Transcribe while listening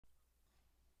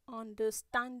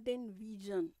Understanding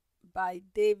Vision by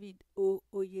David O.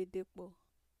 Oyedepo.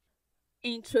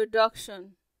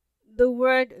 Introduction. The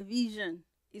word vision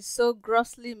is so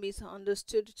grossly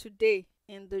misunderstood today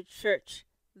in the church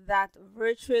that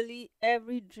virtually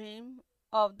every dream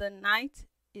of the night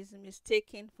is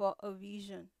mistaken for a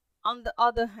vision. On the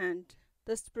other hand,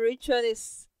 the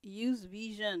spiritualists use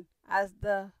vision as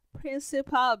the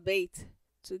principal bait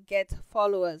to get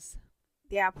followers.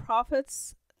 Their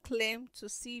prophets claim to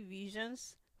see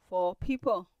visions for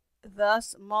people.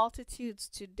 Thus, multitudes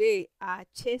today are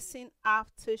chasing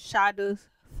after shadows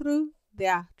through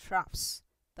their traps.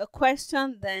 The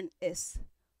question then is,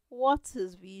 what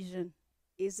is vision?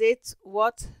 Is it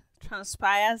what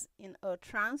transpires in a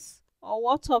trance, or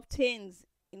what obtains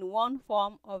in one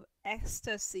form of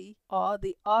ecstasy or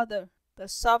the other? The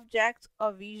subject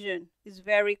of vision is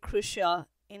very crucial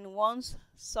in one's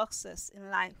success in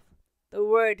life. The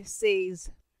word says,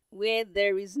 where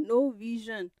there is no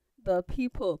vision, the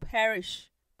people perish.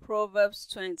 Proverbs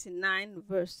 29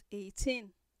 verse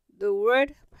 18. The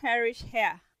word perish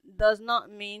here does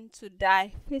not mean to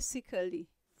die physically.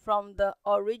 From the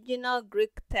original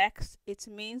Greek text, it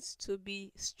means to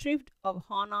be stripped of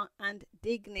honor and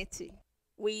dignity.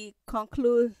 We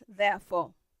conclude,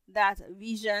 therefore, that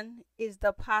vision is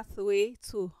the pathway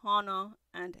to honor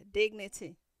and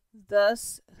dignity.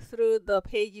 Thus, through the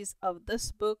pages of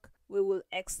this book, we will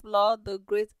explore the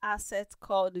great asset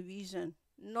called vision.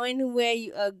 Knowing where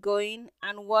you are going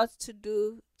and what to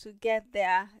do to get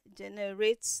there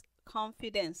generates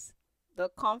confidence. The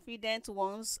confident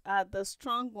ones are the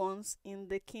strong ones in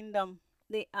the kingdom.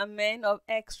 They are men of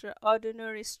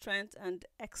extraordinary strength and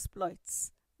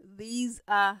exploits. These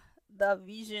are the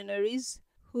visionaries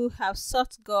who have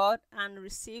sought God and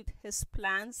received His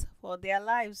plans for their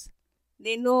lives.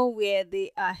 They know where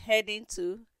they are heading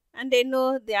to, and they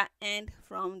know their end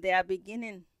from their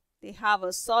beginning. They have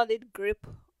a solid grip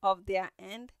of their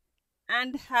end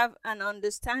and have an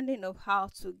understanding of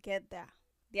how to get there.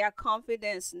 Their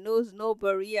confidence knows no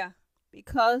barrier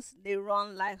because they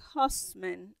run like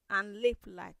horsemen and leap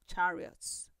like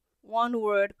chariots. One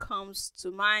word comes to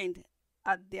mind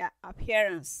at their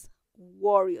appearance: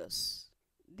 warriors.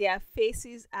 Their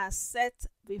faces are set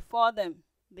before them.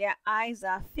 Their eyes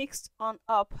are fixed on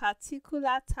a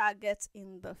particular target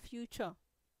in the future.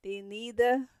 They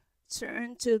neither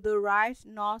turn to the right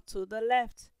nor to the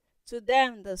left. To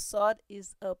them the sword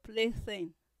is a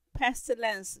plaything.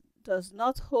 Pestilence does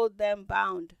not hold them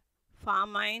bound.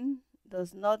 Famine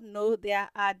does not know their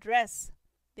address.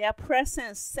 Their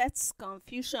presence sets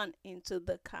confusion into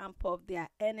the camp of their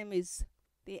enemies.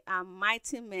 They are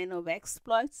mighty men of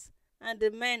exploits and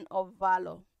the men of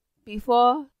valor.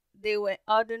 Before they were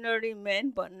ordinary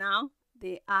men, but now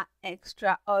they are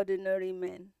extraordinary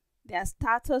men. Their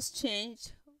status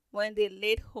changed when they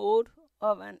laid hold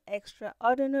of an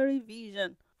extraordinary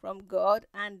vision from God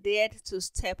and dared to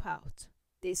step out.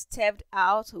 They stepped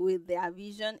out with their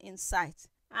vision in sight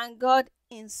and God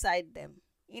inside them.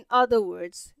 In other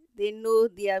words, they know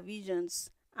their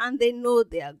visions and they know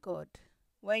their God.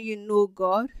 When you know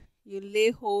God, you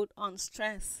lay hold on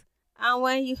strength. And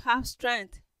when you have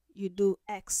strength, you do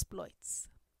exploits.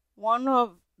 One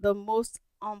of the most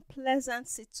unpleasant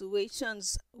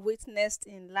situations witnessed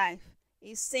in life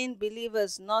is seeing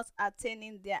believers not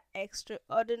attaining their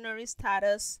extraordinary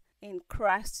status in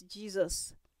Christ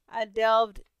Jesus. I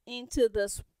delved into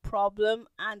this problem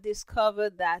and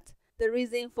discovered that the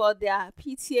reason for their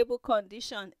pitiable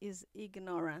condition is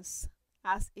ignorance.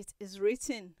 As it is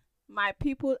written, "My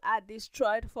people are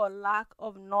destroyed for lack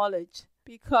of knowledge,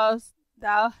 because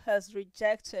thou hast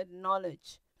rejected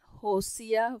knowledge."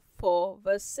 Hosea 4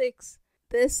 verse 6.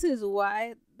 This is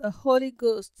why the Holy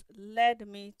Ghost led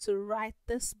me to write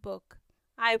this book.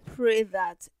 I pray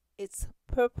that its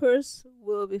purpose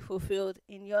will be fulfilled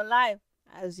in your life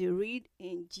as you read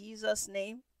in Jesus'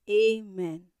 name.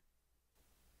 Amen.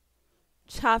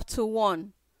 Chapter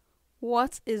 1.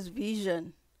 What is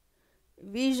vision?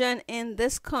 Vision in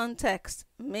this context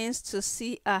means to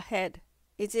see ahead.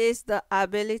 It is the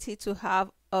ability to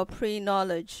have a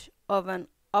pre-knowledge of an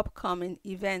upcoming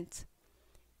event.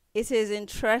 It is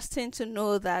interesting to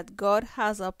know that God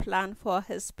has a plan for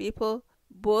His people,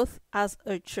 both as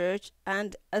a church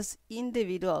and as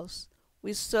individuals.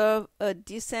 We serve a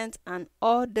decent and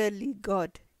orderly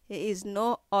God. He is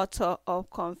no author of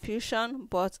confusion,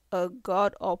 but a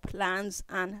God of plans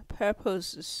and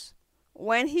purposes.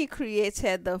 When He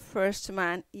created the first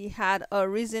man, He had a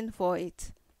reason for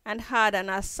it and had an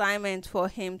assignment for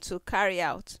him to carry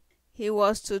out. He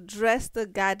was to dress the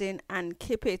garden and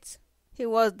keep it. He He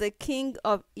was the king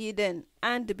of Eden,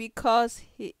 and because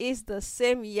he is the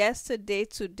same yesterday,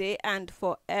 today, and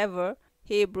forever,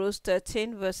 Hebrews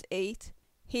 13 verse 8,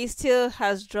 he still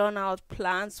has drawn out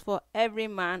plans for every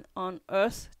man on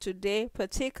earth today,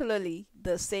 particularly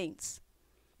the saints.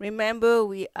 Remember,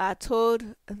 we are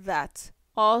told that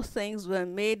all things were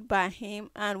made by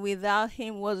him, and without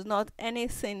him was not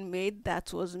anything made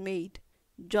that was made.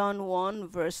 John 1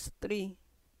 verse 3.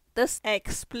 This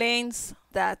explains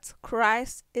that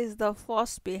Christ is the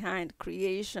force behind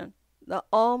creation. The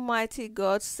Almighty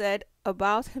God said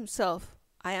about himself,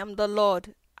 I am the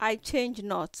Lord, I change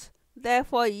not.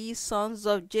 Therefore ye sons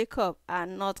of Jacob are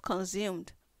not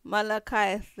consumed.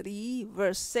 Malachi 3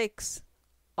 verse 6.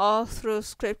 All through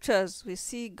scriptures we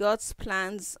see God's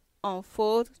plans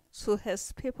unfold to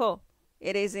his people.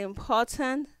 It is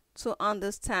important to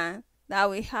understand that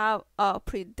we have our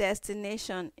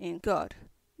predestination in God.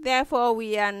 Therefore,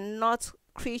 we are not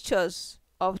creatures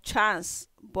of chance,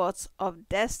 but of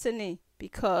destiny,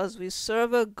 because we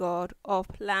serve a God of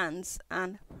plans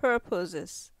and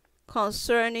purposes.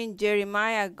 Concerning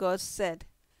Jeremiah, God said,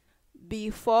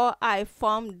 Before I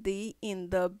formed thee in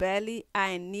the belly,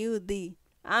 I knew thee,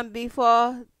 and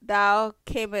before thou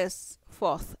camest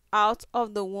forth out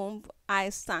of the womb, I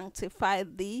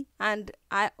sanctified thee, and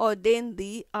I ordained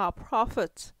thee a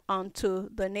prophet unto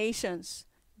the nations.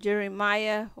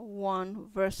 Jeremiah 1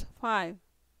 verse 5.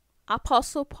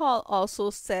 Apostle Paul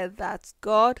also said that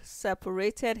God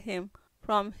separated him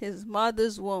from his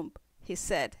mother's womb. He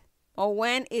said, Or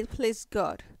when it pleased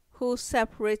God, who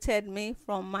separated me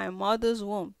from my mother's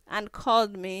womb and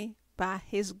called me by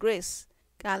his grace.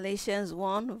 Galatians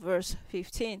 1 verse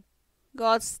 15.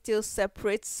 God still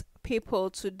separates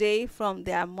people today from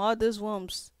their mother's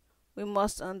wombs. We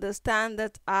must understand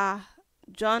that our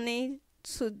journey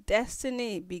to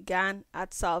destiny began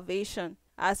at salvation,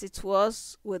 as it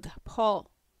was with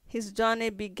Paul. His journey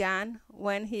began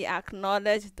when he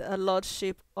acknowledged the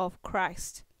lordship of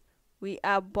Christ. We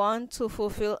are born to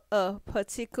fulfill a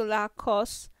particular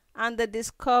course, and the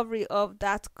discovery of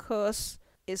that course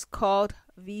is called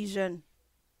vision.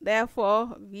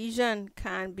 Therefore, vision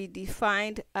can be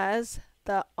defined as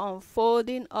the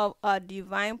unfolding of a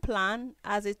divine plan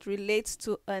as it relates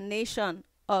to a nation,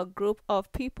 a group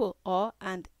of people, or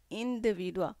an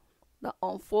individual. The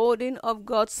unfolding of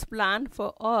God's plan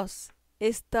for us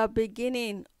is the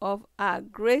beginning of our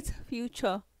great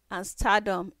future and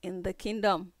stardom in the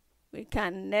kingdom. We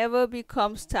can never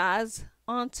become stars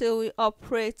until we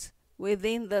operate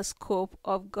within the scope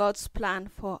of God's plan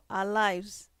for our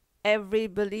lives. Every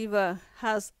believer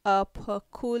has a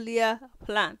peculiar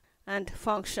plan and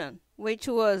function, which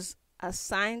was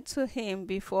assigned to him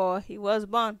before he was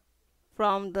born.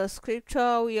 From the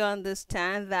scripture, we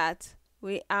understand that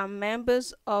we are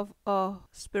members of a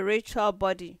spiritual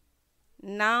body.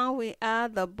 Now we are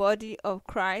the body of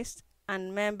Christ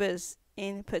and members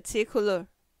in particular.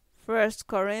 1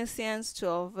 Corinthians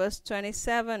 12 verse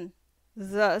 27.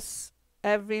 Thus,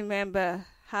 every member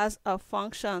has a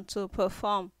function to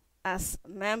perform. As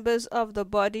members of the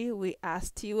body, we are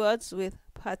stewards with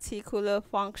particular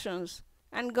functions,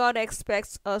 and God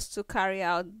expects us to carry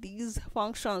out these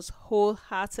functions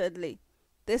wholeheartedly.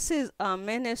 This is a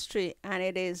ministry, and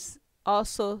it is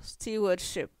also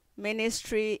stewardship.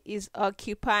 Ministry is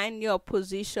occupying your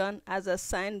position as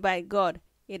assigned by God.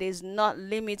 It is not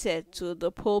limited to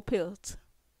the pulpit.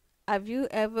 Have you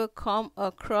ever come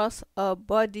across a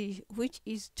body which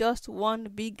is just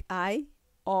one big eye?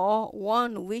 Or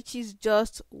one which is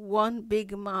just one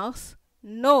big mouth?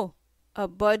 No, a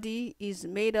body is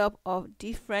made up of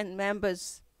different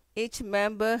members. Each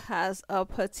member has a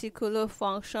particular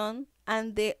function,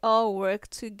 and they all work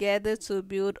together to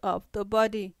build up the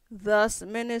body. Thus,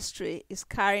 ministry is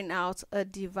carrying out a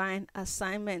divine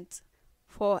assignment.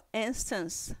 For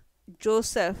instance,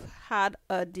 Joseph had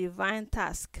a divine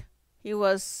task. He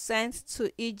was sent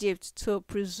to Egypt to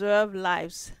preserve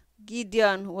lives.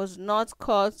 Gideon was not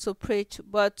called to preach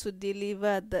but to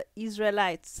deliver the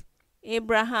Israelites.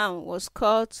 Abraham was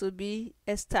called to be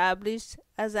established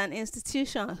as an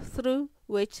institution through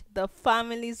which the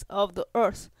families of the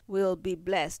earth will be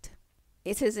blessed.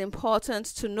 It is important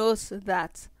to note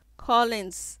that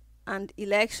callings and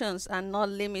elections are not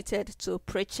limited to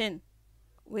preaching.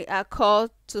 We are called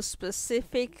to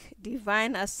specific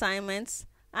divine assignments,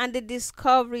 and the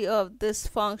discovery of this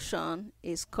function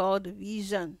is called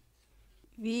vision.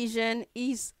 Vision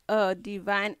is a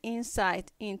divine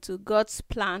insight into God's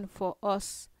plan for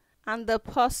us, and the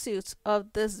pursuit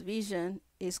of this vision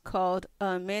is called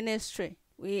a ministry.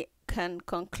 We can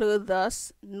conclude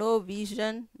thus: no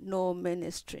vision, no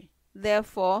ministry.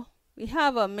 Therefore, We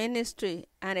have a ministry,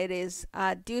 and it is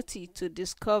our duty to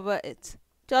discover it.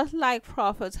 Just like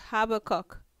Prophet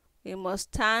Habakkuk, we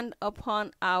must stand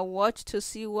upon our watch to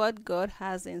see what God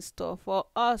has in store for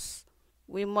us.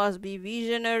 We must be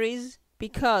visionaries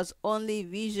because only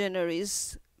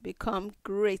visionaries become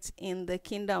great in the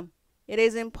kingdom. It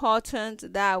is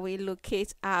important that we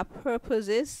locate our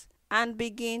purposes and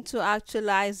begin to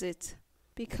actualize it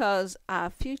because our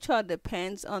future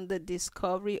depends on the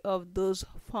discovery of those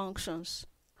functions.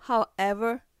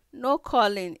 However, no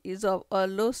calling is of a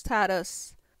low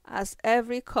status, as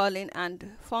every calling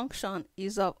and function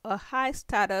is of a high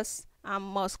status and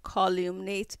must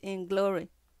culminate in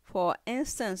glory. For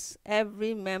instance,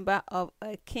 every member of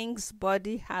a king's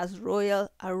body has royal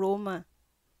aroma.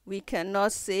 We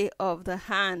cannot say of the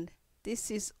hand,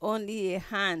 "This is only a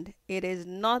hand, it is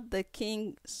not the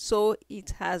king, so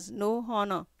it has no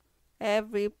honor."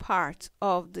 Every part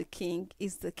of the king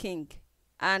is the king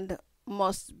and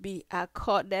must be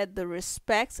accorded the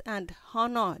respect and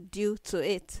honor due to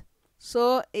it.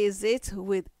 So is it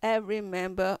with every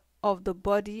member of the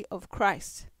body of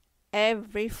Christ.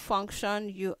 Every function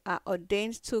you are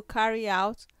ordained to carry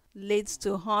out leads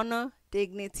to honor,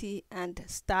 dignity, and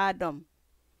stardom.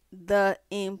 The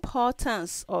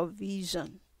importance of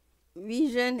vision.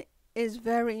 Vision is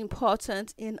very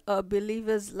important in a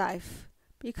believer's life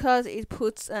because it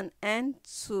puts an end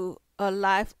to a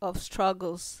life of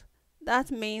struggles.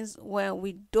 That means when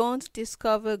we don't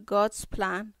discover God's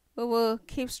plan, we will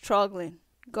keep struggling.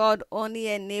 God only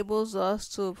enables us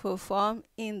to perform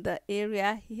in the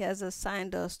area He has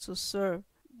assigned us to serve.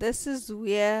 This is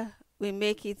where we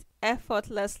make it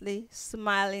effortlessly,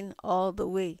 smiling all the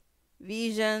way.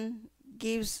 Vision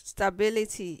gives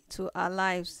stability to our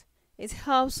lives. It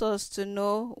helps us to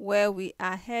know where we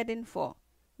are heading for.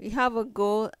 We have a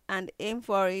goal and aim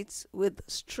for it with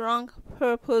strong,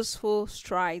 purposeful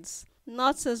strides,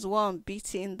 not as one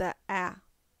beating the air.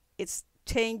 It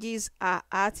changes our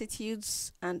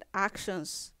attitudes and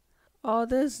actions.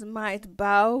 Others might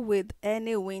bow with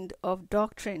any wind of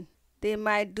doctrine. They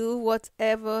might do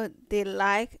whatever they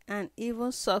like and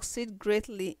even succeed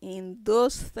greatly in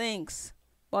those things.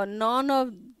 But none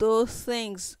of those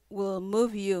things will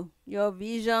move you. Your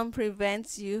vision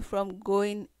prevents you from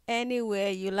going anywhere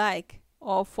you like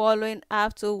or following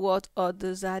after what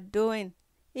others are doing.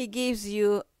 It gives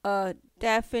you a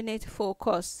definite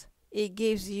focus. It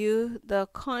gives you the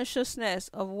consciousness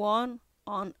of one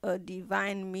on a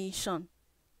divine mission.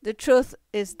 The truth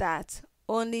is that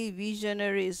only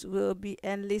visionaries will be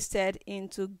enlisted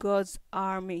into God's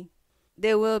army.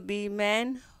 There will be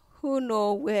men who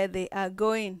know where they are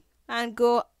going and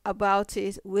go about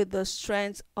it with the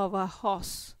strength of a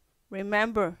horse.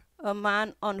 Remember, a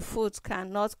man on foot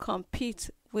cannot compete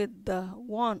with the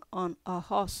one on a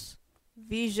horse.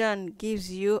 Vision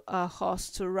gives you a horse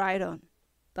to ride on.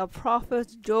 The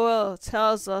prophet Joel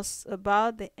tells us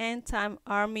about the end-time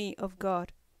army of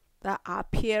God. The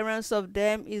appearance of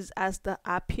them is as the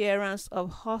appearance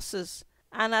of horses,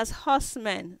 and as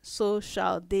horsemen so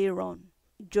shall they run.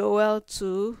 Joel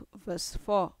 2 verse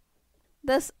 4.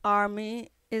 This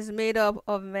army is made up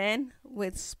of men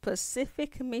with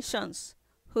specific missions,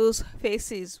 whose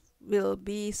faces will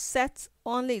be set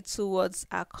only towards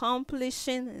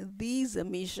accomplishing these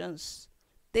missions.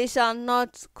 They shall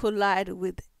not collide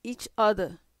with each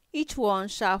other. Each one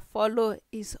shall follow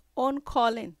his own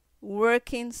calling,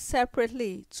 working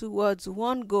separately towards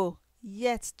one goal,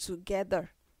 yet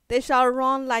together. They shall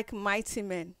run like mighty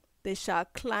men. They shall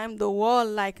climb the wall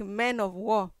like men of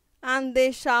war. And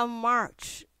they shall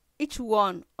march, each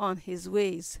one on his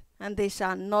ways, and they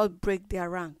shall not break their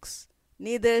ranks.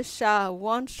 Neither shall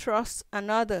one trust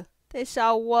another. They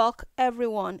shall walk every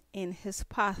one in his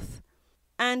path.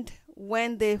 And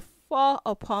when they fall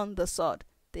upon the sword,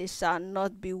 they shall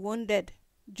not be wounded.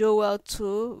 Joel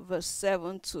 2 verse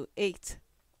 7 to 8.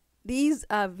 These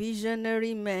are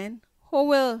visionary men who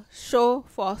will show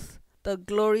forth the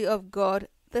glory of God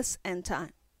this end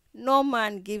time. No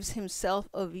man gives himself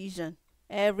a vision.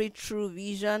 Every true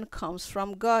vision comes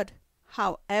from God.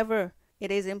 However,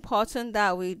 it is important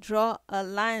that we draw a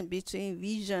line between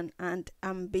vision and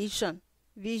ambition.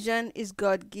 Vision is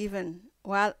God-given,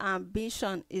 while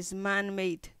ambition is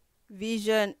man-made.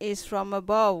 Vision is from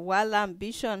above, while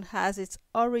ambition has its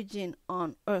origin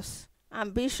on earth.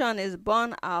 Ambition is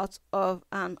born out of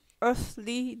an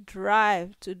earthly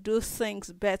drive to do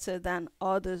things better than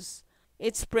others.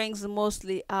 It springs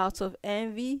mostly out of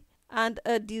envy and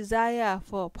a desire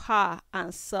for power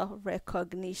and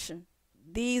self-recognition.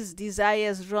 These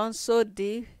desires run so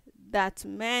deep that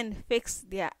men fix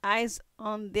their eyes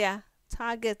on their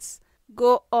targets,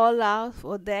 go all out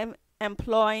for them,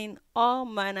 employing all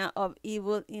manner of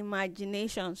evil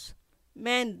imaginations.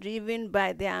 Men driven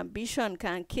by their ambition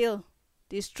can kill,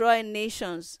 destroy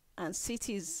nations and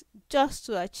cities just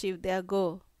to achieve their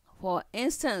goal. For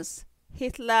instance,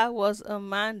 Hitler was a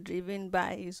man driven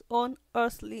by his own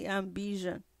earthly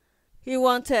ambition. He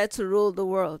wanted to rule the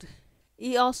world.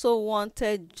 He also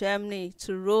wanted Germany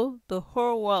to rule the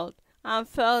whole world and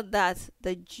felt that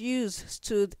the Jews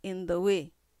stood in the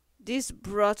way. This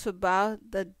brought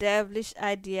about the devilish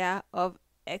idea of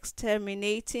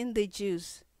exterminating the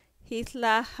Jews.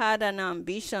 Hitler had an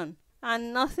ambition,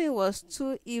 and nothing was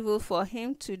too evil for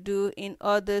him to do in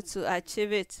order to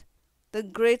achieve it. The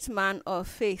great man of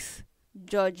faith,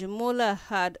 George Muller,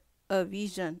 had a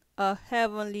vision, a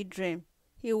heavenly dream.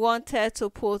 He wanted to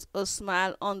put a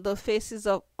smile on the faces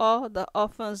of all the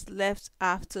orphans left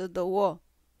after the war.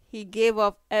 He gave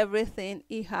up everything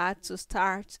he had to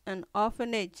start an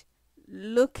orphanage,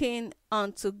 looking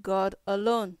unto God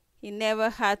alone. He never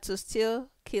had to steal,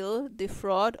 kill,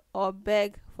 defraud, or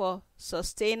beg for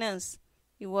sustenance.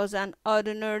 He was an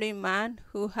ordinary man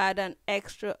who had an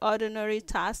extraordinary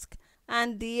task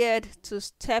and dared to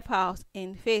step out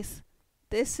in faith.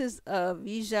 This is a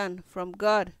vision from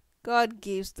God. God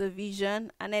gives the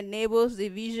vision and enables the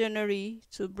visionary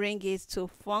to bring it to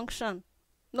function.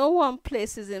 No one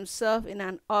places himself in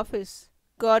an office.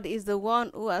 God is the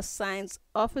one who assigns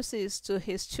offices to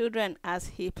his children as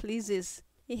he pleases.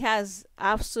 He has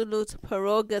absolute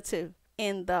prerogative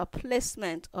in the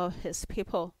placement of his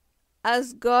people.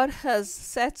 As God has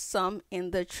set some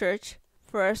in the church,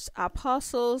 first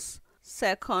apostles,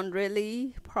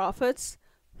 secondarily prophets,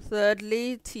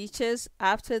 thirdly teachers,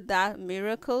 after that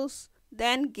miracles,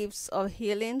 then gifts of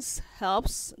healings,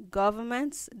 helps,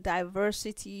 governments,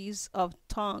 diversities of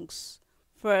tongues.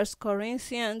 1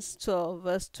 Corinthians 12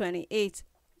 verse 28.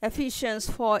 Ephesians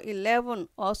 4:11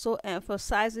 also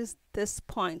emphasizes this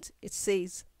point. It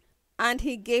says, "And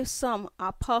he gave some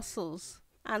apostles,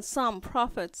 and some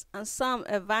prophets, and some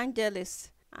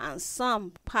evangelists, and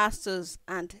some pastors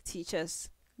and teachers."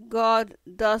 God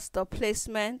does the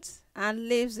placement and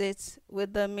leaves it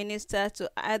with the minister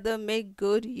to either make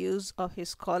good use of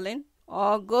his calling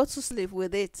or go to sleep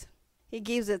with it. He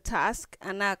gives a task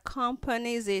and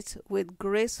accompanies it with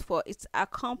grace for its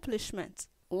accomplishment.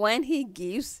 When he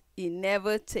gives, he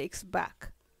never takes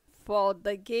back. For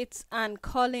the gifts and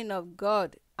calling of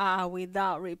God are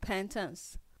without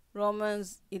repentance.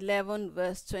 Romans 11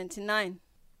 verse 29.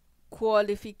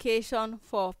 Qualification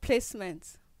for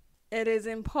placement. It is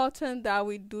important that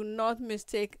we do not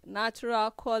mistake natural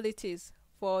qualities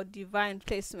for divine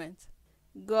placement.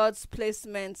 God's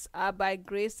placements are by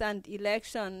grace and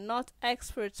election, not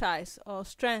expertise or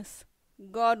strength.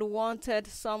 God wanted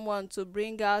someone to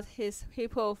bring out his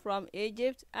people from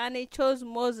Egypt, and he chose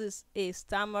Moses, a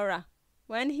stammerer.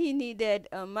 When he needed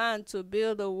a man to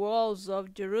build the walls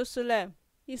of Jerusalem,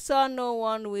 he saw no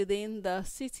one within the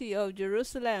city of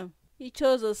Jerusalem. He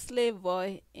chose a slave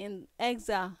boy in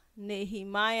exile,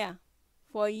 Nehemiah.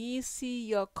 For ye see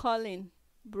your calling,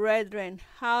 brethren,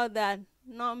 how that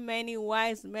not many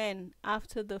wise men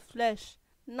after the flesh,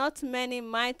 not many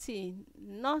mighty,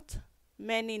 not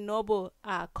many noble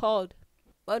are called.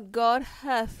 But God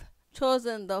hath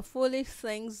chosen the foolish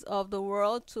things of the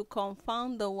world to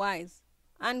confound the wise.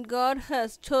 And God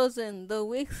has chosen the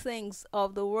weak things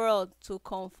of the world to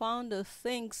confound the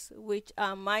things which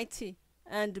are mighty,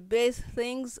 and base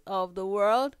things of the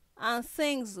world, and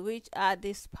things which are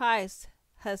despised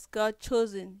has God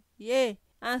chosen, yea,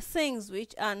 and things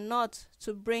which are not,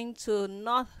 to bring to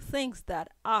naught things that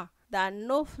are, that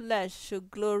no flesh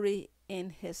should glory in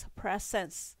his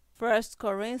presence. 1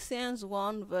 Corinthians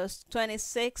 1 verse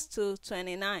 26 to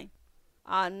 29.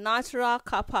 Our natural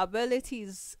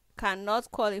capabilities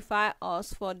cannot qualify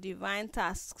us for divine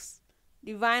tasks.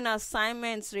 Divine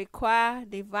assignments require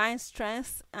divine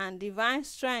strength, and divine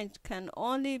strength can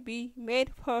only be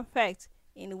made perfect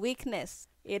in weakness.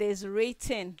 It is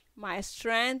written, "My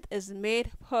strength is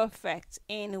made perfect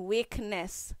in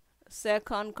weakness."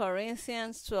 2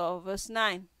 Corinthians 12 verse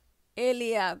 9.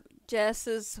 Eliab,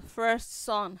 Jesse's first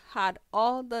son, had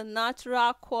all the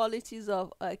natural qualities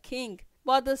of a king,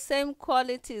 but the same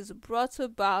qualities brought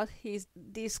about his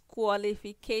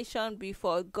disqualification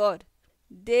before God.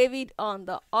 David, on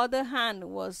the other hand,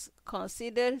 was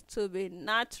considered to be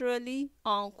naturally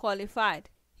unqualified.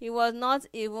 He was not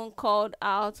even called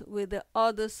out with the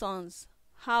other sons.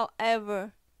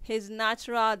 However, his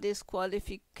natural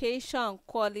disqualification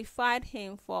qualified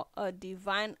him for a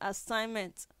divine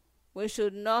assignment. We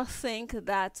should not think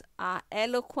that our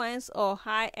eloquence or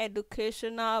high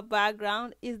educational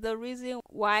background is the reason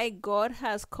why God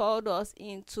has called us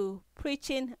into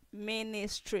preaching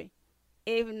ministry.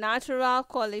 If natural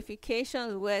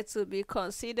qualifications were to be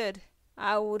considered,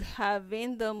 I would have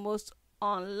been the most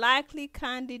unlikely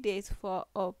candidate for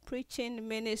a preaching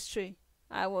ministry.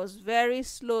 I was very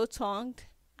slow tongued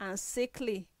and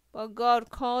sickly, but God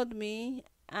called me,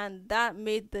 and that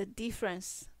made the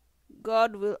difference.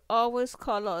 God will always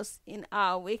call us in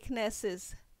our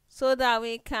weaknesses so that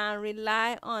we can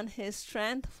rely on His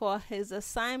strength for His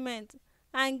assignment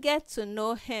and get to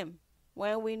know Him.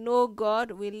 When we know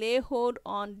God, we lay hold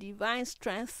on divine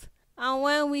strength, and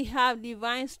when we have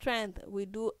divine strength, we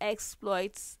do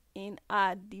exploits in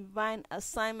our divine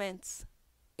assignments.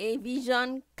 A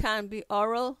vision can be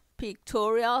oral,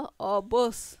 pictorial, or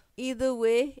both. Either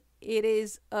way, it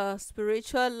is a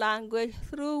spiritual language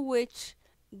through which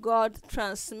God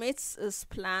transmits His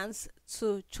plans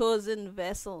to chosen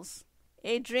vessels.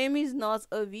 A dream is not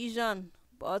a vision,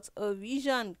 but a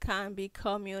vision can be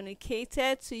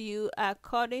communicated to you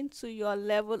according to your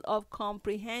level of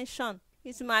comprehension.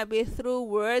 It might be through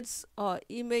words or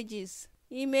images.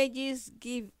 Images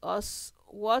give us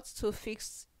what to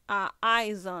fix our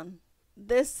eyes on.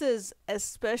 This is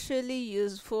especially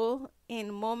useful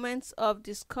in moments of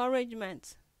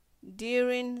discouragement.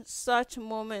 During such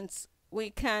moments, we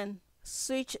can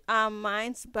switch our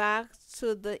minds back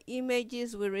to the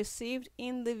images we received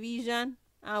in the vision,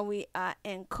 and we are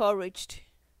encouraged.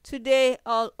 Today,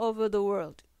 all over the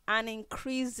world, an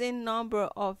increasing number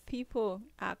of people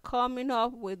are coming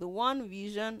up with one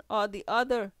vision or the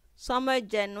other. Some are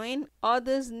genuine,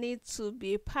 others need to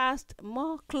be passed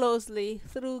more closely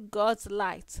through God's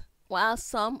light, while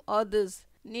some others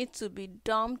need to be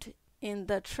dumped in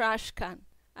the trash can.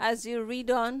 As you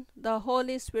read on, the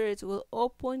Holy Spirit will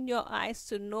open your eyes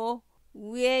to know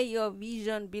where your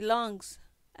vision belongs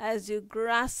as you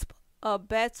grasp a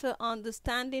better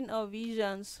understanding of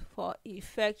visions for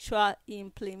effectual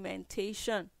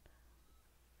implementation.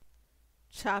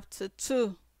 Chapter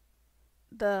 2: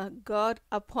 The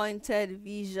God-appointed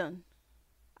vision.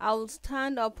 I will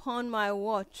stand upon my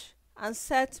watch, and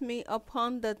set me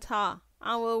upon the tower,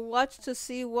 and will watch to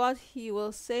see what He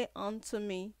will say unto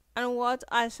me, and what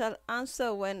I shall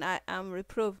answer when I am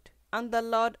reproved. And the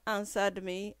Lord answered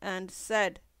me, and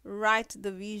said, Write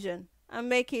the vision, and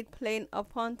make it plain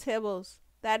upon tables,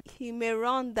 that he may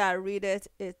run that readeth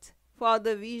it. For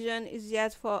the vision is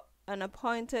yet for an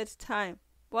appointed time,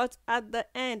 but at the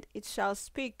end it shall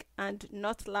speak and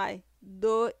not lie.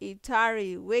 Though it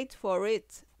tarry, wait for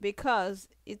it, because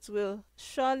it will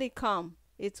surely come,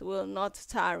 it will not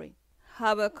tarry.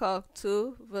 Habakkuk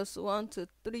 2 verse 1 to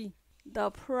 3.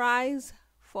 The prize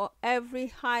for every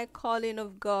high calling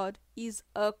of God is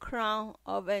a crown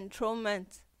of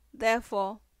enthronement.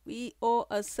 Therefore, we owe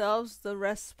ourselves the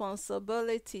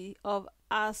responsibility of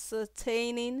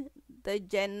ascertaining the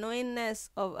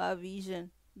genuineness of our vision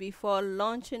before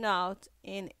launching out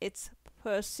in its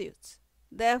pursuit.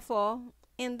 Therefore,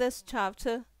 in this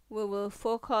chapter, we will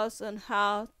focus on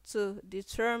how to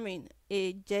determine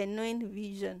a genuine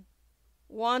vision.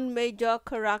 One major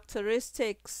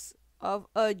characteristics of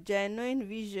a genuine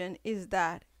vision is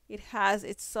that it has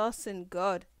its source in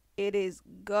God. It is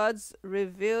God's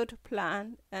revealed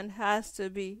plan and has to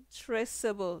be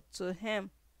traceable to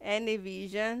Him. Any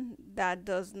vision that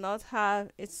does not have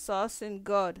its source in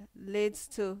God leads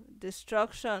to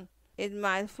destruction. It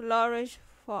might flourish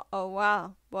for a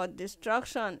while, but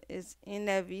destruction is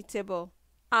inevitable.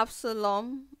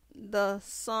 Absalom, the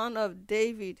son of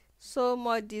David, so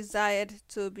much desired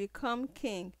to become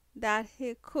king that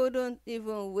he couldn't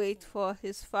even wait for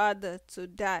his father to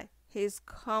die. His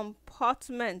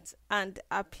comportment and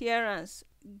appearance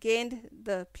gained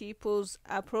the people's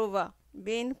approval.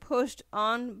 Being pushed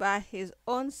on by his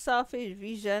own selfish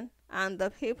vision and the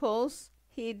people's,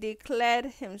 he declared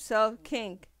himself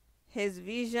king. His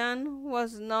vision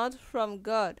was not from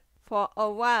God. For a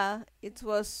while it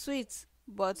was sweet,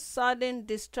 but sudden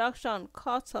destruction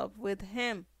caught up with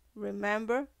him.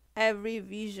 Remember, every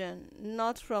vision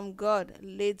not from God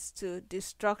leads to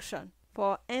destruction.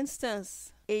 For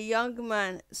instance, a young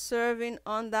man serving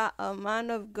under a man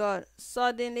of God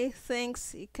suddenly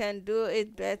thinks he can do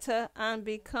it better and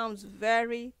becomes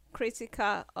very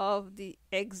critical of the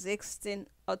existing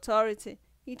authority.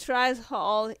 He tries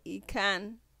all he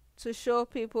can to show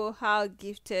people how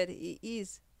gifted he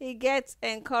is. He gets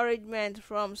encouragement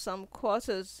from some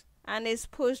quarters and is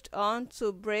pushed on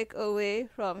to break away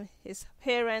from his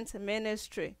parents'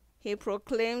 ministry. He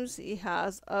proclaims he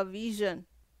has a vision.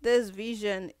 This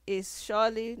vision is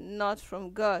surely not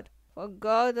from God, for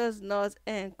God does not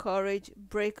encourage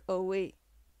breakaway.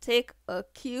 Take a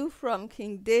cue from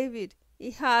King David. He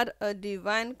had a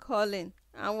divine calling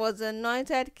and was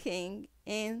anointed king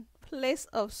in place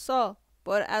of Saul.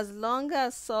 But as long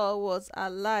as Saul was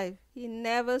alive, he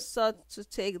never sought to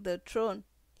take the throne.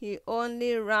 He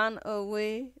only ran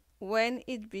away when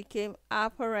it became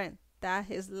apparent that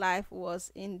his life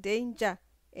was in danger.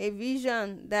 A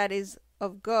vision that is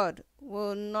of God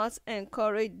will not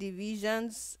encourage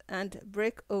divisions and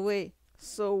break away.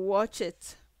 So watch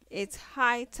it. It's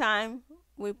high time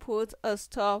we put a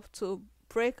stop to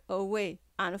break away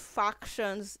and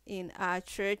factions in our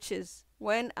churches.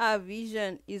 When our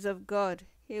vision is of God,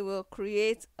 He will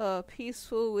create a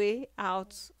peaceful way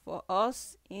out for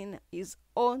us in His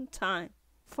own time.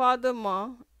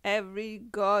 Furthermore, every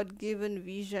God given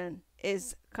vision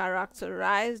is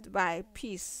characterized by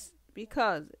peace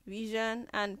because vision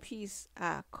and peace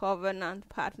are covenant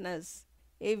partners.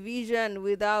 A vision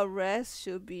without rest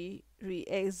should be re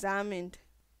examined.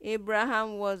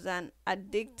 Abraham was an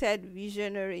addicted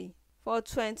visionary. For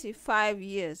 25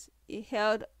 years, he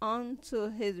held on to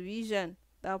his vision,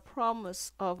 the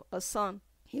promise of a son.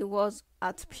 He was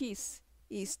at peace.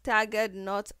 He staggered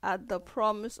not at the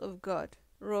promise of God.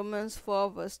 Romans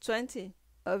 4 verse 20.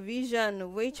 A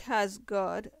vision which has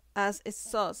God as its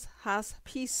source has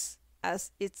peace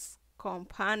as its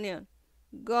companion.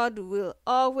 God will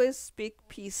always speak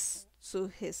peace to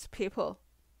his people.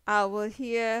 I will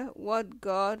hear what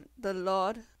God the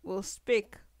Lord will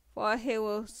speak, for he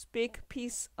will speak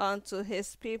peace unto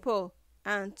his people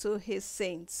and to his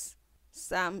saints.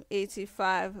 Psalm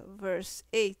 85 verse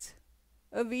 8.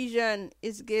 A vision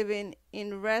is given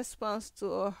in response to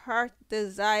a heart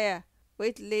desire,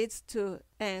 which leads to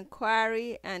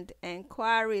inquiry, and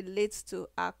inquiry leads to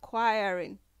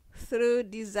acquiring. Through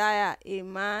desire, a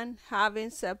man, having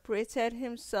separated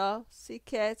himself,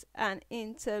 seeketh an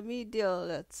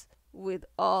intermediate with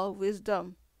all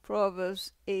wisdom.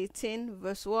 Proverbs 18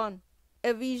 verse 1.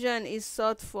 A vision is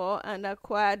sought for and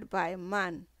acquired by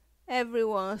man.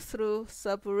 Everyone through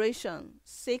separation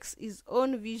seeks his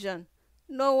own vision.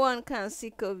 No one can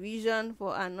seek a vision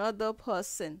for another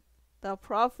person. The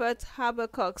prophet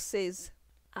Habakkuk says,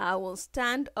 I will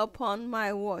stand upon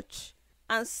my watch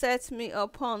and set me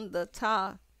upon the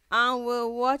tower, and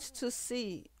will watch to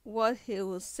see what he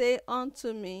will say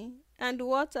unto me, and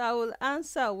what I will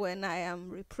answer when I am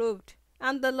reproved.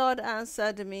 And the Lord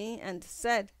answered me and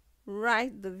said,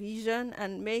 Write the vision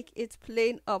and make it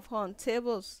plain upon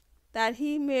tables, that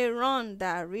he may run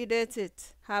that readeth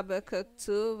it. Habakkuk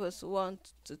 2 verse 1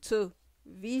 to 2.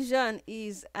 Vision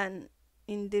is an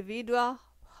individual,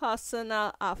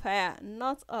 personal affair,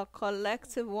 not a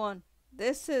collective one.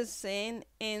 This is seen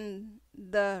in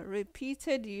the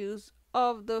repeated use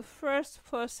of the first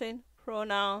person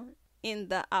pronoun in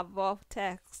the above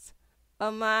text.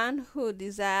 A man who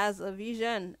desires a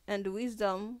vision and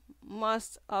wisdom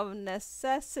must of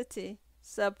necessity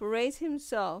separate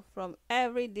himself from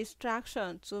every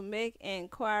distraction to make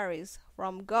inquiries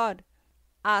from God,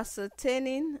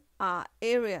 ascertaining our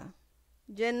area.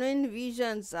 Genuine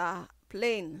visions are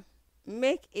plain.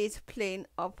 Make it plain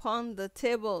upon the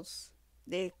tables.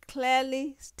 They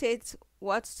clearly state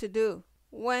what to do,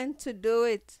 when to do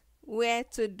it, where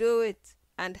to do it,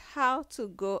 and how to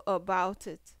go about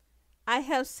it. I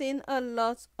have seen a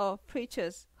lot of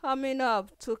preachers coming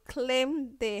up to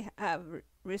claim they have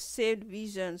received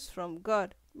visions from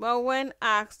God. But when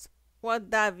asked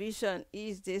what that vision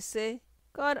is, they say,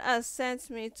 God has sent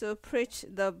me to preach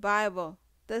the Bible.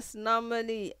 This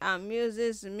normally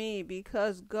amuses me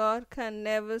because God can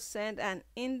never send an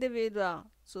individual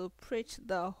to preach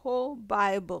the whole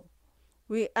Bible.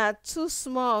 We are too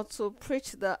small to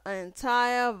preach the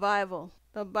entire Bible.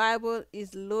 The Bible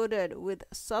is loaded with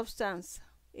substance.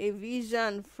 A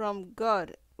vision from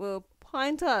God will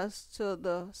point us to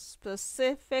the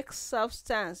specific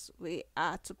substance we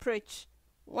are to preach.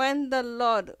 When the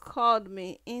Lord called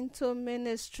me into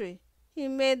ministry, He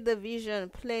made the vision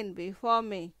plain before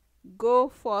me. Go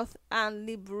forth and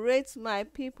liberate my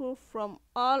people from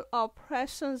all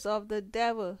oppressions of the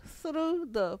devil through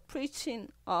the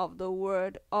preaching of the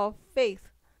word of faith.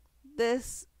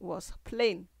 This was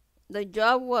plain. The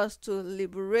job was to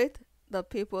liberate the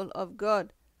people of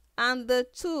God, and the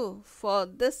tool for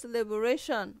this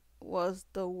liberation was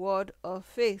the word of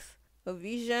faith. A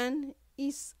vision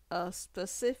is a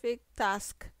specific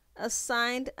task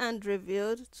assigned and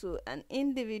revealed to an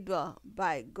individual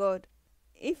by God.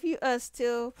 If you are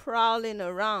still prowling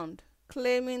around,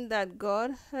 claiming that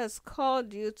God has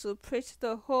called you to preach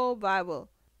the whole Bible,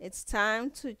 it's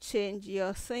time to change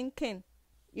your thinking.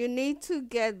 You need to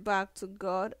get back to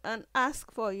God and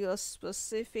ask for your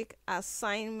specific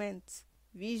assignment.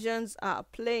 Visions are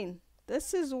plain.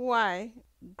 This is why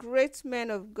great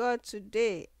men of God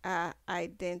today are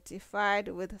identified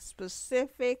with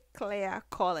specific clear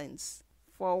callings.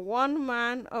 For one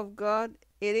man of God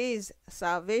it is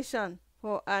salvation,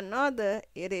 for another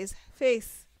it is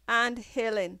faith and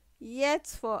healing, yet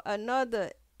for another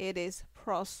it is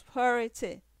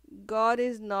prosperity. God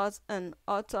is not an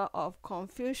author of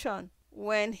confusion.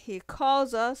 When He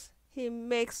calls us, He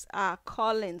makes our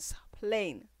callings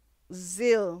plain.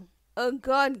 Zeal. A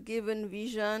God given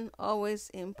vision always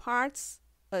imparts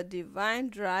a divine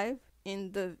drive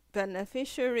in the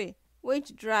beneficiary,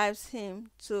 which drives him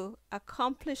to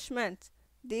accomplishment.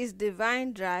 This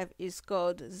divine drive is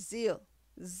called zeal.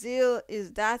 Zeal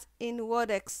is that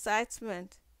inward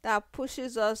excitement that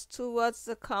pushes us towards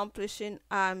accomplishing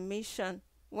our mission.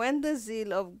 When the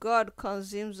zeal of God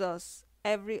consumes us,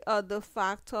 every other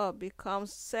factor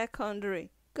becomes secondary.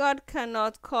 God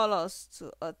cannot call us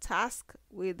to a task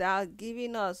without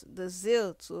giving us the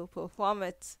zeal to perform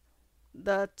it.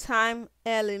 The time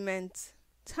element.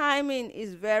 Timing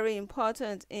is very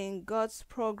important in God's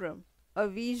program. A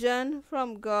vision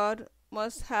from God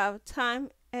must have time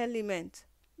element.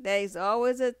 There is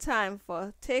always a time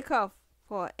for takeoff.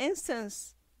 For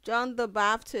instance, John the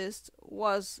Baptist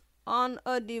was on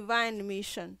a divine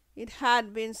mission. It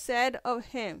had been said of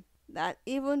him that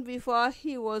even before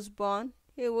he was born,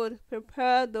 he would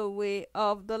prepare the way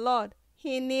of the Lord.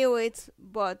 He knew it,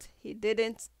 but he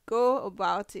didn't go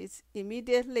about it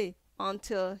immediately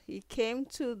until he came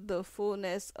to the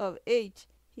fullness of age.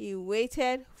 He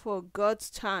waited for God's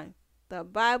time. The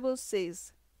Bible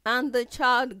says, "And the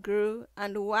child grew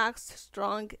and waxed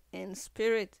strong in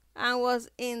spirit, and was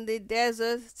in the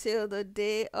desert till the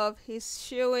day of his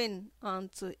shewing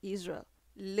unto Israel."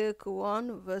 Luke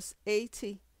 1 verse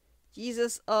 80.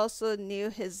 Jesus also knew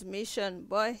his mission,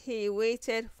 but he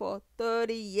waited for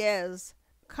 30 years,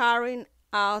 carrying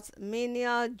out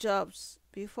menial jobs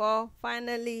before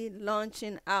finally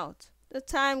launching out. The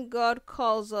time God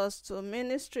calls us to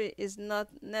ministry is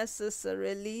not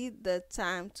necessarily the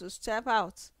time to step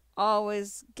out.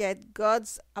 Always get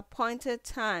God's appointed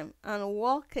time and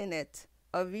walk in it.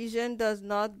 A vision does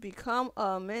not become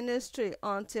a ministry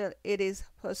until it is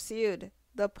pursued.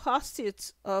 The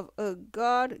pursuit of a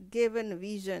God-given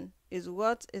vision is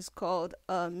what is called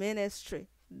a ministry,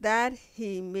 that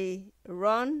he may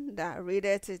run that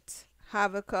readeth it.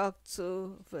 Habakkuk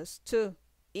 2 verse 2.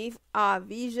 If our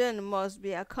vision must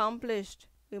be accomplished,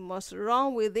 we must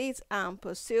run with it and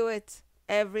pursue it.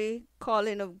 Every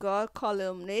calling of God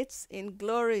culminates in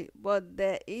glory, but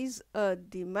there is a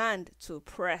demand to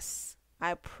press.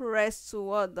 I press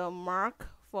toward the mark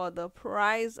for the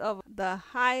prize of the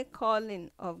high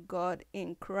calling of God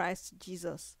in Christ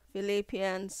Jesus.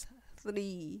 Philippians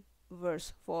 3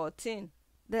 verse 14.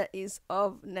 There is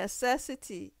of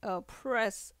necessity a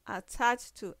press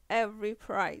attached to every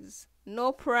prize.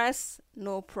 No press,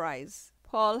 no prize.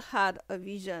 Paul had a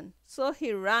vision, so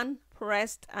he ran,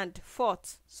 pressed, and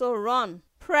fought. So run,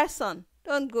 press on.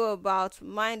 Don't go about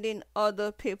minding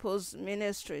other people's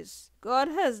ministries. God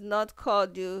has not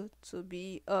called you to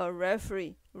be a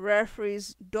referee.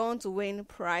 Referees don't win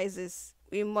prizes.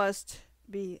 We must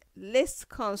be least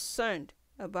concerned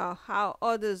about how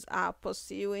others are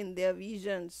pursuing their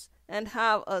visions and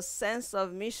have a sense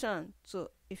of mission to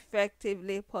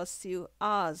effectively pursue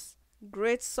ours.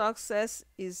 Great success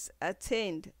is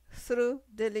attained through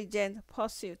diligent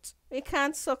pursuit. We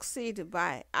can't succeed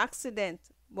by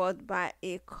accident, but by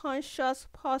a conscious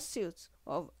pursuit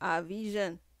of our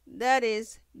vision. That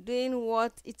is, doing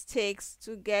what it takes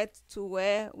to get to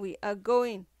where we are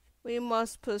going. We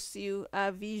must pursue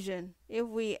our vision if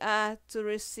we are to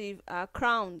receive our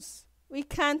crowns. We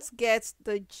can't get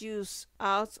the juice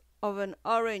out of an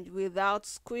orange without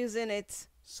squeezing it.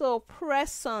 So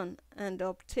press on and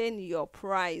obtain your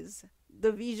prize.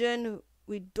 The vision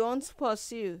we don't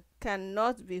pursue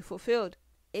cannot be fulfilled.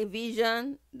 A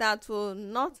vision that will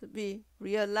not be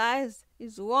realized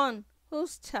is one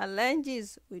whose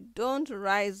challenges we don't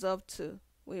rise up to.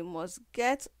 We must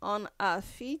get on our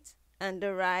feet and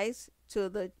rise to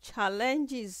the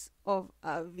challenges of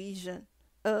our vision.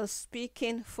 A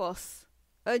speaking forth.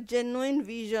 A genuine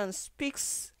vision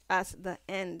speaks at the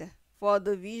end, for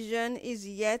the vision is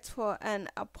yet for an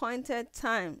appointed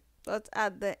time, but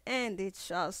at the end it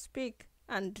shall speak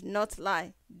and not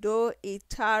lie. Though it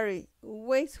tarry,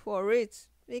 wait for it,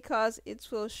 because it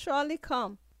will surely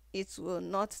come. It will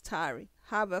not tarry.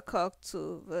 Habakkuk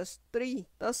 2 verse 3.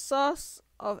 The source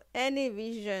of any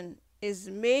vision is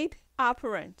made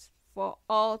apparent for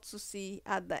all to see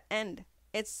at the end.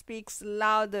 It speaks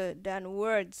louder than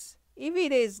words. If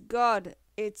it is God,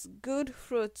 its good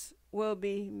fruit will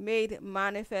be made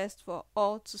manifest for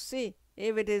all to see.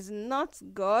 If it is not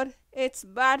God, its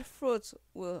bad fruit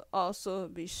will also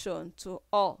be shown to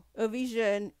all. A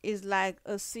vision is like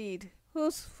a seed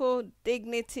whose full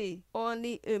dignity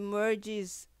only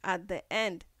emerges at the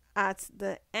end. At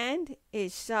the end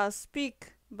it shall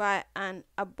speak by an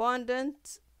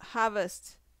abundant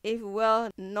harvest, if well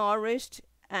nourished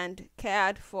and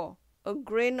cared for. A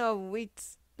grain of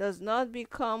wheat does not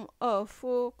become a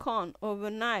full corn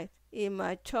overnight. It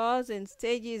matures in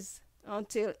stages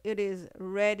until it is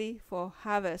ready for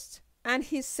harvest. And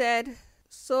he said,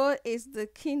 so is the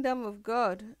kingdom of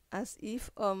God, as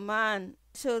if a man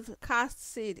should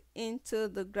cast seed into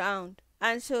the ground,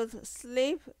 and should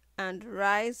sleep and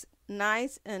rise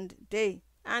night and day,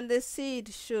 and the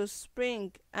seed should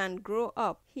spring and grow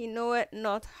up. He knoweth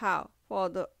not how. For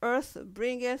the earth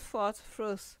bringeth forth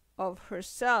fruit of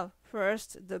herself,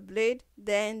 first the blade,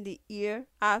 then the ear,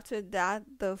 after that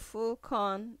the full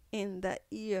corn in the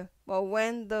ear. But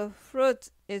when the fruit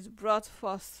is brought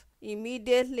forth,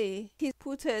 immediately he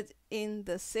putteth in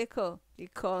the sickle,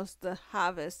 because the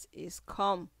harvest is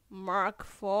come. Mark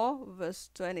 4 verse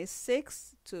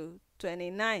 26 to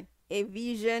 29. A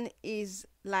vision is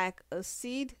like a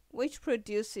seed which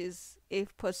produces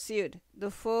if pursued.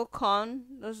 The full corn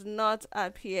does not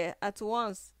appear at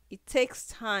once. It takes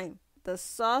time. The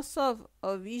source of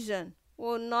a vision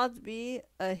will not be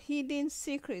a hidden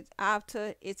secret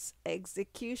after its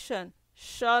execution.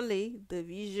 Surely the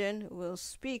vision will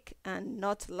speak and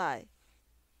not lie.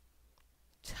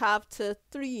 Chapter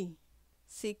 3.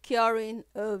 Securing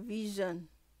a vision.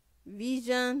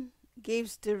 Vision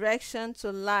gives direction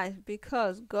to life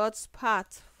because God's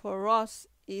path for us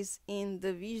is in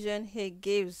the vision He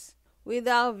gives.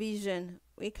 Without vision,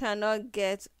 we cannot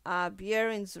get our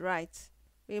bearings right.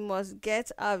 We must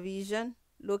get our vision,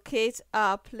 locate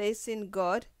our place in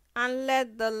God, and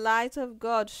let the light of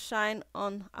God shine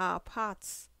on our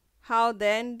paths. How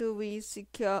then do we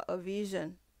secure a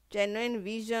vision? Genuine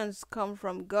visions come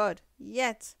from God,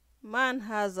 yet man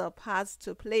has a part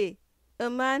to play. A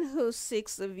man who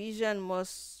seeks a vision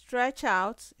must stretch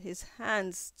out his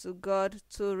hands to God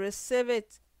to receive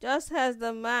it, just as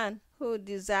the man who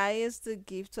desires the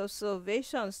gift of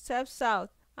salvation steps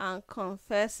out and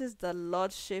confesses the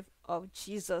Lordship of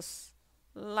Jesus.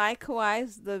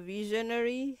 Likewise, the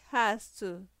visionary has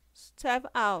to step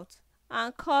out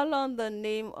and call on the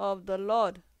name of the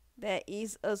Lord. There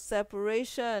is a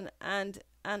separation and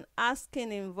an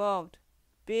asking involved,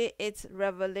 be it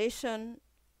revelation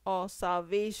or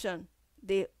salvation.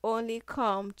 They only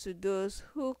come to those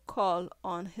who call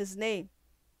on His name.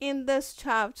 In this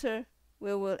chapter,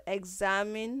 we will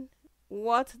examine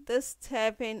what this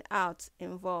stepping out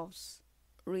involves.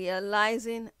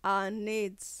 Realizing our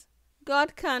needs.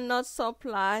 God cannot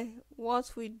supply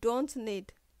what we don't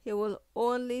need. He will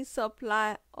only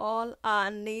supply all our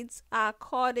needs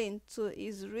according to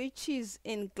His riches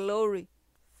in glory.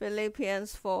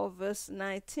 Philippians 4 verse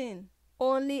 19.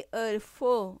 Only a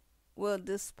fool will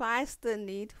despise the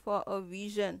need for a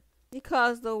vision,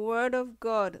 because the Word of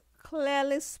God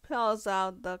clearly spells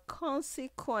out the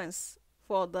consequence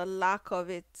for the lack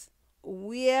of it.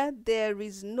 Where there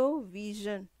is no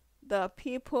vision, the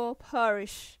people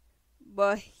perish,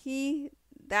 but he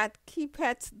that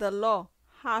keepeth the law,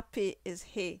 happy is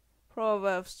he.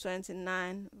 Proverbs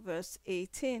 29 verse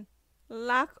 18.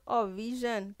 Lack of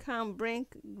vision can bring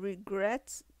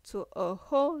regret to a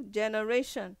whole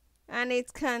generation, and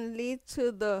it can lead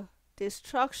to the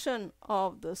destruction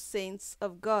of the saints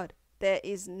of God. There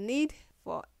is need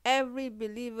for every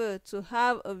believer to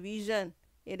have a vision.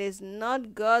 It is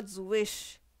not God's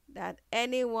wish that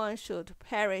anyone should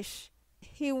perish.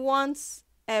 He wants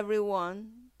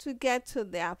everyone to get to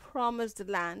their promised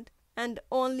land, and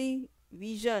only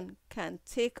vision can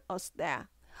take us there.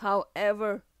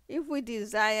 However, if we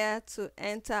desire to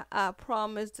enter our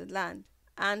promised land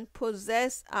and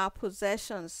possess our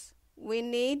possessions, we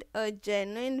need a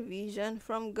genuine vision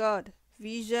from God.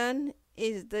 Vision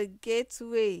is the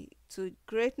gateway to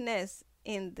greatness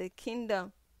in the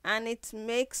kingdom, and it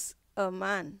makes a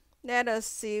man. Let us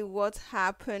see what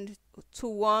happened to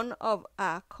one of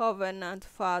our covenant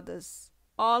fathers.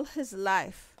 All his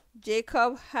life,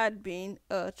 Jacob had been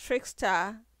a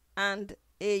trickster and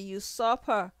a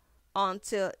usurper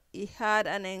until he had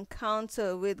an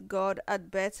encounter with God at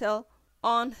Bethel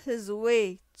on his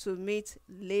way to meet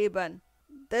Laban.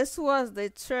 This was the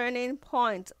turning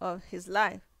point of his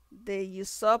life. The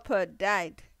usurper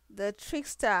died. The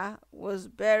trickster was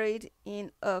buried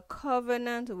in a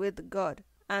covenant with God,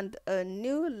 and a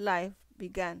new life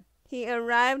began. He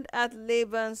arrived at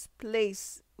Laban's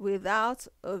place without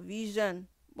a vision,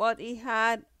 but he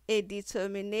had a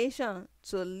determination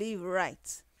to live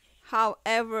right.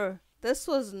 However, this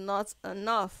was not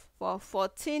enough. For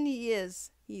 14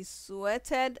 years, he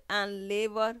sweated and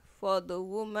labored for the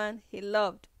woman he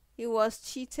loved. he was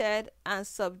cheated and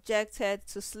subjected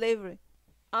to slavery.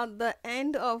 At the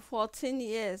end of 14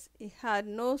 years, he had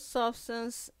no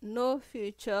substance, no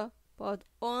future, but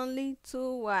only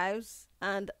 2 wives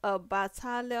and a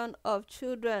battalion of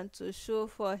children to show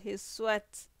for his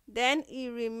sweat. Then he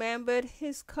remembered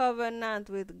his covenant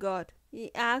with God.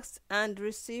 He asked and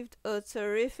received a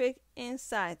terrific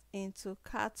insight into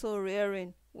cattle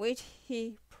rearing, which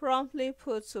he promptly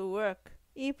put to work.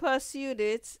 He pursued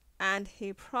it and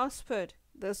he prospered.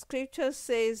 The scripture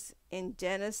says in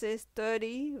Genesis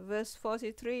 30 verse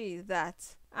 43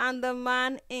 that, "And the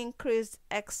man increased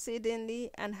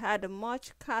exceedingly and had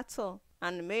much cattle,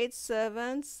 and maid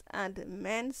servants, and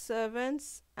men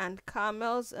servants, and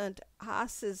camels and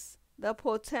asses." The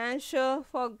potential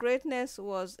for greatness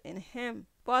was in him,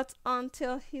 but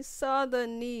until he saw the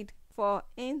need for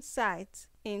insight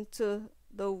into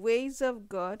the ways of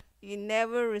God, he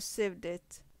never received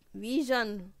it.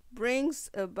 Vision brings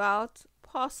about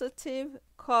positive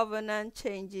covenant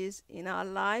changes in our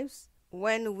lives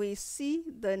when we see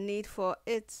the need for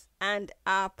it and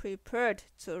are prepared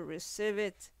to receive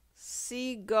it.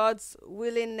 See God's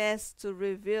willingness to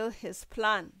reveal his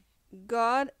plan.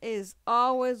 God is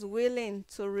always willing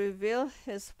to reveal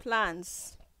his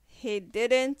plans. He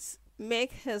didn't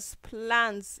make his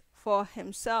plans for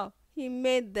himself. He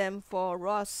made them for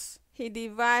us. He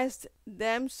devised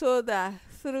them so that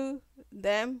through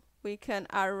them we can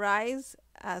arise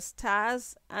as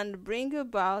stars and bring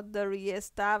about the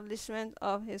re-establishment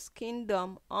of his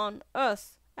kingdom on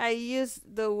earth. I use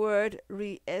the word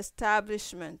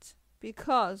re-establishment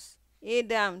because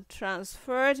Adam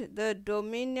transferred the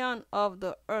dominion of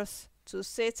the earth to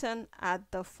Satan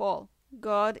at the fall.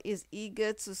 God is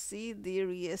eager to see the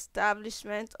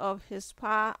re-establishment of his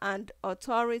power and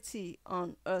authority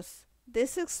on earth.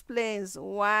 This explains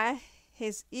why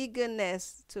his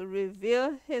eagerness to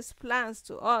reveal his plans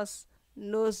to us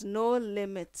knows no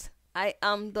limit. "I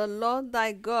am the Lord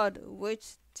thy God,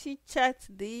 which teacheth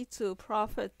thee to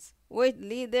profit, which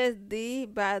leadeth thee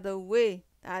by the way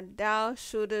that thou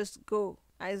shouldest go."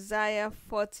 Isaiah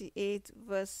 48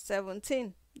 verse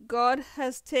 17. God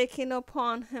has taken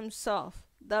upon himself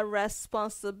the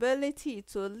responsibility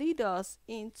to lead us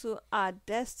into our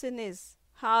destinies.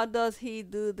 How does he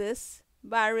do this?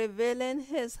 By revealing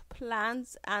his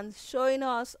plans and showing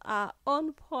us our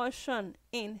own portion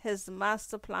in his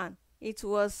master plan. It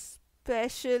was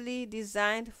specially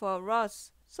designed for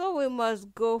us, so we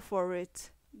must go for it.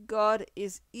 God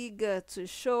is eager to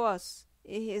show us.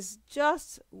 He is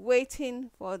just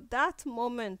waiting for that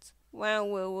moment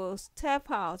when we will step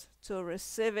out to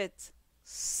receive it.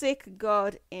 Seek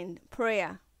God in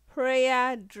prayer.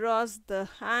 Prayer draws the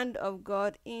hand of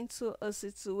God into a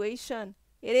situation.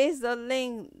 It is the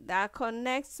link that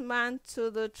connects man to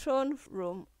the throne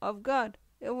room of God.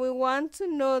 If we want to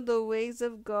know the ways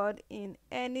of God in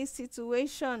any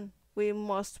situation, we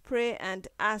must pray and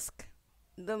ask.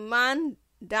 The man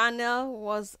Daniel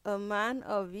was a man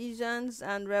of visions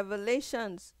and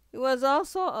revelations. He was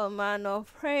also a man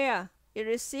of prayer. He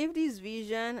received his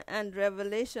vision and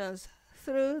revelations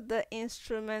through the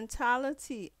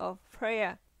instrumentality of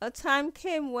prayer. A time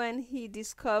came when he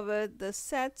discovered the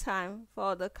set time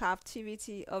for the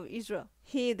captivity of Israel.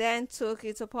 He then took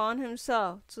it upon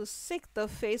himself to seek the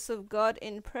face of God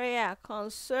in prayer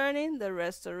concerning the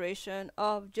restoration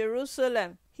of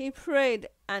Jerusalem. He prayed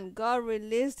and God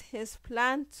released his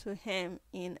plan to him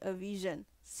in a vision.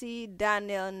 See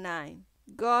Daniel 9.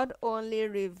 God only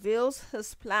reveals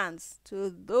his plans to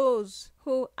those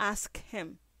who ask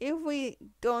him. If we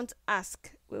don't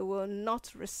ask, we will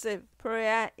not receive.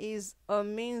 Prayer is a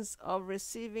means of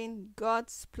receiving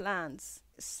God's plans.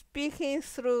 Speaking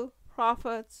through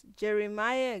prophet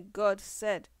Jeremiah, God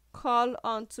said, "Call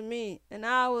unto me, and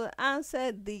I will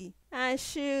answer thee, and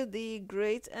shew thee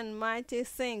great and mighty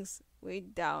things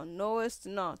which thou knowest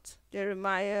not."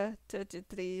 Jeremiah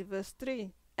 33 verse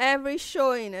 3. Every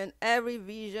showing and every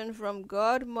vision from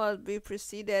God must be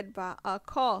preceded by a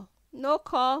call. No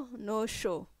call, no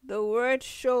show. The word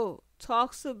show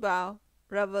talks about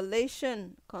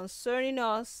revelation concerning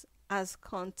us as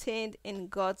contained in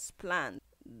God's plan.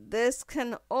 This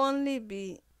can only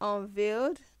be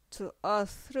unveiled to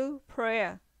us through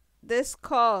prayer. This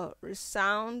call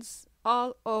resounds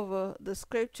all over the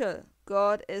scripture.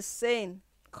 God is saying,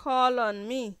 "Call on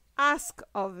me, ask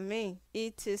of me,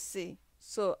 etc."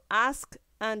 So ask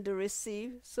and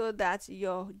receive so that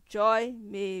your joy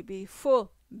may be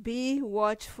full. Be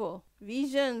watchful.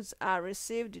 Visions are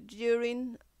received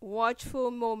during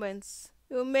watchful moments.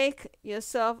 You make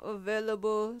yourself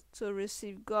available to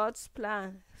receive God's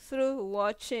plan through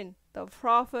watching. The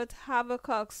prophet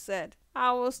Habakkuk said,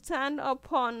 I will stand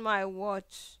upon my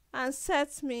watch, and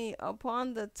set me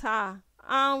upon the tower,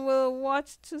 and will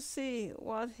watch to see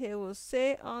what he will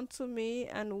say unto me,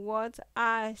 and what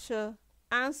I shall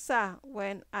answer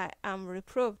when I am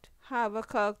reproved.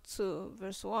 Habakkuk 2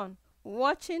 verse 1.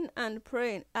 Watching and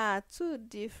praying are two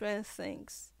different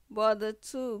things, but the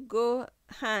two go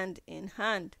hand in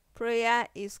hand. Prayer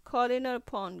is calling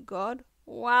upon God,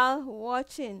 while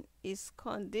watching is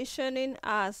conditioning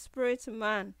our spirit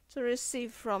man to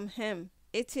receive from Him.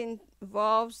 It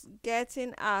involves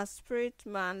getting our spirit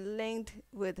man linked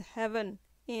with heaven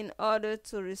in order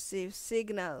to receive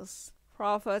signals.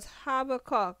 Prophet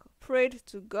Habakkuk prayed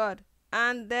to God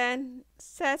and then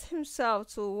set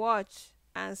himself to watch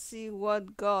and see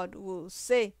what God will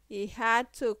say. He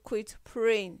had to quit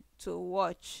praying to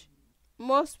watch.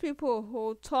 Most people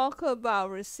who talk about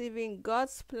receiving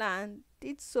God's plan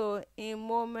did so in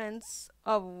moments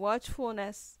of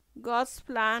watchfulness. God's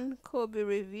plan could be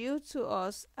revealed to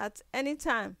us at any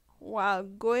time, while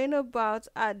going about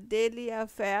our daily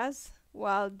affairs,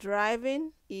 while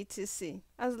driving, etc.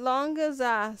 As long as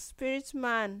our spirit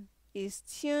man is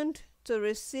tuned to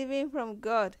receiving from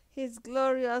God, His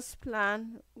glorious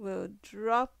plan will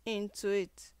drop into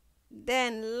it.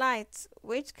 Then light,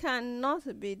 which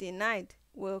cannot be denied,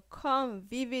 will come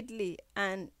vividly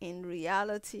and in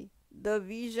reality. The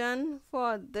vision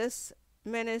for this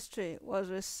ministry was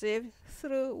received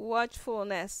through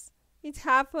watchfulness. It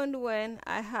happened when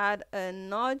I had a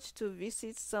nudge to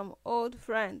visit some old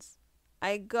friends.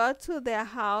 I got to their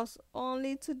house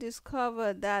only to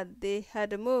discover that they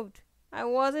had moved. I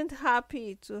wasn't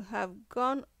happy to have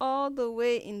gone all the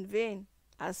way in vain.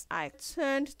 As I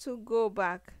turned to go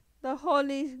back, the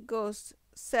Holy Ghost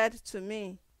said to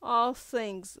me, "All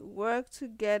things work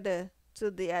together to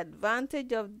the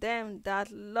advantage of them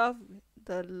that love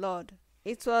the Lord."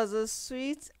 It was a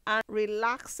sweet and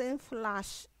relaxing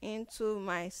flash into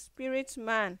my spirit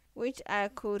man, which I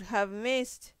could have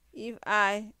missed if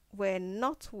I were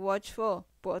not watchful,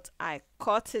 but I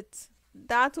caught it.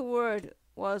 That word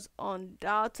was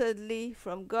undoubtedly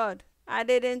from God. I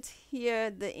didn't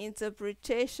hear the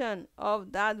interpretation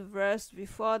of that verse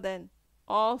before then.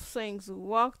 All things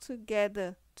work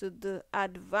together to the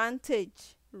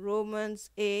advantage. Romans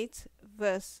 8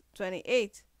 verse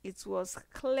 28. It was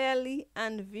clearly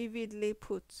and vividly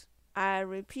put. I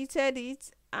repeated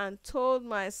it and told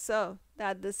myself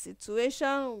that the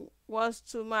situation was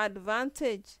to my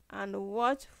advantage and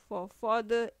watched for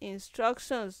further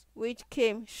instructions, which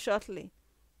came shortly.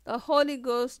 The Holy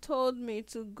Ghost told me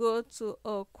to go to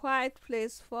a quiet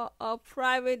place for a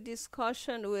private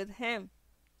discussion with Him.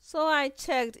 So I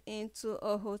checked into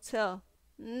a hotel,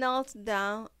 knelt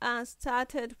down, and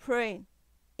started praying.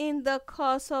 In the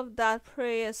course of that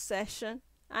prayer session,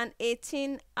 an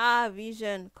 18-hour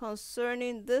vision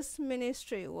concerning this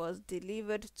ministry was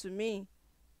delivered to me.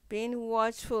 Being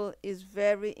watchful is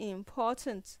very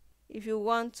important if you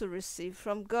want to receive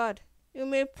from God. You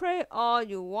may pray all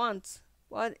you want,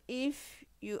 but if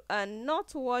you are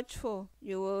not watchful,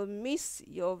 you will miss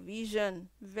your vision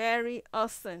very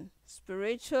often.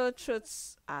 Spiritual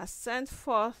truths are sent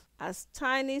forth as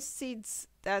tiny seeds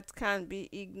that can be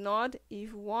ignored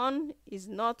if one is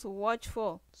not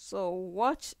watchful. So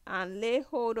watch and lay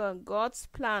hold on God's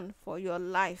plan for your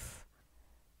life.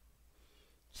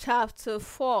 Chapter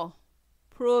 4.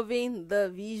 Proving the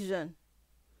vision.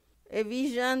 A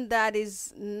vision that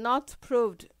is not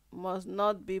proved must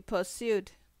not be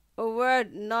pursued. A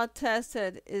word not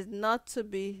tested is not to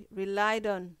be relied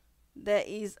on. There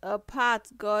is a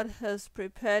path God has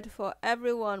prepared for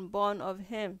everyone born of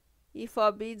Him. He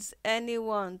forbids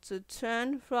anyone to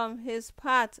turn from His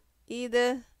path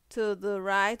either to the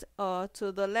right or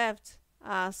to the left.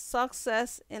 Our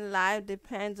success in life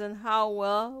depends on how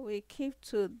well we keep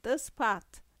to this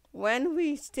path. When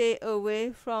we stay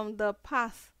away from the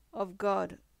path of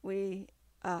God, we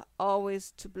are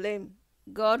always to blame.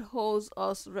 God holds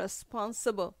us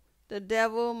responsible. The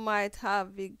devil might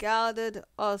have beguiled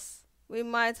us. We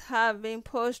might have been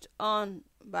pushed on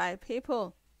by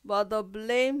people, but the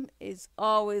blame is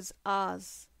always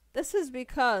ours. This is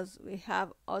because we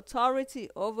have authority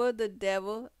over the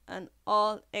devil and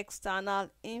all external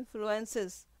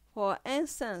influences. For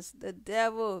instance, the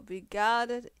devil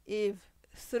beguiled Eve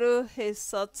through his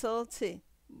subtlety,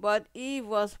 but Eve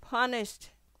was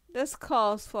punished. This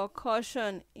calls for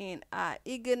caution in our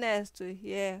eagerness to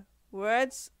hear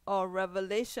words or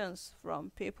revelations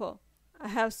from people. I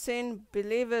have seen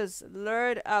believers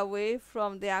lured away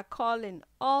from their calling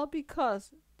all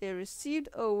because they received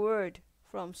a word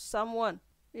from someone.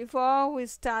 Before we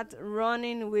start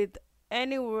running with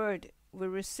any word we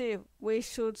receive, we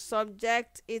should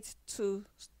subject it to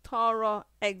thorough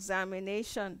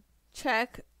examination.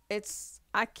 Check its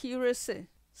accuracy,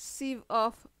 sieve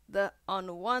off the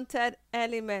unwanted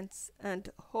elements, and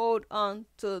hold on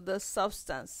to the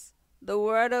substance. The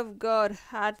Word of God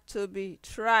had to be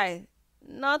tried,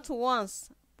 not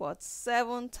once, but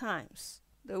 7 times.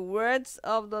 The words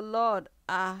of the Lord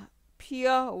are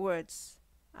pure words,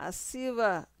 as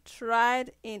silver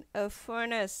tried in a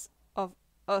furnace of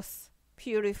earth,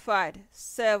 purified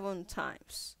 7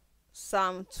 times.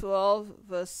 Psalm 12,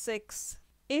 verse 6.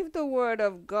 If the Word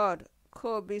of God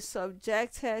could be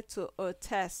subjected to a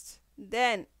test,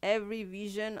 then every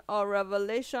vision or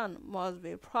revelation must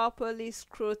be properly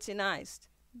scrutinized.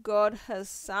 God has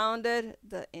sounded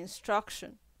the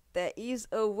instruction. There is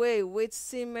a way which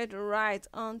seemeth right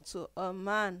unto a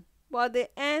man, but the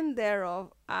end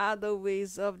thereof are the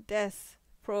ways of death.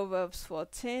 Proverbs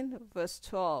 14, verse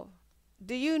 12.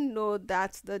 Do you know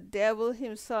that the devil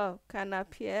himself can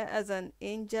appear as an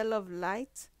angel of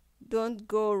light? Don't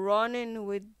go running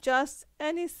with just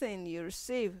anything you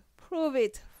receive. Prove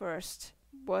it first.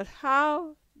 But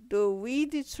how do we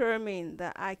determine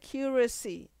the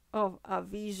accuracy of a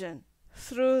vision?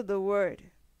 Through the Word.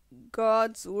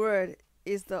 God's Word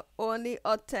is the only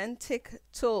authentic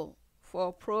tool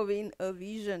for proving a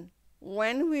vision.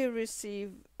 When we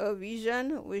receive a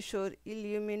vision, we should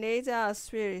illuminate our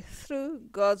spirit through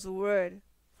God's Word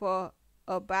for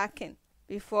a backing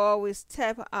before we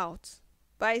step out.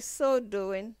 By so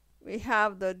doing, we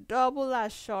have the double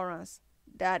assurance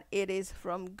that it is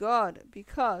from God,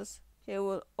 because He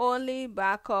will only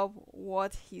back up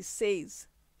what He says.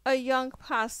 A young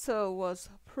pastor was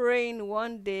praying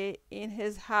one day in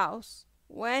his house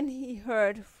when he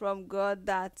heard from God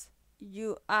that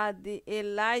you are the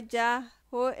Elijah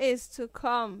who is to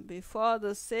come before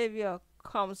the Savior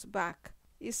comes back.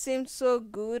 It seemed so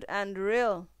good and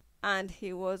real, and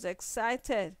he was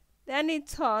excited. Then he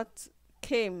thought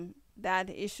came that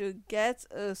he should get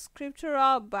a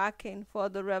scriptural backing for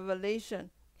the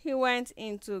revelation. He went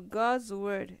into God's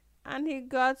Word, and he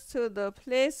got to the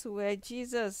place where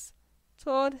Jesus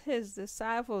told his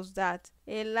disciples that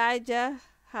Elijah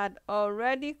had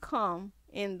already come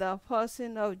in the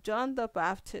person of John the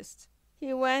Baptist.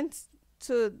 He went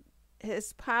to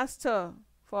his pastor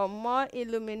for more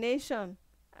illumination,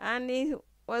 and he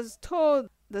was told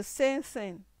the same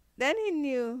thing. Then he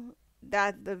knew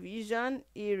that the vision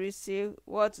he received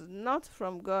was not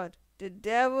from God. The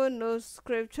devil knows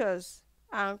scriptures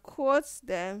and quotes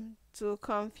them to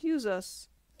confuse us.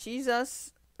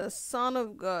 Jesus, the Son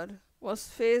of God, was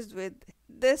faced with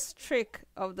this trick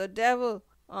of the devil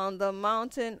on the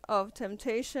mountain of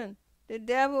temptation. The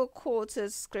devil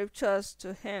quoted scriptures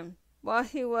to him, but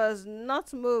he was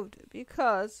not moved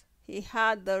because he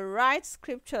had the right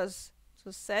scriptures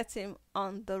to set him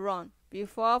on the run.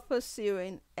 Before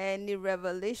pursuing any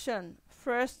revelation,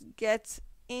 first get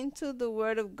into the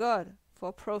Word of God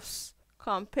for proofs.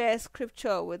 Compare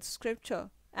scripture with scripture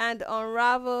and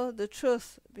unravel the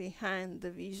truth behind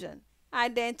the vision.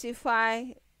 Identify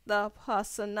the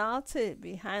personality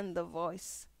behind the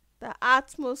voice. The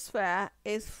atmosphere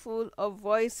is full of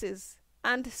voices,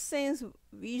 and since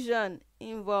vision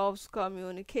involves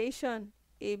communication,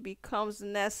 it becomes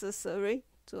necessary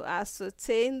to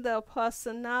ascertain the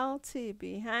personality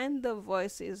behind the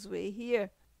voices we hear.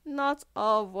 Not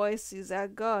all voices are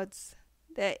God's.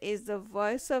 There is the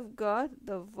voice of God,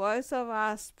 the voice of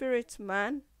our spirit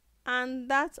man, and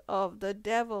that of the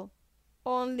devil.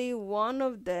 Only one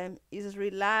of them is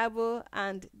reliable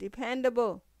and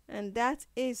dependable, and that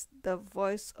is the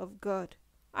voice of God.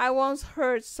 I once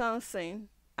heard something,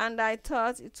 and I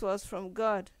thought it was from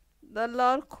God. The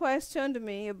Lord questioned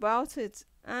me about it,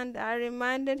 and I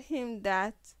reminded him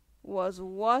that was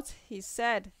what he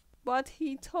said. But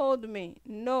he told me,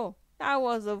 no, that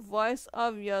was the voice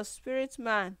of your spirit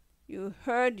man. You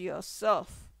heard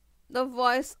yourself. The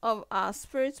voice of our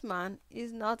spirit man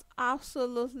is not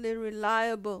absolutely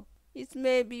reliable. It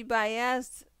may be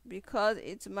biased because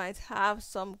it might have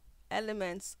some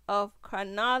elements of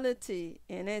carnality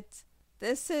in it.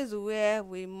 This is where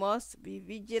we must be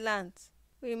vigilant.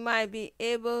 We might be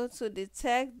able to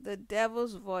detect the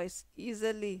devil's voice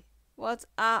easily, but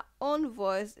our own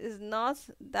voice is not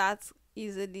that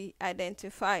easily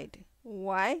identified.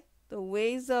 Why? The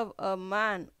ways of a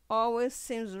man always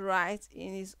seems right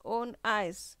in his own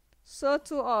eyes. So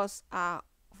to us, our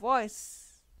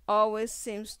voice always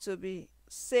seems to be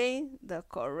saying the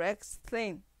correct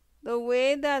thing. The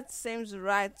way that seems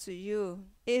right to you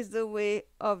is the way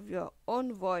of your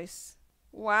own voice.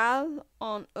 While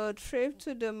on a trip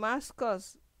to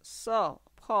Damascus, Saul,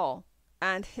 Paul,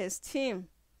 and his team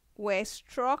were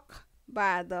struck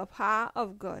by the power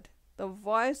of God. the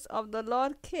voice of the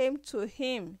Lord came to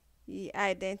him. He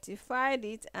identified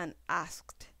it and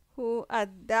asked, "Who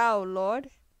art thou, Lord?"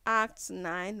 Acts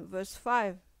 9 verse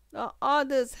 5. The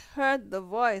others heard the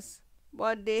voice,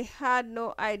 but they had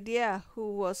no idea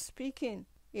who was speaking.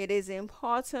 It is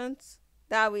important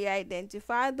that we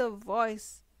identify the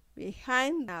voice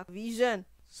behind our vision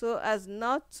so as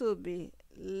not to be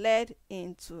led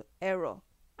into error.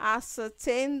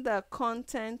 Ascertain the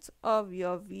content of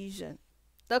your vision.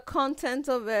 The content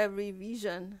of every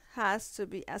vision has to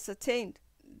be ascertained.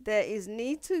 There is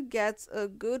need to get a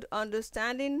good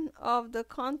understanding of the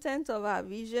content of our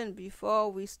vision before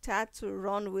we start to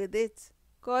run with it.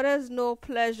 God has no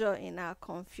pleasure in our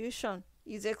confusion.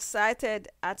 He's excited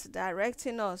at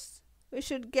directing us. We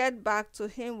should get back to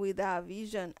Him with our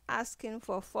vision, asking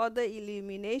for further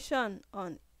illumination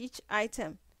on each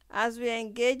item. As we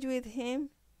engage with Him,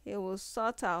 He will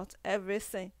sort out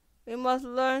everything. We must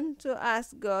learn to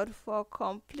ask God for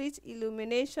complete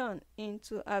illumination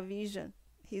into our vision.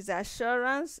 His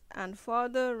assurance and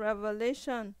further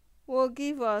revelation will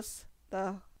give us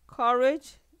the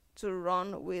courage to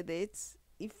run with it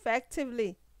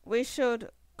effectively. We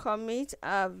should commit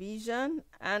our vision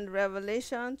and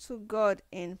revelation to God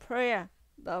in prayer.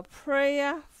 The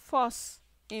prayer force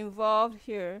involved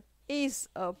here is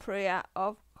a prayer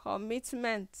of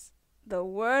commitment. The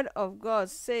Word of God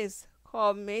says,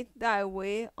 "Commit thy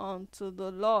way unto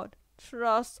the Lord.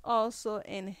 Trust also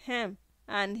in Him,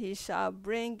 and He shall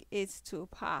bring it to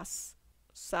pass."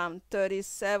 Psalm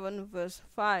 37 verse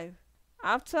 5.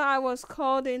 After I was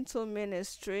called into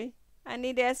ministry, I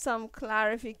needed some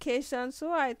clarification,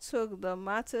 so I took the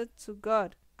matter to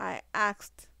God. I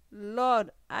asked,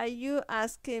 "Lord, are you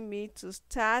asking me to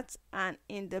start an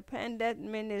independent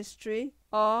ministry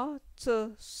or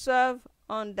to serve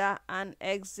under an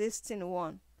existing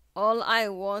one?" All I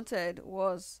wanted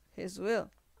was His will.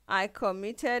 I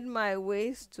committed my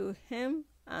ways to Him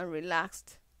and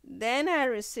relaxed. Then I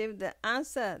received the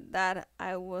answer that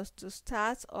I was to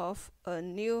start off a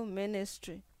new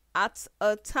ministry. At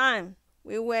a time,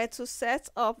 we were to set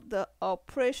up the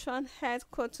operation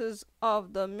headquarters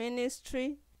of the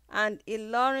ministry, and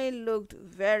Ilorin looked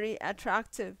very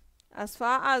attractive. As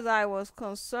far as I was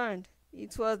concerned,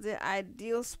 it was the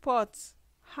ideal spot.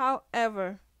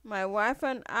 However, my wife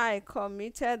and I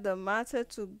committed the matter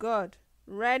to God,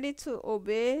 ready to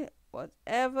obey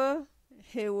whatever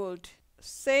He would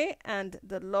say, and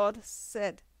the Lord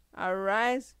said,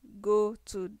 "Arise, go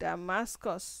to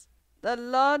Damascus." The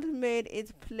Lord made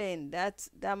it plain that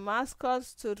Damascus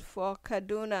stood for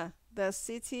Kaduna, the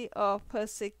city of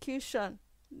persecution.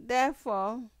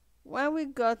 Therefore, when we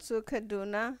got to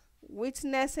Kaduna,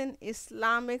 witnessing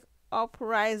Islamic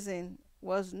uprising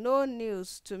was no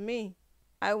news to me.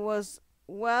 I was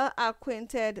well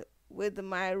acquainted with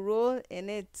my role in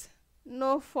it.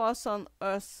 No force on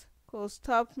earth could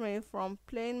stop me from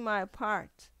playing my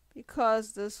part,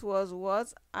 because this was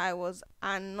what I was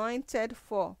anointed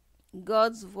for.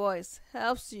 God's voice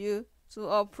helps you to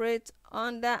operate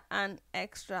under an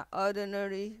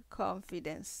extraordinary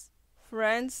confidence.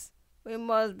 Friends, we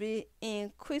must be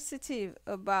inquisitive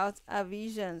about our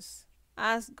visions.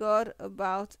 Ask God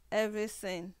about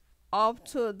everything, up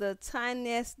to the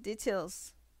tiniest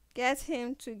details. Get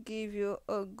Him to give you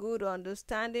a good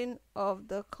understanding of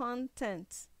the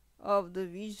content of the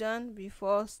vision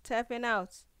before stepping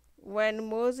out. When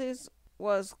Moses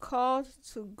was called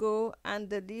to go and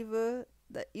deliver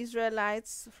the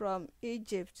Israelites from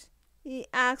Egypt, he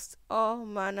asked all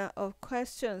manner of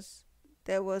questions.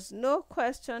 There was no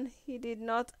question he did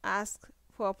not ask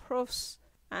for proofs,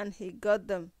 and he got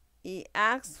them. He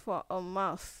asked for a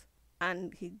mouth,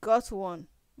 and he got one.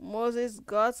 Moses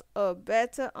got a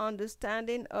better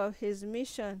understanding of his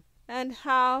mission and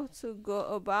how to go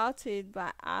about it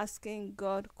by asking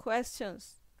God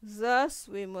questions. Thus,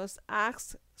 we must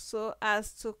ask so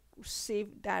as to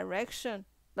receive direction.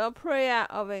 The prayer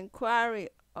of inquiry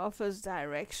offers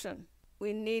direction.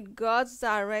 We need God's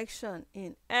direction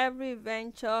in every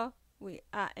venture we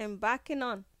are embarking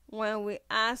on. When we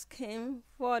ask Him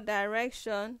for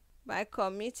direction by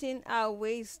committing our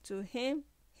ways to Him,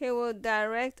 He will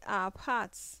direct our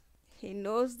paths. He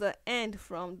knows the end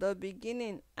from the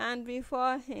beginning, and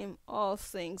before Him all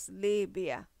things lay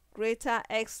bare. Greater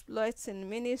exploits in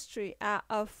ministry are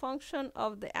a function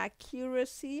of the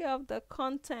accuracy of the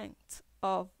content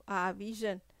of our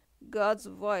vision. God's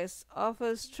voice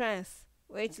offers strength,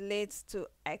 which leads to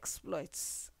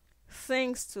exploits.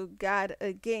 Things to guard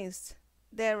against.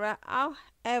 There are,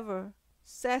 however,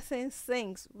 certain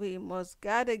things we must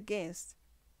guard against.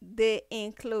 They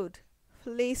include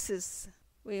fleeces.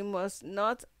 We must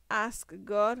not ask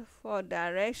God for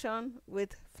direction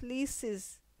with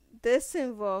fleeces. This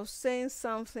involves saying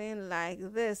something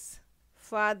like this: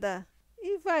 Father,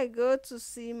 if I go to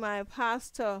see my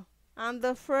pastor and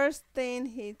the first thing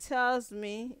he tells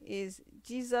me is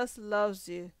Jesus loves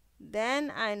you,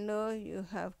 then I know you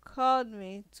have called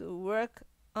me to work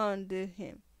under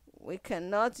him. We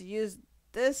cannot use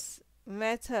this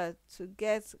method to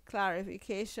get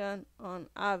clarification on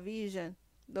our vision.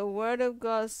 The Word of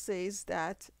God says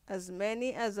that as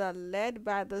many as are led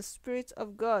by the Spirit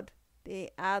of God,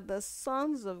 they are the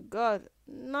sons of God,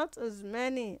 not as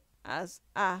many as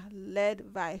are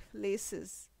led by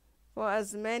fleeces. For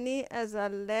as many as are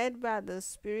led by the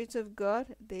Spirit of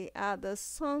God, they are the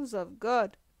sons of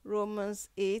God. Romans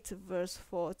 8 verse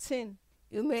 14.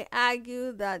 You may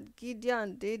argue that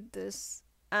Gideon did this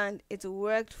and it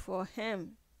worked for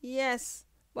him. Yes,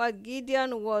 but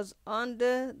Gideon was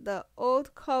under the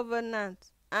old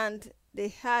covenant and they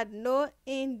had no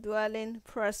indwelling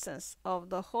presence of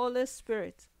the Holy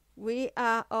Spirit. We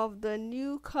are of the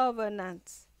new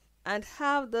covenant and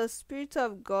have the Spirit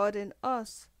of God in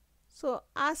us. So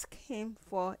ask him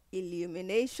for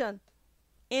illumination.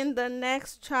 In the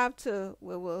next chapter,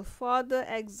 we will further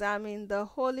examine the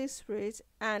Holy Spirit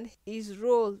and his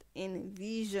role in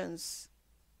visions.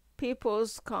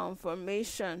 People's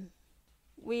confirmation.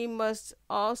 We must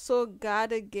also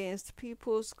guard against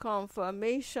people's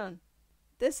confirmation.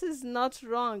 This is not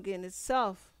wrong in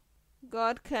itself.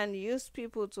 God can use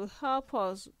people to help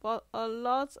us, but a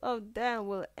lot of them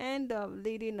will end up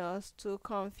leading us to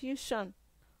confusion.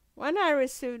 When I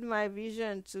received my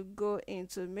vision to go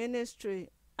into ministry,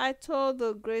 I told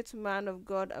the great man of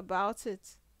God about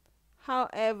it.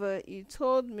 However, he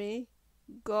told me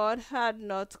God had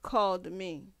not called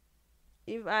me.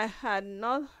 If I had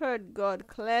not heard God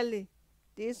clearly,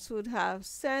 this would have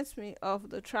sent me off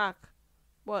the track.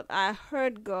 But I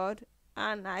heard God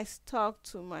and I stuck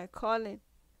to my calling.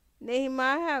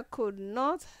 Nehemiah could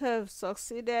not have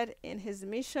succeeded in his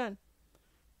mission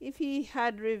if he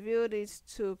had revealed it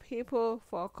to people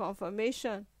for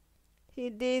confirmation. He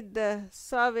did the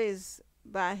service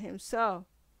by himself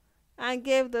and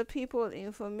gave the people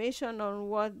information on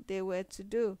what they were to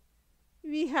do.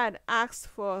 If he had asked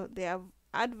for their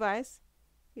advice,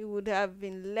 he would have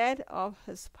been led off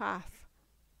his path.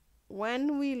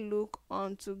 When we look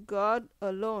unto God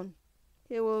alone,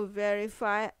 he will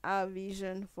verify our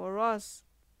vision for us.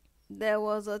 There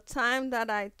was a time that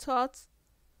I thought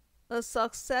a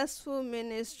successful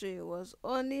ministry was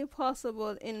only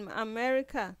possible in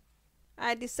America.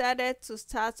 I decided to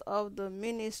start off the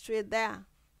ministry there.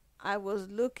 I was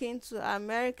looking to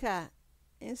America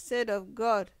instead of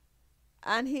God.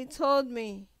 And he told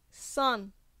me,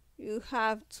 son, you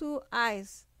have two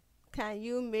eyes. Can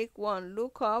you make one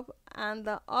look up and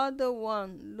the other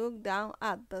one look down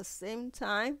at the same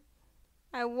time?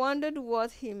 I wondered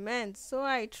what he meant, so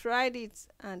I tried it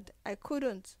and I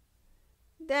couldn't.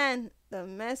 Then the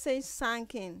message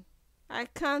sank in. I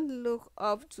can't look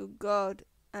up to God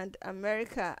and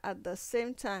America at the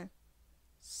same time.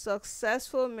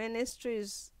 Successful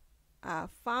ministries are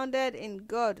founded in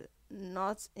God,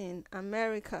 not in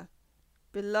America.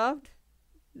 Beloved,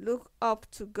 look up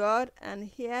to God and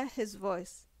hear his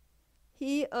voice.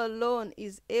 He alone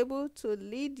is able to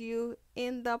lead you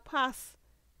in the path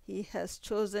he has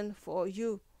chosen for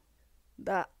you.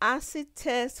 The acid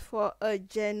test for a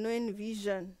genuine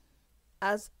vision.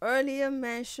 As earlier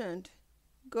mentioned,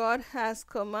 God has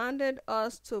commanded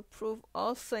us to prove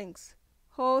all things.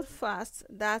 Hold fast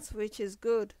that which is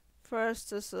good. 1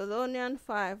 Thessalonians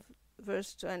 5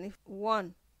 verse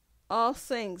 21. All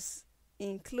things,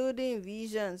 including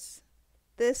visions.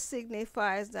 This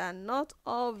signifies that not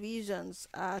all visions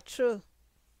are true.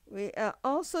 We are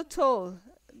also told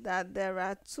that there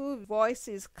are two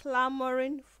voices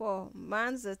clamoring for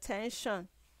man's attention: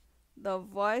 the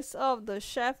voice of the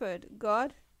shepherd,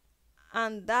 God,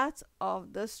 and that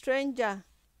of the stranger.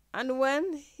 And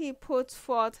when he puts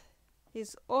forth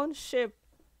his own sheep,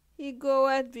 he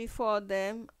goeth before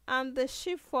them, and the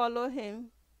sheep follow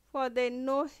him, for they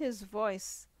know his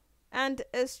voice. And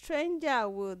a stranger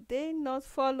will they not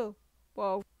follow,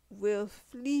 but will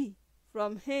flee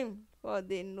from him, for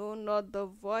they know not the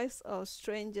voice of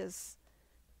strangers.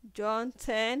 John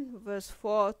 10 verse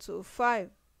 4 to 5.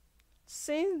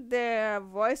 Since there are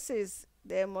voices,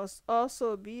 there must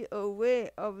also be a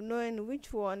way of knowing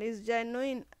which one is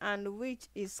genuine and which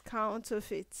is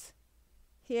counterfeit.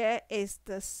 Here is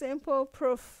the simple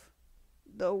proof.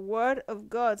 The Word of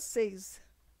God says,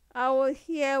 I will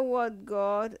hear what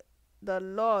God the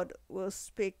Lord will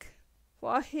speak,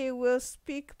 for he will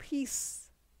speak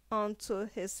peace unto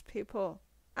his people,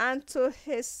 and to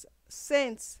his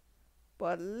saints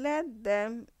but let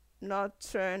them not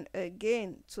turn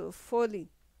again to folly.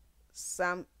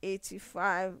 Psalm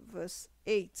 85 verse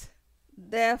 8.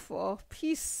 Therefore,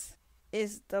 peace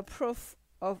is the proof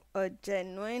of a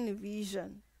genuine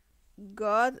vision.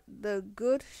 God, the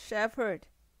Good Shepherd,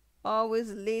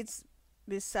 always leads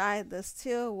beside the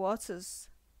still waters.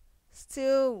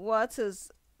 Still waters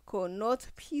connote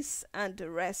peace and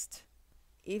rest.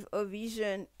 If a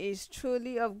vision is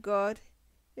truly of God,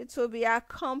 it will be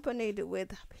accompanied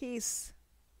with peace.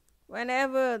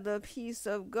 Whenever the peace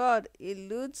of God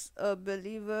eludes a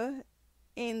believer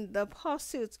in the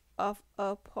pursuit of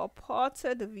a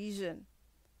purported vision,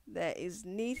 there is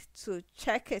need to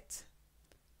check it.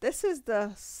 This is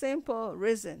the simple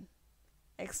reason.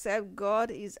 Except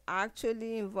God is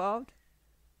actually involved,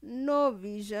 no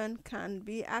vision can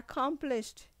be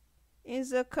accomplished. In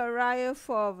Zechariah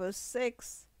 4 verse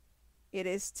 6, it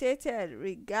is stated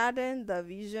regarding the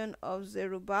vision of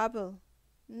Zerubbabel,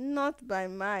 not by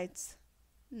might,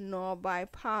 nor by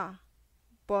power,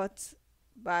 but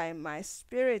by my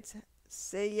spirit,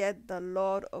 saith the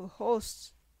Lord of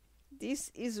hosts. This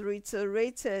is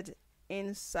reiterated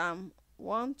in Psalm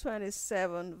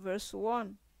 127 verse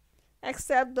 1.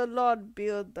 Except the Lord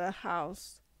build the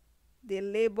house, they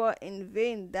labor in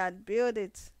vain that build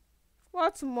it.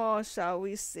 What more shall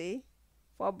we say?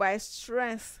 For by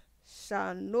strength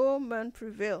shall no man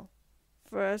prevail.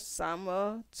 1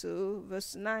 Samuel 2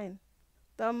 verse 9.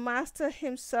 The Master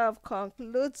himself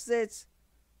concludes it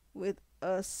with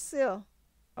a seal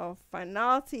of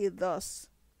finality thus: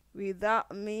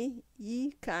 without me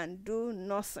ye can do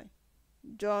nothing.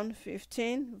 John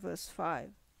 15 verse 5.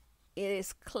 It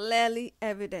is clearly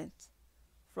evident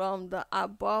from the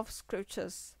above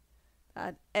scriptures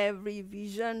that every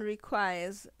vision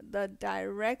requires the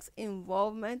direct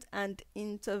involvement and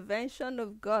intervention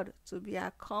of God to be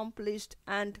accomplished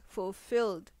and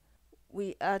fulfilled.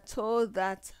 We are told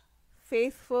that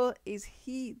faithful is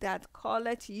he that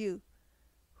calleth you,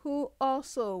 who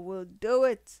also will do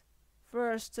it.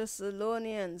 1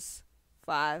 Thessalonians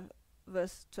 5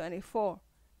 verse 24.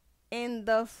 In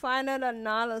the final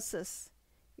analysis,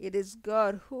 it is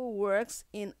God who works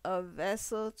in a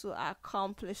vessel to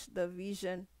accomplish the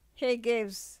vision he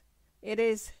gives. It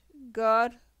is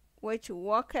God which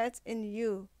worketh in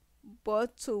you,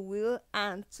 both to will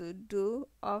and to do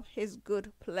of his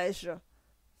good pleasure.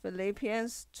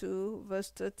 Philippians 2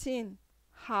 verse 13.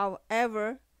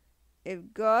 However,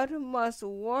 if God must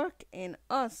work in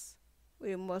us,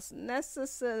 we must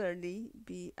necessarily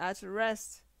be at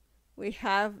rest. We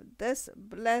have this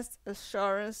blessed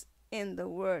assurance in the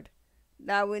word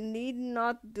that we need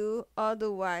not do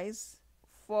otherwise,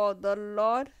 for the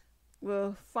Lord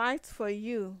will fight for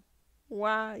you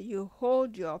while you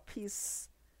hold your peace.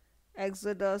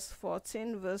 Exodus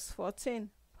 14 verse 14,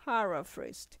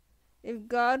 paraphrased. If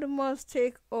God must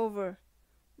take over,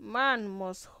 man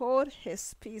must hold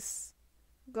his peace.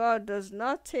 God does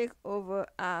not take over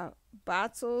our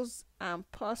battles and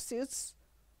pursuits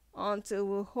until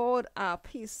we hold our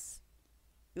peace.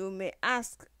 You may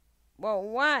ask, but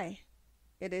why?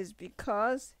 It is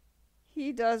because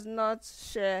he does not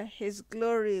share his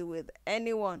glory with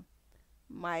anyone.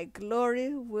 My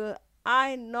glory will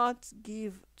I not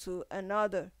give to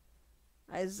another.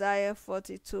 Isaiah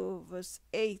 42 verse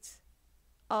 8.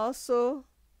 Also,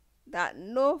 that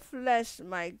no flesh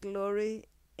might glory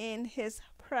in his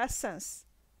presence.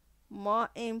 More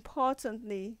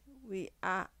importantly, we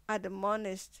are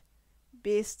admonished,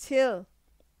 be still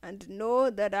and know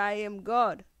that I am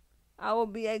God. I will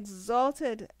be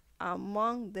exalted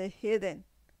among the heathen.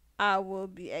 I will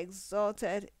be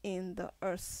exalted in the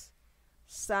earth.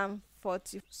 Psalm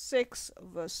 46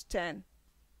 verse 10.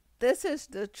 This is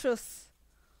the truth.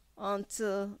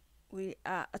 Until we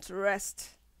are at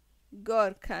rest,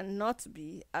 God cannot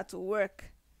be at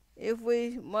work. If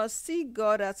we must see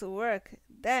God at work,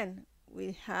 then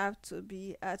we have to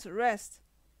be at rest.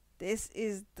 This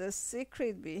is the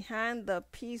secret behind the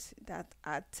peace that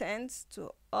attends to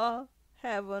all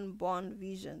heaven-born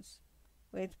visions.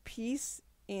 With peace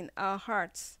in our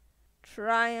hearts,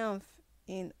 triumph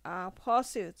in our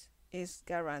pursuit is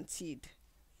guaranteed.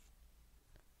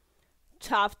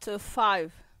 Chapter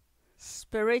 5.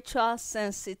 Spiritual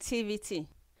sensitivity.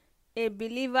 A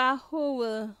believer who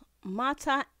will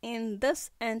matter in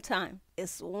this end time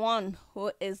is one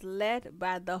who is led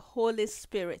by the Holy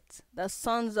Spirit. The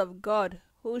sons of God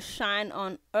who shine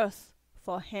on earth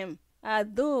for him are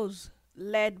those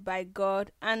led by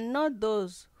God, and not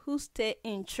those who stay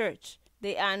in church.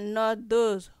 They are not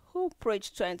those who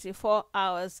preach 24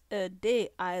 hours a day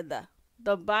either.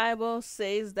 The Bible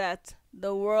says that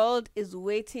The world is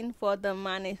waiting for the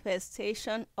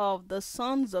manifestation of the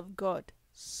sons of God.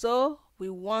 So we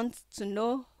want to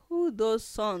know who those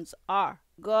sons are.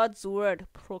 God's word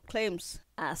proclaims,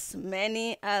 "As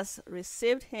many as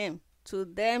received him, to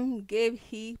them gave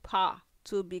he power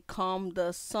to become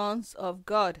the sons of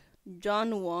God."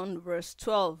 John 1 verse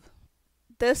 12.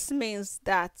 This means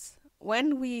that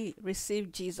when we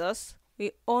receive Jesus,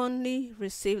 we only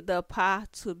receive the power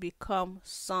to become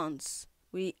sons.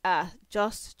 We are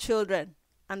just children.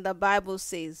 And the Bible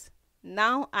says,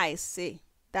 "Now I say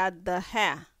that the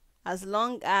heir, as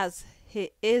long as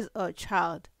he is a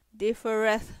child,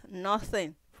 differeth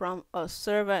nothing from a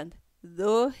servant,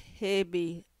 though he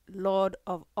be Lord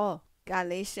of all."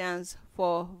 Galatians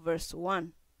 4 verse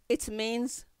 1. It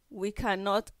means we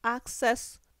cannot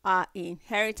access our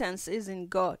inheritances in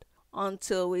God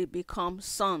until we become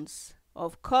sons.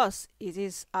 Of course, it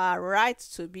is our right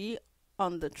to be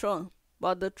on the throne,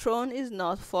 but the throne is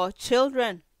not for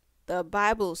children. The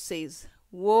Bible says,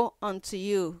 "Woe unto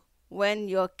you when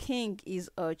your king is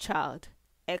a child."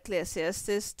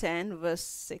 Ecclesiastes 10 verse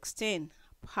 16,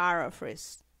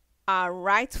 paraphrase. Our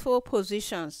rightful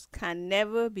positions can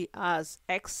never be ours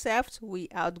except we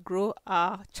outgrow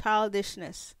our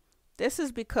childishness. This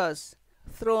is because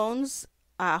thrones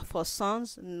are for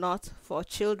sons, not for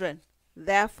children.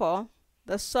 Therefore,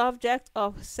 the subject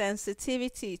of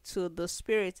sensitivity to the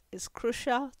Spirit is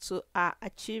crucial to our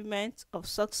achievement of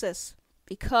success,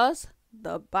 because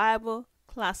the Bible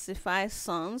classifies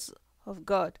sons of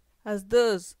God as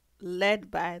those led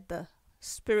by the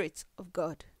Spirit of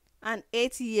God. An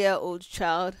 8-year-old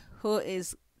child who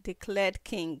is declared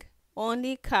king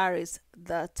only carries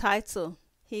the title.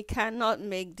 He cannot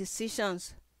make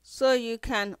decisions, so you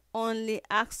can only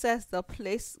access the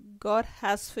place God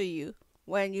has for you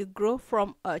when you grow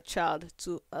from a child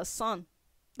to a son.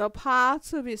 The power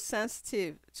to be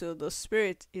sensitive to the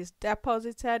Spirit is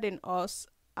deposited in us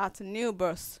at new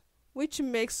birth, which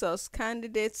makes us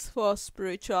candidates for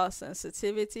spiritual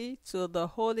sensitivity to the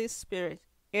Holy Spirit.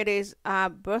 It is our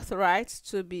birthright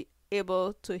to be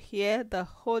able to hear the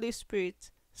Holy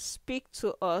Spirit speak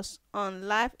to us on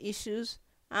life issues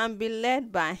and be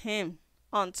led by Him.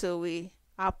 Until we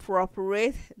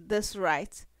appropriate this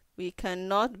right, we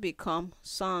cannot become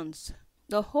sons.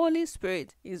 The Holy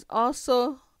Spirit is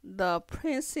also the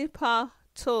principal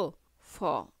tool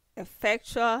for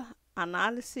effectual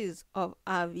analysis of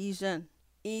our vision.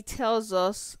 He tells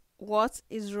us what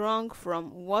is wrong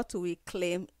from what we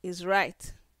claim is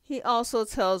right. He also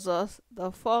tells us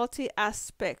the faulty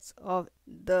aspects of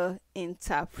the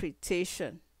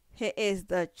interpretation. He is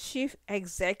the chief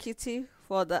executive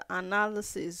for the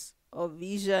analysis of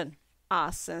vision.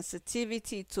 Our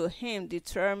sensitivity to Him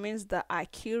determines the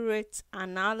accurate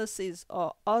analysis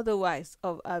or otherwise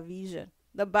of our vision.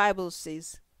 The Bible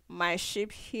says, "My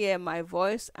sheep hear my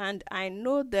voice, and I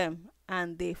know them,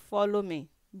 and they follow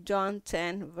me." John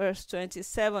 10 verse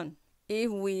 27.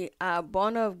 If we are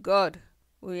born of God,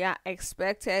 we are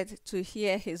expected to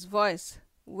hear His voice,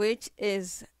 which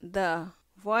is the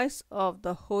voice of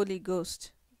the Holy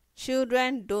Ghost.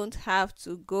 Children don't have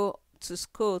to go to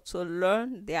school to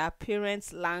learn their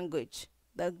parents' language.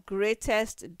 The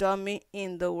greatest dummy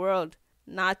in the world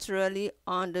naturally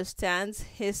understands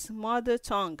his mother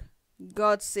tongue.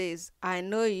 God says, "I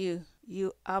know you,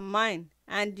 you are mine,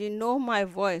 and you know my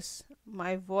voice.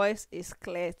 My voice is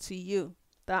clear to you."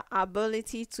 The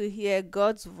ability to hear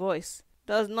God's voice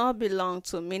does not belong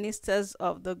to ministers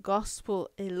of the gospel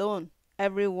alone.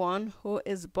 Everyone who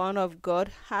is born of God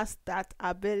has that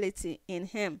ability in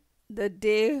him. The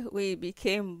day we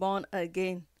became born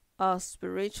again, a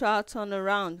spiritual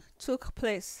turnaround took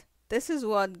place. This is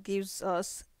what gives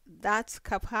us that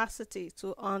capacity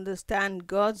to understand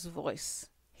God's voice.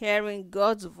 Hearing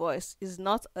God's voice is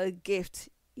not a gift,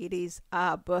 it is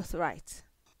our birthright.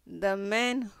 The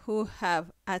men who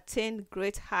have attained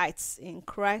great heights in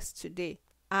Christ today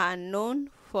are known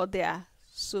for their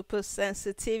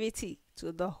supersensitivity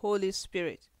to the Holy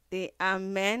Spirit. They are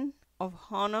men of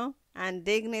honor and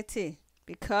dignity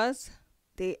because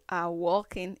they are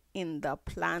walking in the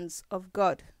plans of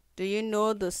God. Do you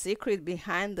know the secret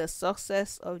behind the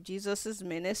success of Jesus'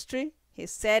 ministry? He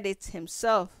said it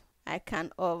himself, "I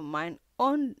can of mine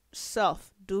own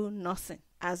self do nothing.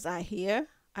 As I hear,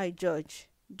 I judge."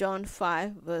 John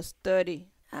 5 verse 30.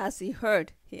 As he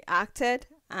heard, he acted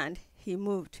and he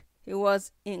moved. He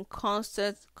was in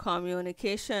constant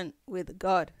communication with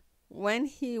God. When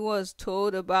he was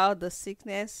told about the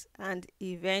sickness and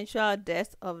eventual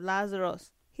death of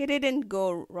Lazarus, he didn't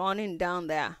go running down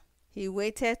there. He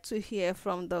waited to hear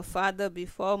from the Father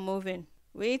before moving.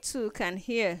 We too can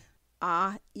hear.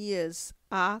 Our ears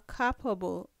are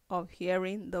capable of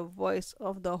hearing the voice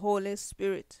of the Holy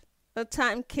Spirit. A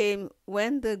time came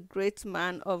when the great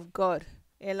man of God,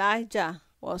 Elijah,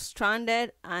 was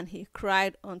stranded, and he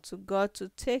cried unto God to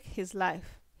take his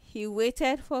life. He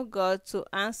waited for God to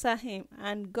answer him,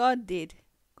 and God did.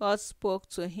 God spoke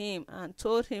to him and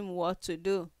told him what to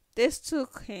do. This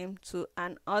took him to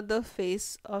another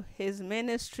phase of his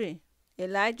ministry.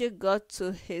 Elijah got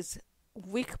to his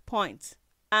weak point,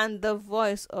 and the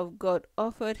voice of God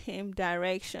offered him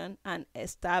direction and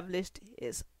established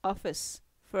his office.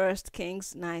 1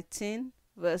 Kings 19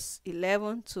 verse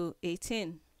 11 to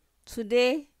 18.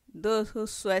 Today, those who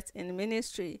sweat in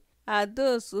ministry are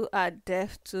those who are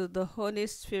deaf to the Holy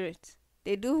Spirit.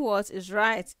 They do what is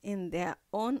right in their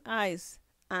own eyes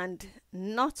and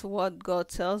not what God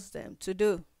tells them to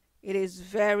do. It is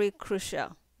very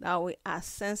crucial that we are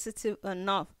sensitive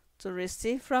enough to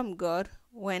receive from God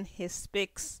when He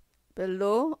speaks.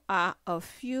 Below are a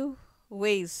few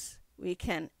ways we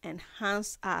can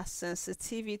enhance our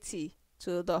sensitivity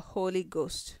to the Holy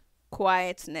Ghost.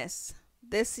 Quietness.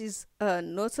 This is a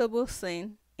notable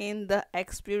thing in the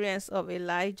experience of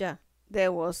Elijah.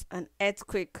 There was an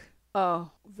earthquake, a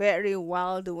very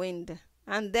wild wind,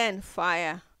 and then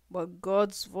fire, but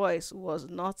God's voice was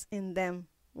not in them.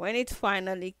 When it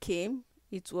finally came,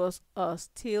 it was a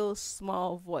still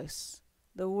small voice.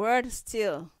 The word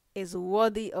still is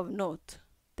worthy of note.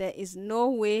 There is no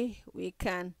way we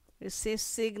can receive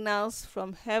signals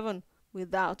from heaven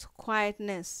without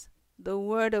quietness. The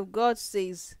word of God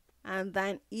says, "And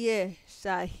thine ear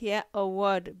shall hear a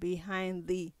word behind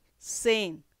thee,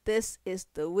 saying, This is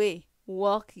the way,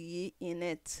 walk ye in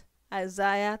it."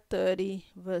 Isaiah 30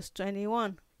 verse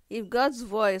 21. If God's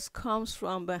voice comes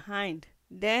from behind,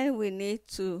 then we need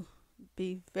to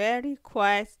be very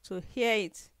quiet to hear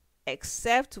it.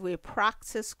 Except we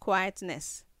practice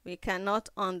quietness, we cannot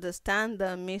understand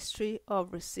the mystery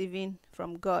of receiving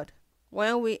from God.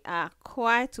 When we are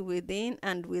quiet within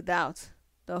and without,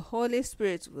 the Holy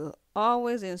Spirit will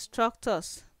always instruct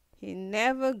us. He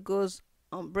never goes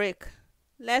on break.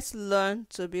 Let's learn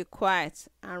to be quiet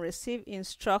and receive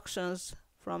instructions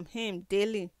from Him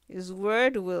daily. His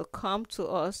word will come to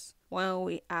us when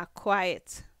we are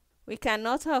quiet. We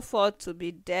cannot afford to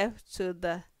be deaf to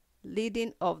the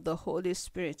leading of the Holy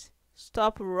Spirit.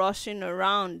 Stop rushing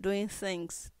around doing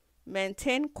things.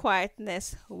 Maintain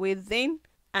quietness within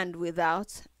and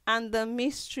without, and the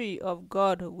mystery of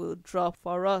God will drop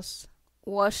for us.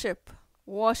 Worship.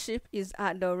 Worship is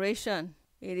adoration.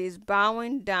 It is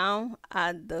bowing down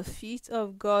at the feet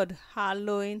of God,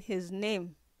 hallowing His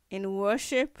name. In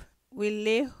worship, we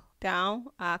lay down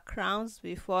our crowns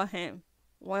before Him.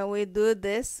 When we do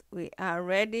this, we are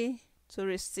ready to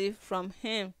receive from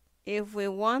Him. If we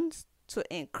want to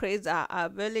increase our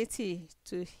ability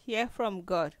to hear from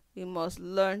God, we must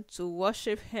learn to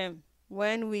worship Him.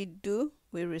 When we do,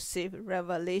 we receive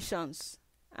revelations.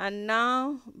 And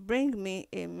now bring me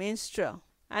a minstrel.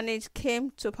 And it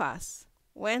came to pass,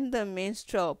 when the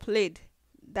minstrel played,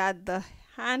 that the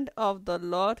hand of the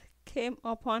Lord came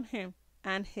upon him,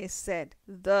 and he said,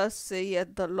 Thus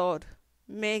saith the Lord,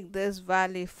 make this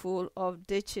valley full of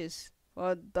ditches.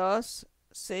 For thus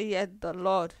saith the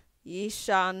Lord, ye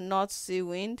shall not see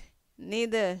wind,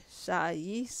 neither shall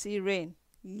ye see rain,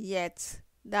 yet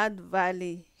that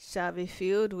valley shall be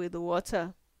filled with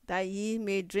water, that ye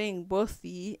may drink, both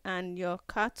ye and your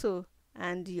cattle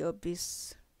and your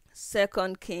beasts.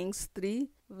 2 Kings 3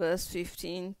 verse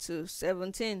 15 to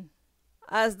 17.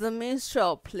 As the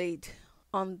minstrel played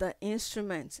on the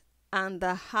instrument, and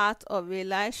the heart of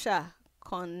Elisha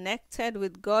connected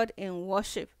with God in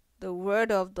worship, the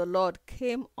word of the Lord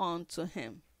came unto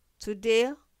him.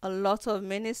 Today, a lot of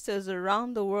ministers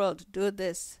around the world do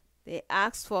this. They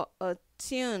ask for a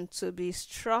tune to be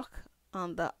struck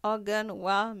on the organ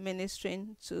while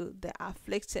ministering to the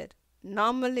afflicted.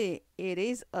 Normally, it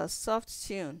is a soft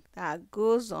tune that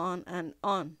goes on and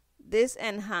on. This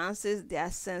enhances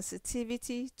their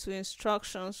sensitivity to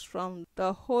instructions from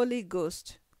the Holy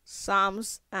Ghost.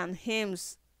 Psalms and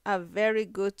hymns are very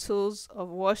good tools of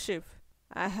worship.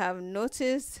 I have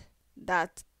noticed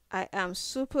that I am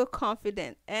super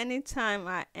confident anytime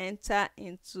I enter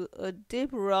into a deep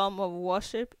realm of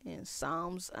worship in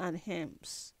psalms and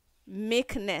hymns.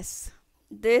 Meekness.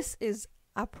 This is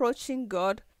approaching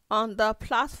God on the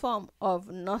platform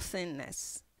of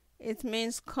nothingness. It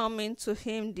means coming to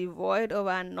Him devoid of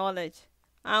our knowledge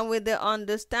and with the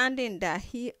understanding that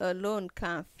He alone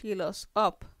can fill us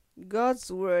up.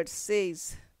 God's word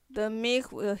says, The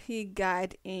meek will He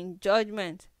guide in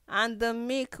judgment, and the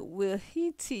meek will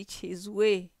He teach His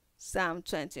way. Psalm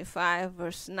 25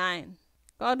 verse 9.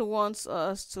 God wants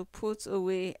us to put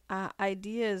away our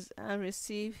ideas and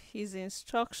receive His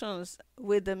instructions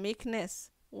with the meekness.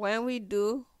 When we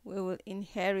do, we will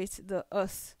inherit the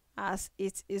earth. As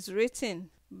it is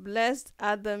written, "Blessed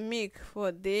are the meek,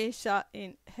 for they shall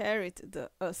inherit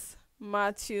the earth."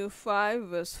 Matthew 5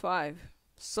 verse 5.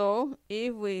 So,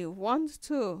 if we want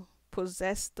to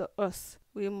possess the earth,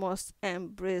 we must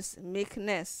embrace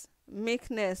meekness.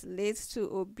 Meekness leads to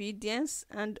obedience,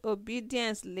 and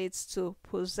obedience leads to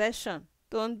possession.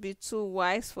 Don't be too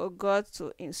wise for God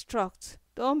to instruct.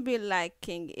 Don't be like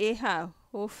King Ahab,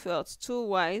 who felt too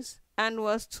wise and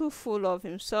was too full of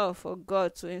himself for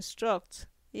God to instruct.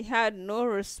 He had no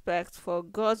respect for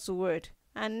God's word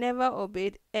and never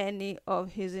obeyed any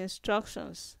of his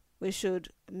instructions. We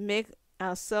should make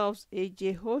ourselves a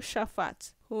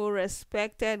Jehoshaphat who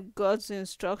respected God's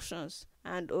instructions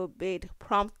and obeyed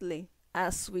promptly.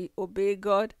 As we obey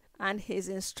God and His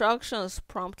instructions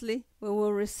promptly, we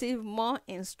will receive more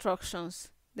instructions.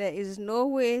 There is no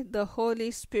way the Holy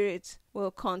Spirit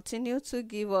will continue to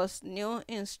give us new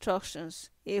instructions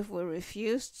if we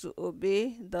refuse to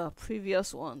obey the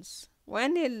previous ones.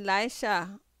 When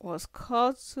Elisha was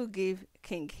called to give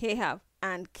King Ahab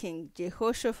and King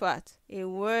Jehoshaphat a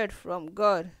word from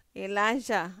God,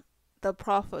 Elijah the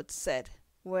prophet said,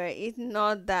 "Were it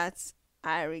not that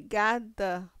I regard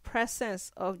the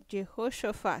presence of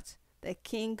Jehoshaphat, the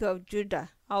king of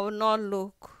Judah, I will not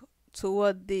look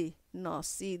toward thee nor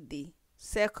see thee."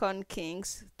 2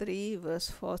 Kings 3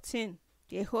 verse 14.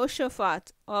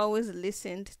 Jehoshaphat always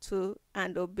listened to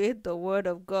and obeyed the word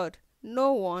of God.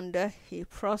 No wonder he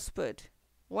prospered.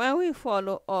 When we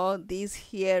follow all these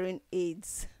hearing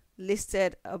aids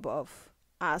listed above,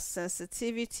 our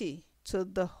sensitivity to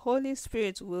the Holy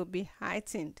Spirit will be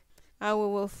heightened, and we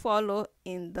will follow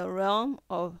in the realm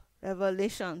of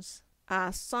revelations.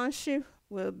 Our sonship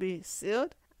will be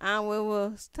sealed, and we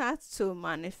will start to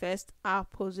manifest our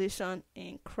position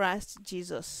in Christ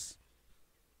Jesus.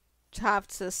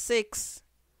 Chapter 6.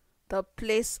 The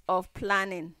place of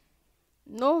planning.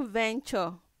 No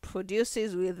venture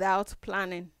produces without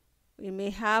planning. We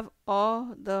may have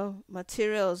all the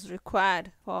materials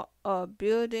required for a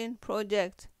building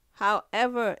project.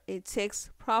 However, it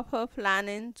takes proper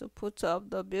planning to put up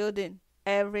the building.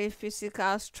 Every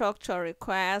physical structure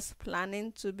requires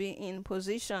planning to be in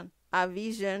position. A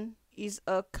vision is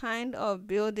a kind of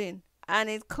building, and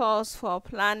it calls for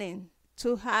planning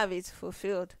to have it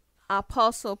fulfilled.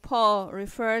 Apostle Paul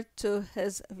referred to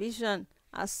his vision,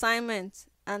 assignment,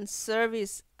 and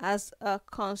service as a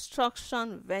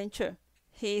construction venture.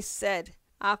 He said,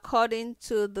 "According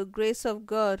to the grace of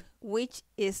God, which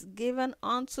is given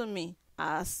unto me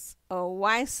as a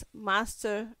wise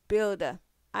master builder,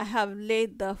 I have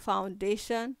laid the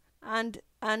foundation, and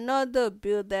another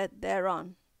buildeth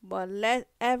thereon. But let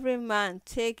every man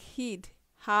take heed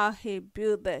how he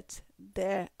buildeth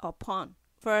thereupon."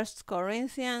 1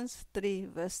 Corinthians 3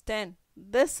 verse 10.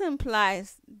 This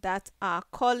implies that our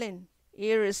calling,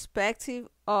 irrespective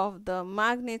of the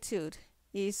magnitude,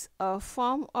 is a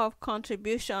form of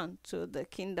contribution to the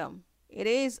kingdom. It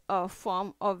is a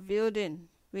form of building.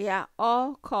 We are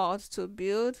all called to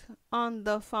build on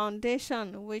the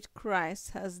foundation which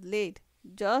Christ has laid.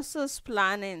 Just as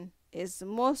planning is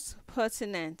most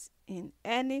pertinent in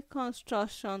any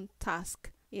construction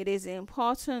task, it is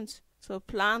important to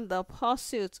plan the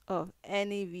pursuit of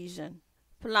any vision.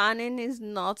 Planning is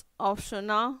not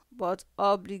optional but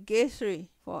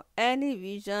obligatory for any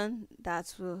vision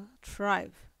that will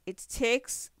thrive. It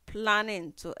takes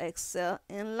planning to excel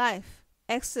in life.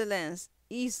 Excellence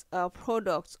is a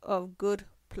product of good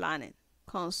planning.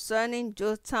 Concerning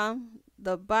Jotham,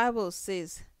 the Bible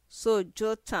says, "So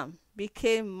Jotham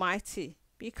became mighty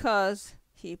because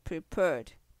he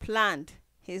prepared, planned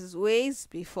his ways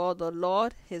before the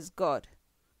Lord his God."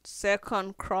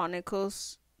 2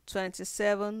 Chronicles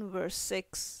 27 verse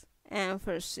 6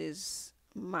 emphasis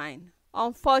mine.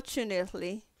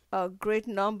 Unfortunately, a great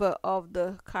number of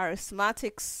the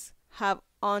charismatics have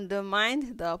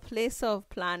undermined the place of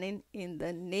planning in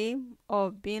the name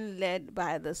of being led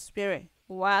by the Spirit.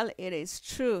 While it is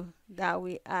true that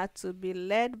we are to be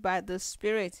led by the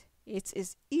Spirit, it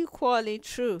is equally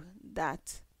true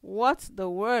that what the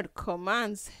Word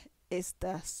commands is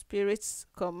the Spirit's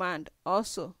command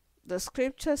also. The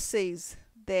scripture says,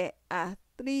 "There are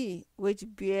three which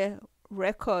bear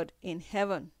record in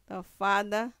heaven, the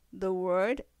Father, the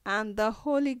Word, and the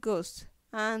Holy Ghost,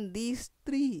 and these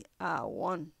three are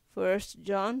one." 1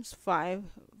 John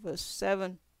 5 verse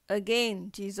 7.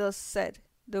 Again, Jesus said,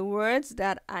 "The words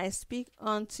that I speak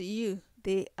unto you,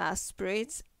 they are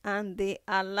spirit and they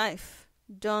are life."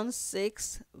 John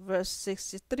 6 verse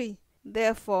 63.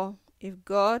 Therefore, if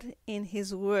God in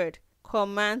His Word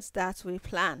commands that we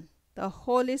plan, the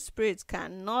Holy Spirit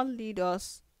cannot lead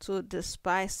us to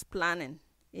despise planning.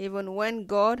 Even when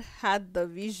God had the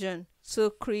vision to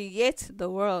create the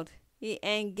world, He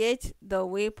engaged the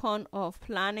weapon of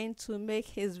planning to make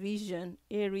His vision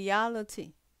a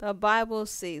reality. The Bible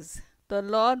says, "The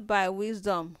Lord by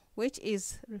wisdom," which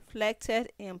is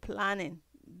reflected in planning,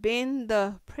 being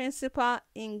the principal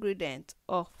ingredient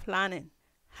of planning,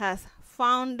 "hath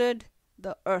founded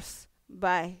the earth.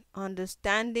 By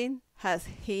understanding hath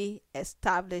He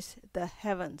established the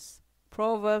heavens."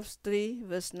 Proverbs 3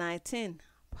 verse 19,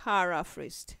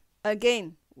 paraphrased.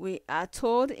 Again, we are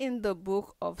told in the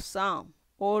book of Psalm,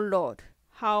 "O Lord,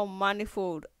 how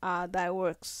manifold are thy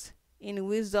works! In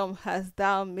wisdom hast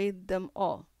thou made them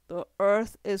all. The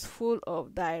earth is full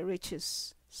of thy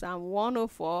riches." Psalm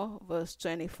 104 verse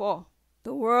 24.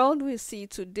 The world we see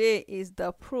today is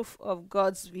the proof of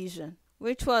God's vision,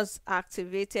 which was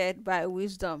activated by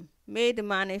wisdom, made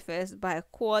manifest by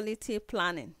quality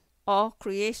planning. All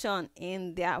creation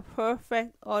in their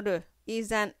perfect order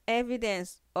is an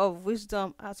evidence of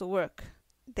wisdom at work.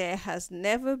 There has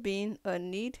never been a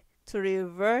need to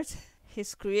revert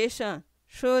His creation.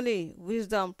 Truly,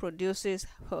 wisdom produces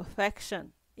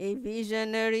perfection. A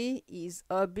visionary is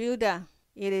a builder.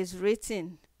 It is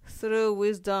written, "Through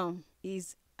wisdom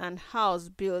is an house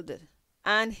builded,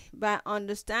 and by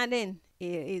understanding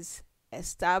it is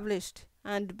established,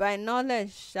 and by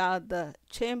knowledge shall the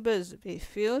chambers be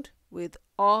filled with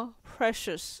all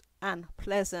precious and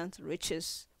pleasant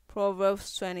riches."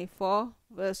 Proverbs 24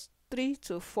 verse 3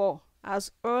 to 4.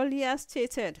 As earlier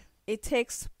stated, it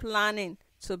takes planning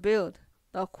to build.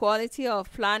 The quality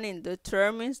of planning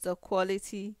determines the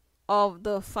quality of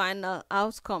the final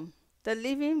outcome. The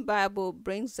Living Bible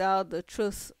brings out the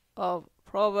truth of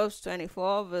Proverbs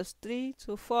 24 verse 3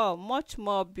 to 4 much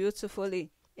more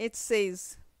beautifully. It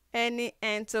says, "Any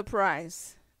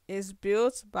enterprise is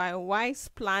built by wise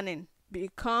planning,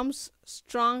 becomes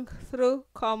strong through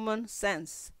common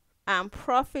sense, and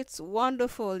profits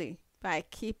wonderfully by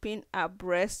keeping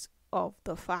abreast of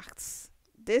the facts."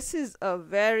 This is a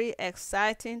very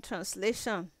exciting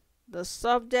translation. The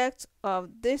subject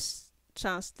of this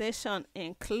translation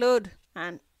include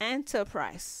an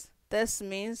enterprise. This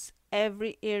means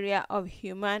every area of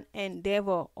human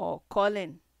endeavor or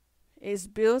calling is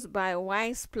built by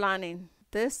wise planning.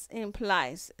 This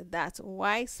implies that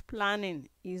wise planning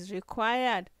is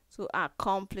required to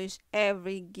accomplish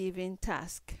every given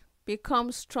task.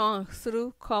 Become strong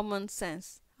through common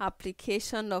sense,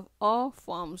 application of all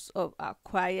forms of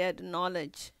acquired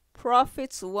knowledge.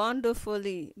 Profits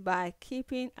wonderfully by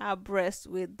keeping abreast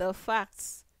with the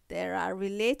facts. There are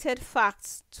related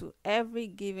facts to every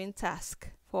given task.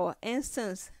 For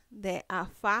instance, there are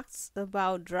facts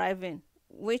about driving,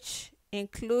 which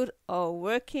include a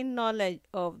working knowledge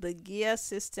of the gear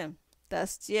system, the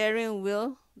steering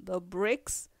wheel, the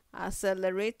brakes,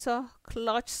 accelerator,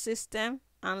 clutch system,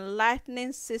 and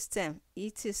lightning system,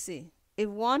 etc. If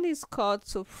one is called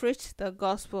to preach the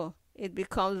gospel, it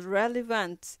becomes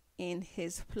relevant in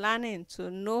his planning to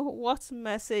know what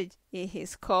message he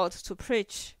is called to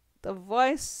preach. The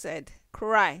voice said,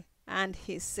 "Cry," and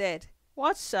he said,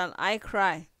 "What shall I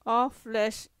cry? All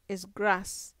flesh is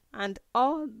grass, and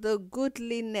all the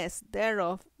goodliness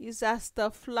thereof is as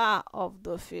the flower of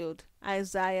the field."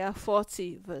 Isaiah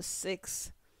 40 verse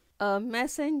 6. A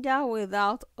messenger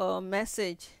without a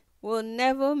message will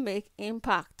never make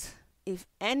impact. If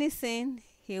anything,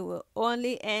 he will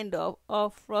only end up a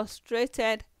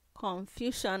frustrated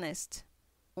confusionist.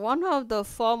 One of the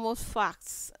foremost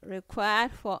facts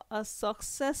required for a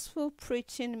successful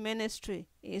preaching ministry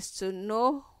is to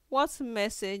know what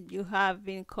message you have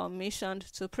been commissioned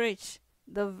to preach.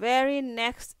 The very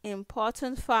next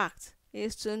important fact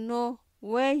is to know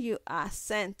where you are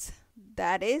sent,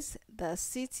 that is, the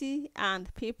city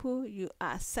and people you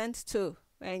are sent to.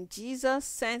 When Jesus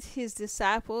sent his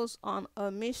disciples on a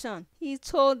mission, he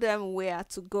told them where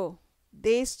to go.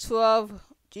 These 12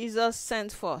 Jesus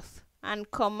sent forth and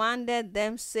commanded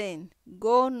them, saying,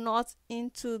 "Go not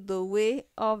into the way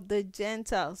of the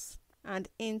Gentiles, and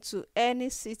into any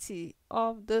city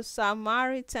of the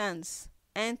Samaritans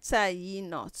enter ye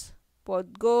not,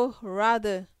 but go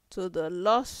rather to the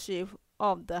lost sheep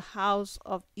of the house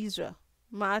of Israel."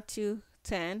 Matthew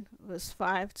 10 verse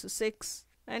 5 to 6.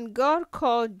 And God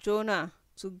called Jonah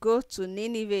to go to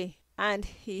Nineveh, and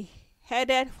he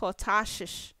headed for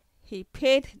Tarshish. He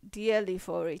paid dearly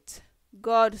for it.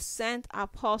 God sent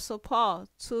Apostle Paul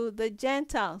to the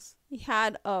Gentiles. He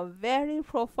had a very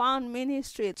profound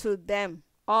ministry to them.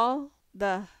 All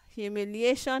the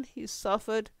humiliation he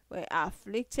suffered were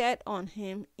afflicted on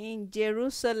him in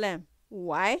Jerusalem.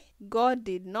 Why? God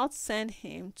did not send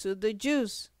him to the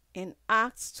Jews. In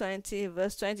Acts 20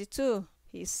 verse 22,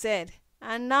 he said,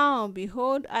 "And now,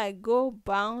 behold, I go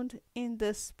bound in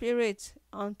the Spirit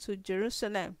unto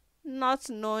Jerusalem, not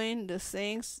knowing the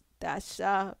things that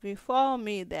shall befall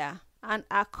me there." And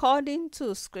according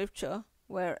to Scripture,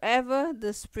 wherever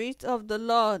the Spirit of the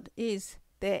Lord is,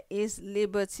 there is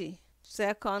liberty.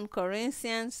 2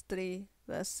 Corinthians 3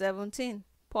 verse 17.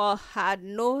 Paul had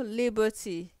no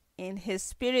liberty in his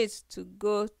spirit to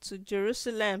go to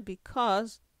Jerusalem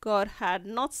because God had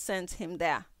not sent him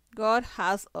there. God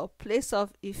has a place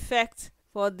of effect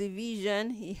for the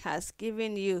vision he has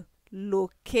given you.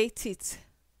 Locate it.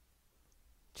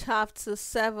 Chapter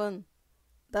 7.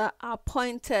 The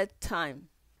appointed time.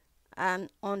 An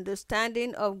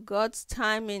understanding of God's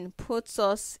timing puts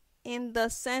us in the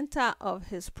center of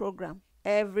his program.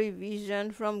 Every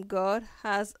vision from God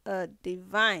has a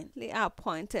divinely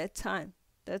appointed time.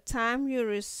 The time you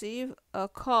receive a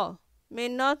call may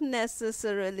not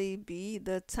necessarily be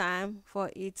the time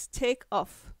for its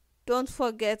takeoff. Don't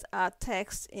forget our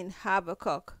text in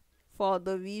Habakkuk, "For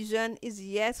the vision is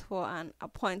yet for an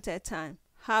appointed time."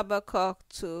 Habakkuk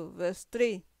 2 verse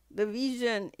 3. The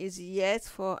vision is yet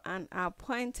for an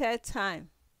appointed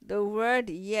time. The word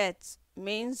 "yet"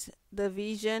 means the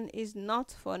vision is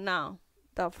not for now.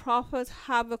 The prophet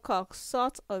Habakkuk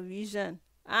sought a vision,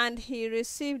 and he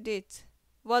received it.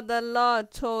 But the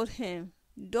Lord told him,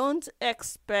 "Don't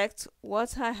expect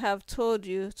what I have told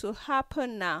you to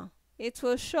happen now. It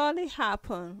will surely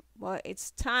happen, but its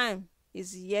time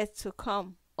is yet to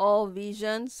come." All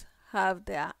visions have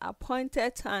their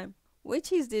appointed time,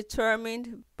 which is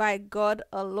determined by God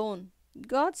alone.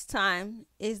 God's time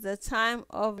is the time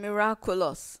of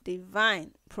miraculous,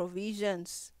 divine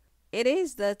provisions. It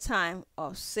is the time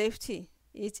of safety.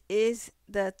 It is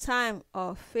the time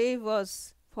of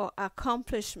favors for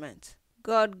accomplishment.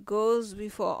 God goes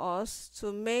before us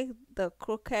to make the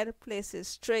crooked places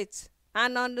straight.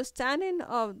 An understanding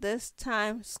of this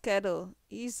time schedule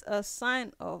is a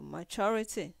sign of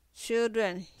maturity.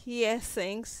 Children hear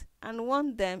things and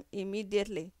want them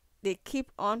immediately. They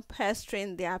keep on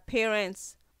pestering their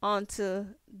parents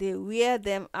until they wear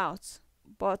them out.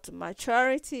 But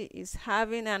maturity is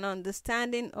having an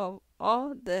understanding of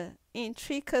all the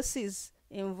intricacies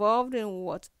involved in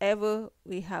whatever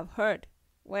we have heard.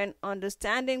 When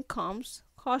understanding comes,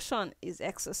 caution is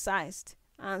exercised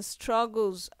and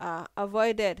struggles are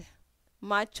avoided.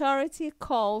 Maturity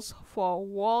calls for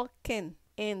walking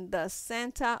in the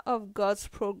center of God's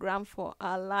program for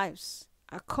our lives,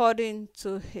 according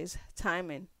to his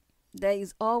timing. There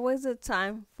is always a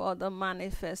time for the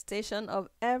manifestation of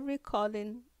every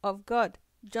calling of God.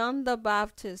 John the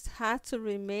Baptist had to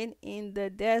remain in the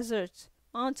desert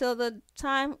until the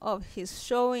time of his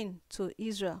showing to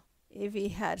Israel. If he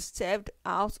had stepped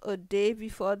out a day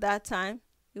before that time,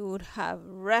 he would have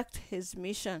wrecked his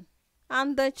mission.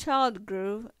 And the child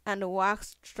grew and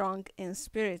waxed strong in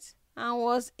spirit, and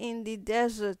was in the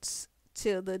deserts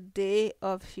till the day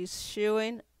of his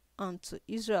showing unto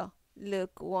Israel.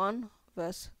 Luke 1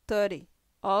 verse 30.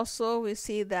 Also we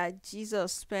see that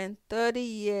Jesus spent 30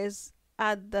 years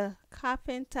at the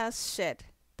carpenter's shed.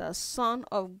 The Son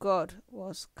of God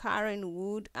was carrying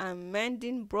wood and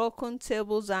mending broken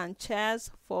tables and chairs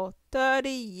for 30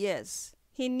 years.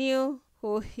 He knew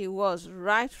who he was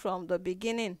right from the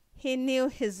beginning. He knew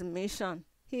his mission.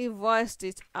 He voiced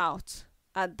it out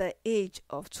at the age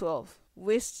of 12.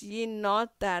 "Wist ye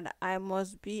not that I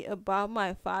must be about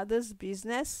my Father's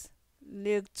business?"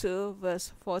 Luke 2 verse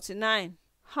 49.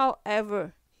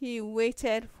 However, he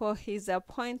waited for his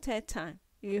appointed time.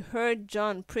 You heard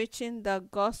John preaching the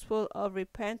gospel of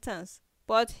repentance,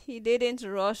 but he didn't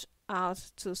rush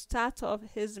out to start off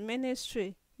his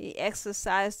ministry. He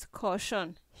exercised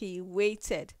caution. He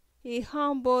waited. He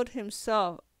humbled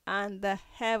himself, and the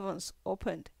heavens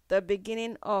opened. The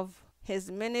beginning of his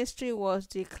ministry was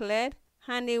declared,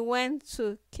 and he went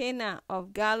to Cana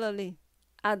of Galilee.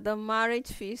 At the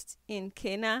marriage feast in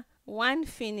Cana, wine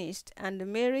finished, and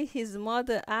Mary his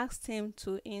mother asked him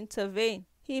to intervene.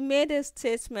 He made a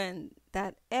statement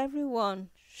that everyone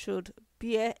should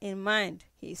bear in mind.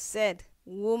 He said,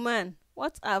 "Woman,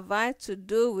 what have I to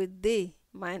do with thee?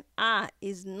 Mine hour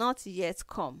is not yet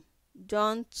come."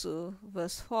 John 2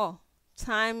 verse 4.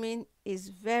 Timing is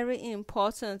very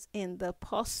important in the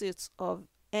pursuit of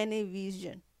any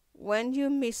vision. When you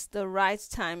miss the right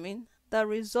timing, the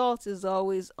result is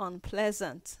always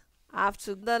unpleasant.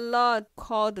 After the Lord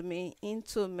called me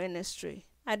into ministry,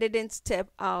 I didn't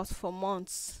step out for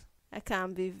months. I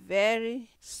can be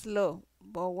very slow,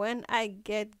 but when I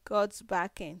get God's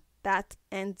backing, that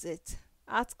ends it.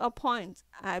 At a point,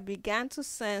 I began to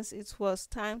sense it was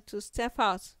time to step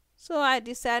out. So I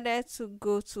decided to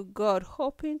go to God,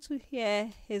 hoping to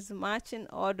hear His marching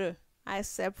order. I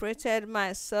separated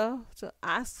myself to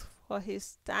ask for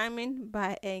His timing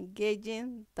by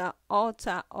engaging the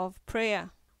altar of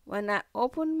prayer. When I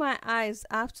opened my eyes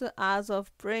after hours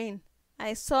of praying,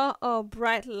 I saw a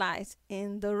bright light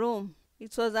in the room.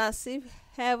 It was as if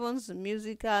heaven's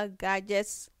musical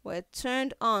gadgets were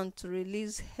turned on to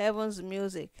release heaven's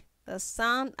music. The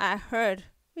sound I heard,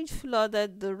 which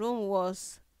flooded the room,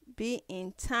 was, "Be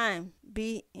in time,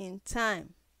 be in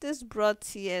time." This brought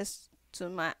tears to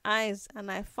my eyes,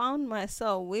 and I found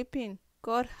myself weeping.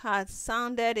 God had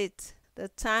sounded it. The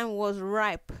time was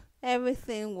ripe.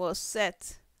 Everything was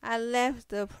set. I left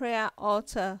the prayer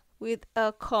altar with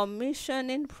a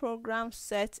commissioning program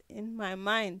set in my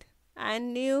mind. I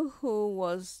knew who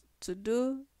was to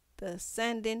do the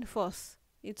sending forth.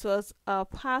 It was a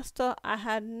pastor I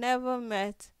had never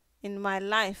met in my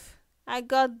life. I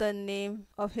got the name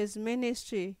of his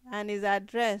ministry and his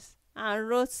address and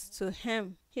wrote to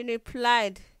him. He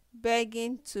replied,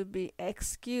 begging to be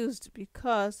excused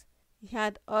because he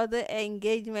had other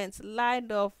engagements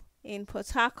lined up in Port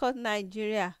Harcourt,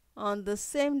 Nigeria, on the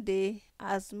same day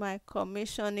as my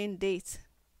commissioning date.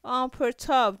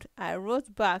 Unperturbed, I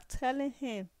wrote back telling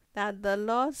him that the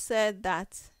Lord said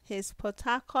that his Port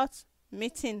Harcourt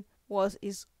meeting was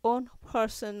his own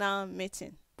personal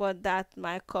meeting, but that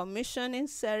my commissioning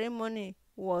ceremony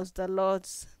was the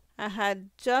Lord's. I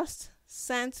had just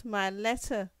sent my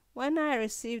letter when I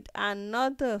received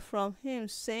another from him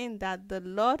saying that the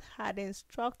Lord had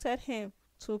instructed him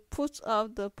to put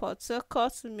off the Port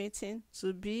Harcourt meeting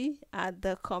to be at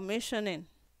the commissioning.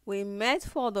 We met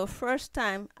for the first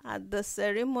time at the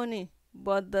ceremony,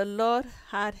 but the Lord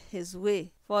had his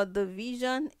way, for the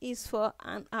vision is for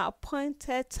an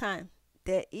appointed time.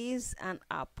 There is an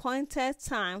appointed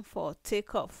time for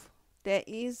takeoff. There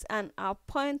is an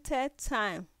appointed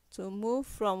time to move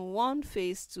from one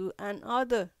phase to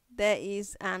another. There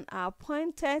is an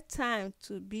appointed time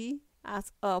to be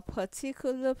at a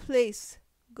particular place.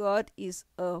 God is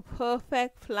a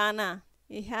perfect planner.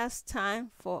 He has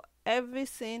time for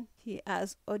everything He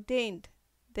has ordained.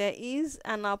 There is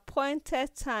an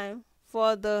appointed time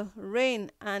for the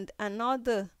rain and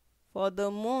another for the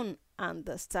moon and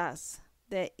the stars.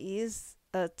 There is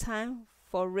a time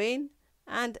for rain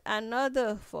and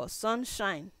another for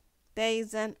sunshine. There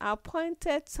is an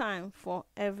appointed time for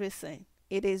everything.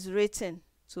 It is written,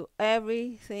 to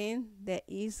everything there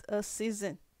is a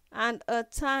season, and a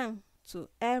time to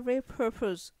every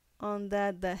purpose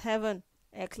under the heaven.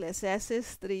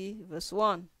 Ecclesiastes 3 verse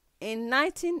 1. In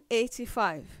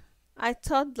 1985, I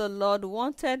thought the Lord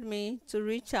wanted me to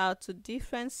reach out to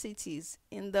different cities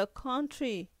in the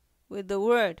country with the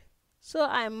word. So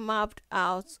I mapped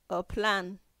out a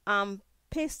plan and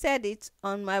pasted it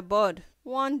on my board.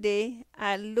 One day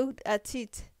I looked at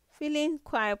it, feeling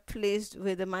quite pleased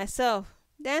with myself.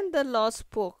 Then the Lord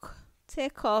spoke,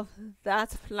 "Take off that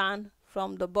plan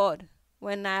from the board."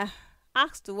 When I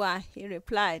asked why, He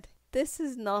replied, "This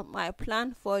is not my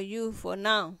plan for you for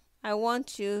now. I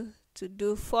want you to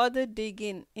do further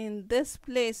digging in this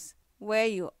place where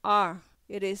you are.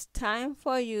 It is time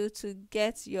for you to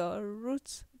get your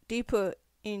roots deeper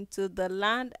into the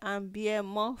land and bear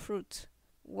more fruit.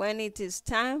 When it is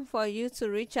time for you to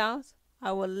reach out,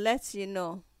 I will let you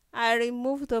know." I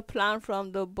removed the plan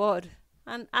from the board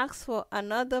and asked for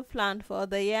another plan for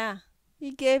the year.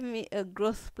 He gave me a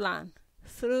growth plan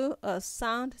through a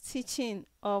sound teaching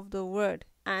of the word,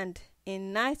 and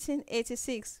in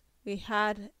 1986 we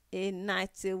had a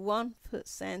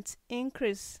 91%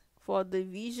 increase, for the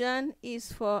vision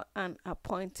is for an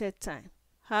appointed time.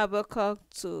 Habakkuk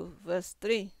 2 verse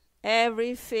 3.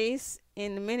 Every phase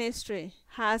in ministry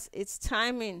has its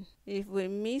timing. If we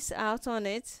miss out on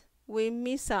it, we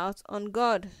miss out on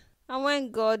God. And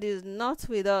when God is not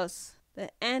with us,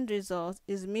 the end result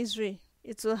is misery.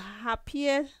 It will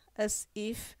appear as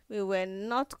if we were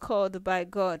not called by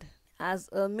God. As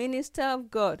a minister of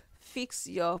God, fix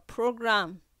your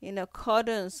program in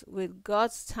accordance with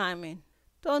God's timing.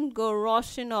 Don't go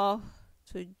rushing off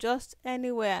to just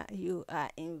anywhere you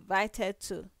are invited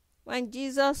to. When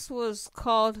Jesus was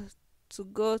called to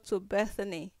go to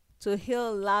Bethany to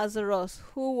heal Lazarus,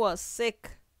 who was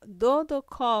sick, though the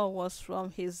call was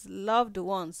from his loved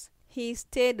ones, he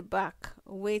stayed back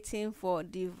waiting for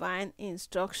divine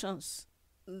instructions.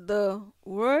 The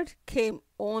word came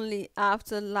only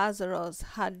after Lazarus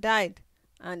had died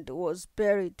and was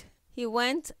buried. He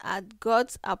went at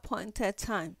God's appointed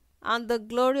time, and the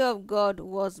glory of God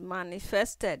was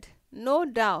manifested. No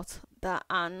doubt the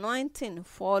anointing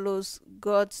follows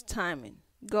God's timing.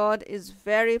 God is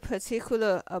very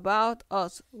particular about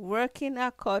us working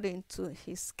according to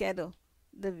his schedule.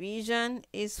 The vision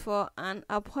is for an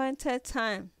appointed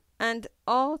time, and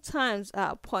all times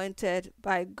are appointed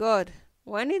by God.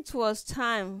 When it was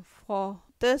time for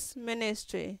this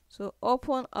ministry to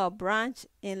open a branch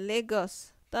in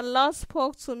Lagos, the Lord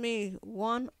spoke to me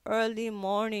one early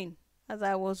morning as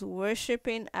I was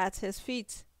worshiping at his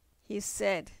feet. He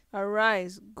said,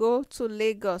 "Arise, go to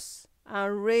Lagos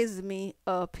and raise me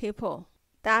a people."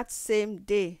 That same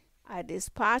day, I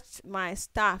dispatched my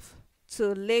staff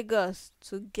to Lagos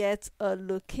to get a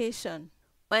location.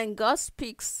 When God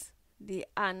speaks, the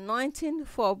anointing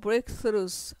for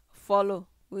breakthroughs follow.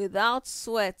 Without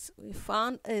sweat, we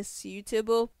found a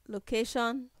suitable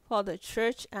location for the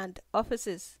church and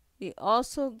offices. We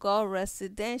also got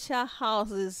residential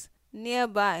houses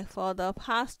nearby for the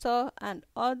pastor and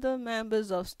other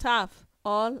members of staff,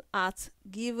 all at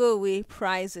giveaway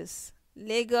prices.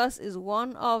 Lagos is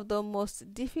one of the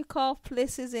most difficult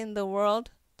places in the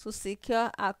world to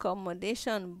secure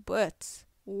accommodation, but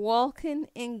walking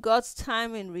in God's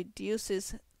timing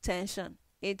reduces tension.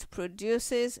 It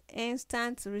produces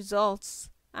instant results,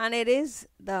 and it is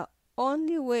the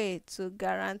only way to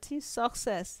guarantee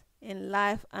success in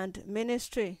life and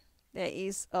ministry. There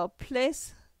is a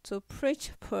place to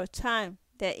preach per time.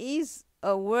 There is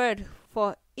a word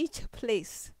for each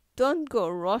place. Don't go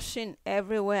rushing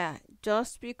everywhere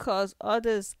just because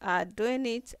others are doing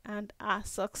it and are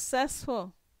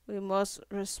successful. We must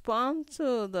respond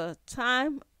to the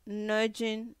time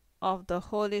nudging of the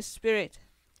Holy Spirit.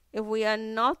 If we are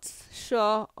not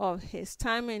sure of his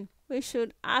timing, we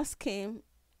should ask him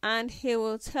and he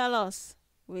will tell us.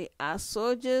 We are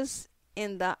soldiers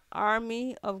in the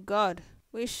army of God.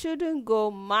 We shouldn't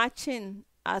go marching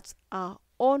at our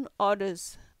own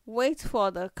orders. Wait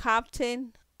for the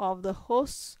captain of the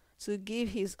hosts to give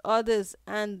his orders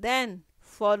and then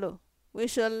follow. We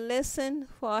should listen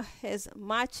for his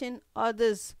marching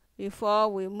orders before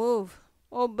we move.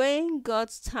 Obeying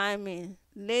God's timing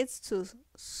leads to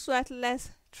sweatless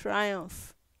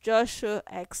triumph. Joshua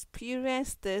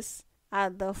experienced this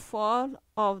at the fall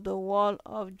of the wall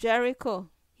of Jericho.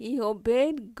 He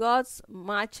obeyed God's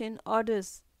marching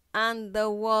orders, and the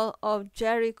wall of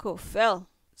Jericho fell.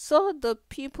 So the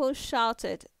people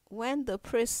shouted when the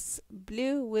priests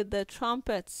blew with the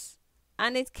trumpets.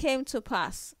 And it came to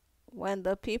pass, when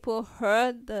the people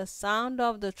heard the sound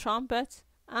of the trumpet,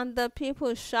 and the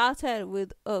people shouted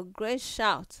with a great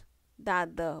shout,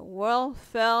 that the wall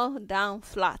fell down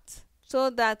flat, so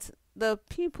that the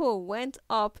people went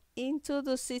up into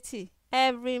the city,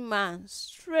 every man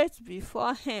straight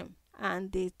before him,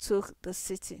 and they took the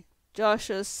city.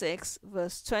 Joshua 6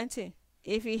 verse 20.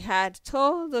 If he had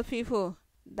told the people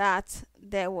that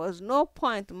there was no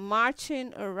point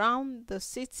marching around the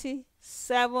city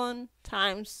 7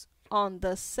 times on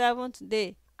the 7th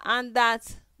day, and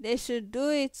that they should do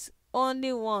it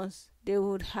only once, they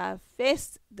would have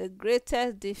faced the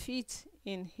greatest defeat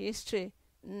in history.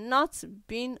 Not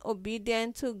being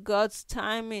obedient to God's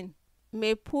timing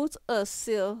may put a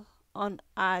seal on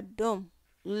our doom.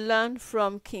 Learn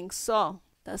from King Saul.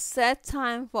 The set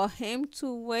time for him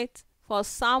to wait for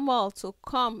Samuel to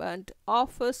come and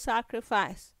offer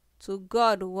sacrifice to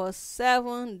God was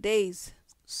 7 days.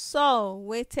 Saul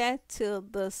waited till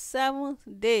the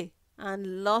 7th day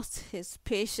and lost his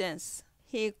patience.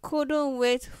 He couldn't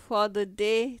wait for the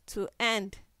day to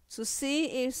end to see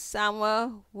if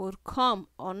Samuel would come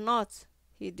or not.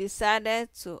 He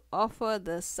decided to offer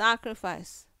the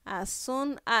sacrifice. As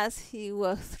soon as he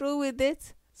was through with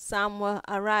it, Samuel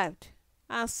arrived.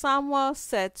 And Samuel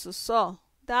said to Saul,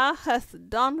 "Thou hast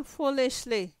done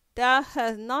foolishly. Thou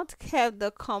hast not kept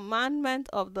the commandment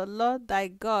of the Lord thy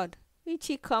God, which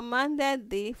he commanded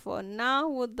thee, for now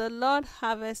would the Lord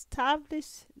have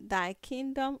established thy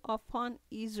kingdom upon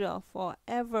Israel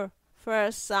forever."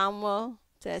 1 Samuel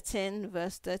 13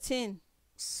 verse 13.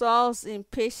 Saul's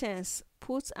impatience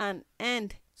put an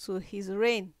end to his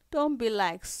reign. Don't be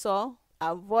like Saul.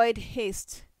 Avoid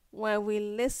haste. When we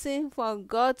listen for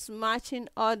God's marching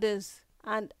orders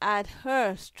and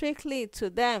adhere strictly to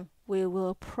them, we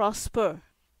will prosper.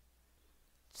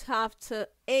 Chapter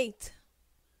 8.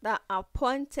 The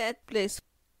appointed place.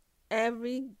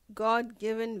 Every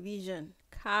God-given vision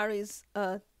carries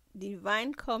a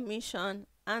divine commission,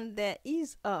 and there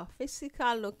is a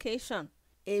physical location,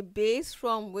 a base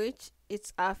from which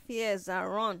its affairs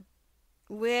are run,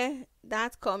 where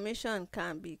that commission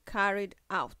can be carried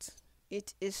out.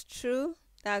 It is true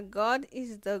that God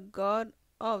is the God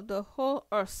of the whole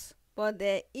earth, but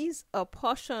there is a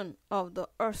portion of the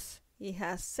earth he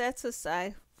has set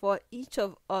aside for each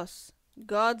of us.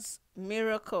 God's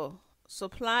miracle,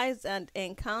 supplies, and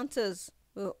encounters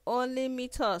will only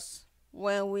meet us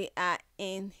when we are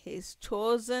in His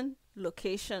chosen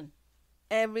location.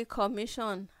 Every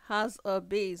commission has a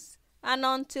base, and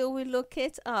until we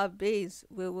locate our base,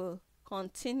 we will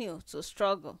continue to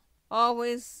struggle.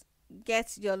 Always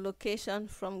get your location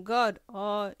from God,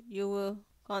 or you will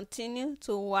continue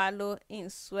to wallow in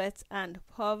sweat and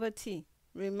poverty.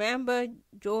 Remember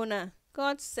Jonah.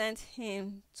 God sent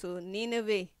him to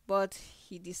Nineveh, but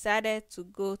he decided to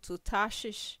go to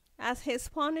Tarshish. As his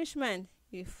punishment,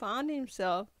 he found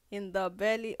himself in the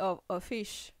belly of a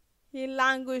fish. He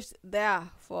languished there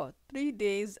for 3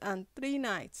 days and 3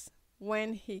 nights.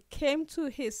 When he came to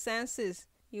his senses,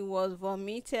 he was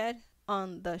vomited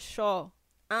on the shore.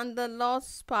 And the Lord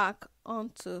spake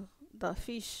unto the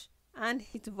fish, and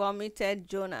it vomited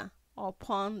Jonah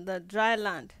upon the dry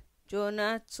land.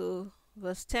 Jonah 2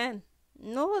 verse 10.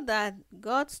 Know that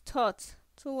God's thoughts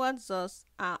towards us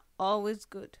are always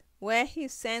good. Where He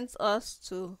sends us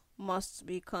to must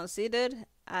be considered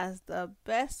as the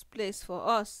best place for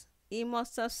us. He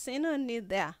must have seen a need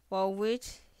there for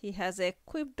which He has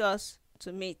equipped us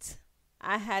to meet.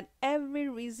 I had every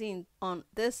reason on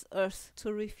this earth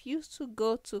to refuse to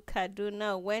go to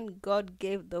Kaduna when God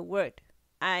gave the word.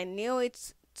 I knew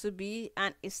it to be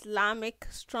an Islamic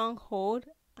stronghold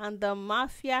and the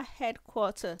mafia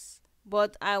headquarters,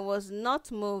 but I was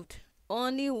not moved.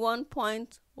 Only one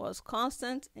point was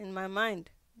constant in my mind.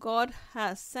 God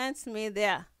has sent me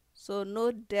there, so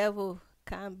no devil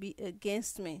can be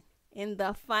against me. In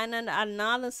the final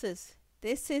analysis,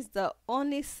 this is the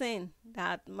only thing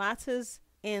that matters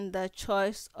in the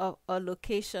choice of a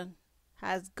location.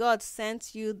 Has God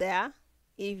sent you there?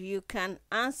 If you can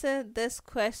answer this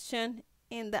question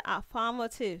in the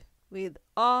affirmative with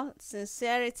all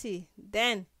sincerity,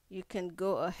 then you can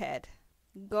go ahead.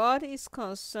 God is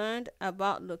concerned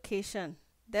about location.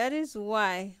 That is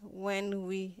why when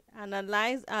we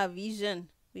analyze our vision,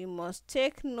 we must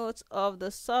take note of the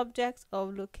subject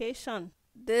of location.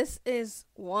 This is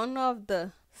one of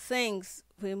the things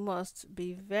we must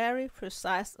be very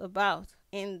precise about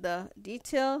in the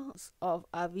details of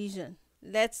our vision.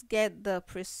 Let's get the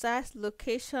precise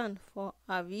location for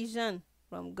our vision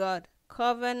from God.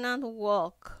 Covenant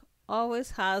walk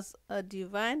always has a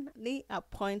divinely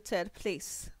appointed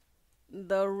place.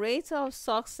 The rate of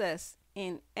success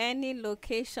in any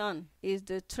location is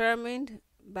determined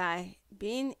by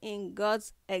being in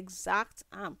God's exact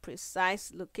and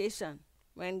precise location.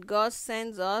 When God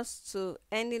sends us to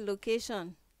any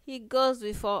location, He goes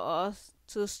before us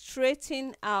to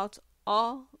straighten out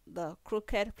all the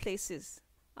crooked places.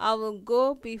 I will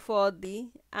go before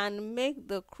thee and make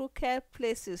the crooked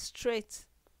places straight.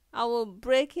 I will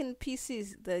break in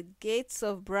pieces the gates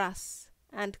of brass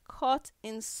and cut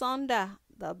in sunder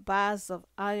the bars of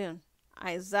iron.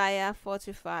 Isaiah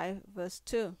 45 verse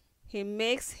 2. He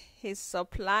makes His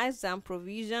supplies and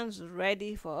provisions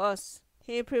ready for us.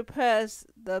 He prepares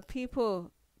the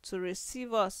people to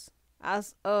receive us.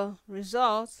 As a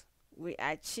result, we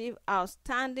achieve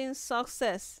outstanding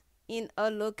success in a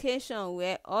location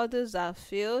where others are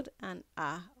failed and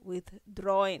are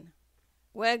withdrawing.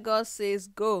 Where God says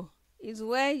go is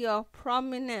where your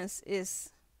prominence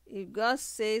is. If God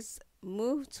says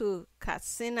move to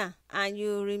Katsina and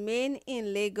you remain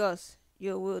in Lagos,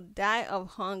 you will die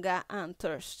of hunger and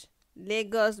thirst.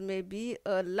 Lagos may be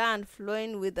a land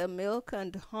flowing with the milk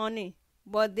and honey,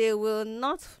 but they will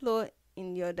not flow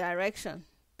in your direction.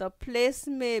 The place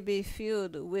may be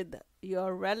filled with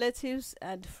your relatives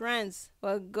and friends,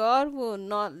 but God will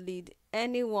not lead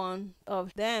any one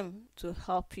of them to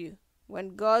help you.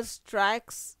 When God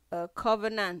strikes a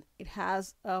covenant, it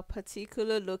has a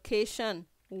particular location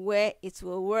where it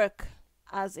will work,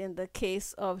 as in the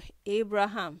case of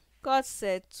Abraham. God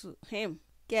said to him,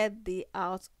 "Get thee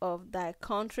out of thy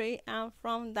country and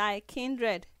from thy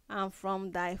kindred and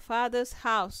from thy father's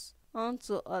house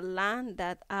unto a land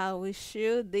that I will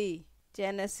shew thee."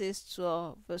 Genesis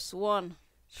 12 verse 1.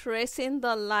 Tracing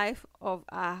the life of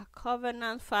our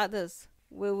covenant fathers,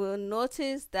 we will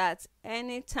notice that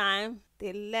anytime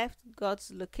they left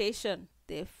God's location,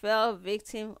 they fell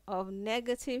victim of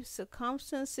negative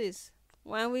circumstances.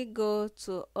 When we go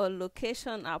to a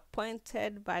location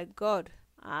appointed by God,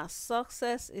 our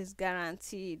success is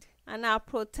guaranteed and our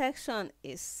protection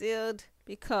is sealed,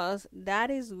 because that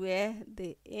is where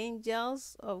the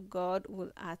angels of God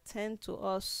will attend to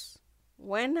us.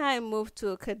 When I moved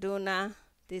to Kaduna,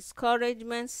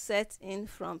 discouragement set in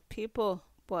from people,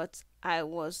 but I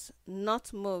was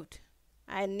not moved.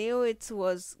 I knew it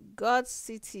was God's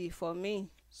city for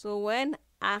me. So when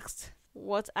asked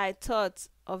what I thought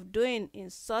of doing in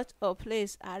such a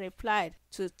place, I replied,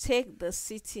 to take the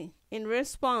city. In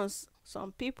response,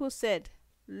 some people said,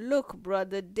 "Look,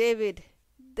 Brother David,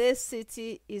 this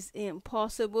city is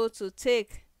impossible to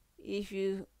take. If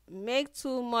you make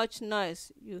too much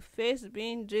noise, you face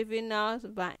being driven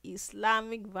out by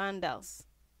Islamic vandals."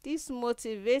 This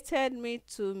motivated me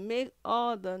to make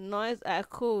all the noise I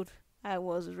could. I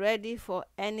was ready for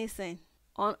anything.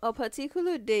 On a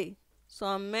particular day,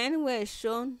 some men were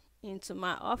shown into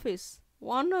my office.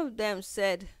 One of them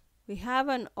said, "We have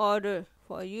an order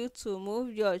for you to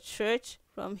move your church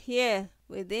from here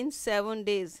within 7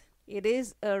 days. It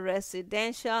is a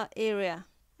residential area."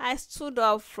 I stood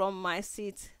up from my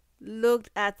seat,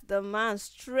 looked at the man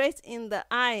straight in the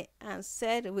eye, and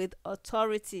said with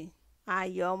authority, "Are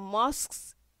your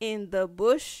mosques in the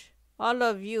bush? All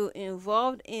of you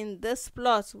involved in this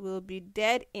plot will be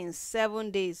dead in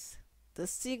 7 days. The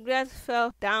cigarette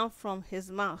fell down from his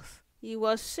mouth. He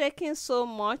was shaking so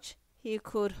much he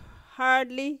could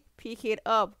hardly pick it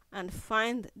up and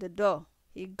find the door.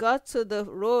 He got to the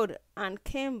road and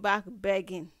came back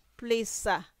begging, "Please,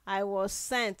 sir, I was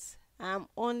sent. I'm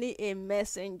only a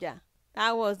messenger."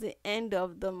 That was the end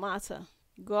of the matter.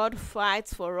 God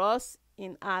fights for us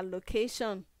in our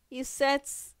location. He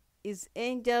sets his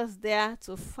angels there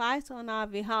to fight on our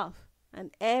behalf,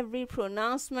 and every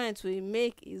pronouncement we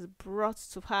make is brought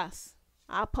to pass.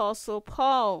 Apostle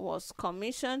Paul was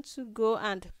commissioned to go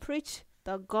and preach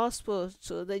the gospel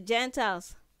to the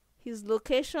Gentiles. His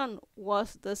location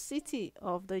was the city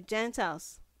of the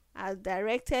Gentiles, as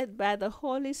directed by the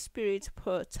Holy Spirit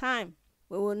per time.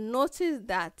 We will notice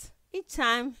that each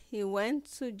time he went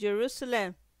to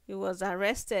Jerusalem, he was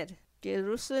arrested.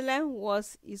 Jerusalem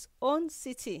was his own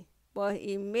city, but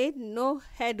he made no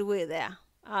headway there.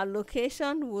 Our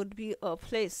location would be a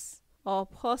place, or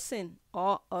person,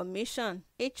 or a mission.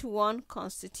 Each one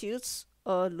constitutes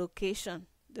a location.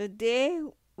 The day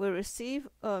we receive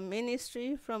a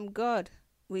ministry from God,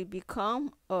 we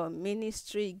become a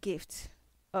ministry gift.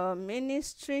 A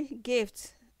ministry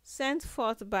gift sent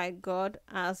forth by God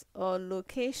as a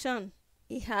location.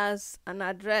 It has an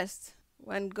address.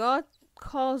 When God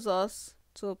calls us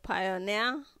to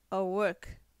pioneer a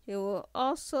work, He will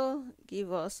also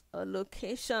give us a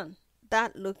location.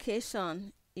 That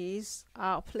location is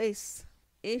our place.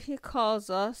 If He calls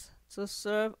us to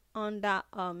serve under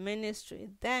a ministry,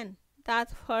 then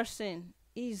that person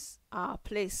is our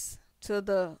place. To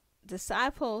the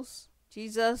disciples,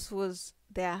 Jesus was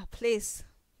their place.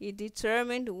 He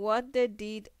determined what they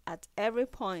did at every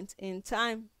point in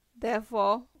time.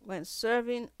 Therefore, when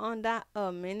serving under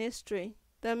a ministry,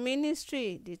 the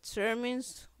ministry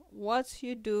determines what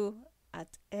you do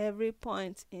at every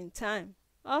point in time.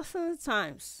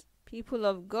 Oftentimes, people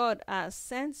of God are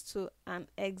sent to an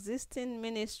existing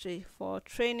ministry for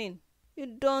training. You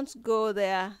don't go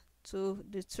there to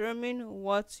determine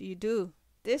what you do.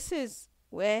 This is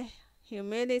where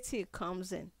humility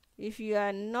comes in. If you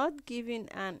are not given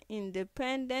an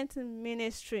independent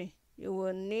ministry, you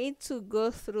will need to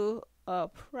go through a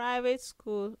private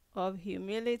school of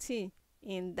humility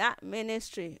in that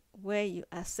ministry where you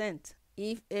are sent.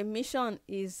 If a mission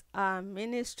is our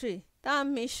ministry, that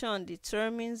mission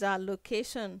determines our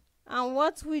location and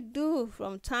what we do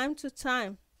from time to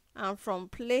time and from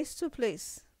place to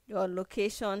place. Your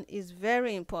location is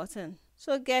very important.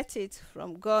 So get it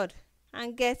from God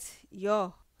and get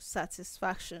your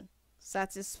satisfaction.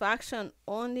 Satisfaction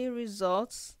only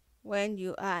results when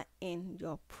you are in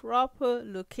your proper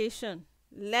location.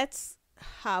 Let's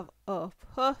have a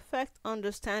perfect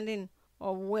understanding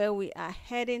of where we are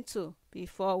heading to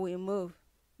before we move.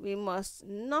 We must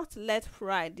not let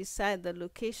pride decide the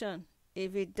location.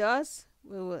 If it does,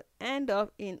 we will end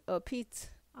up in a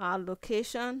pit. Our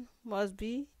location must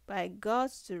be by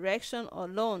God's direction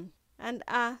alone, and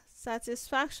our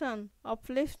satisfaction,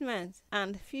 upliftment,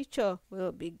 and future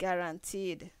will be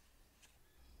guaranteed.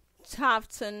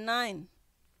 Chapter 9.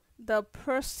 The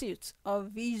Pursuit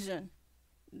of Vision.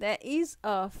 There is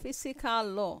a physical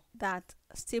law that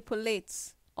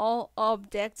stipulates all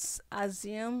objects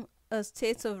assume a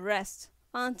state of rest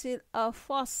until a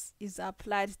force is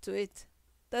applied to it.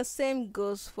 The same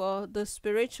goes for the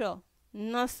spiritual.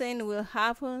 Nothing will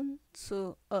happen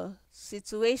to a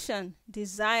situation,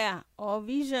 desire, or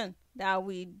vision that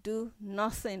we do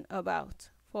nothing about.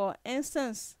 For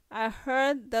instance, I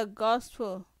heard the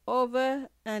gospel over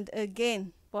and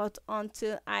again, but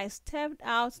until I stepped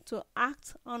out to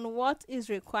act on what is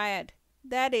required,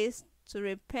 that is, to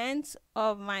repent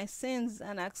of my sins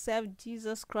and accept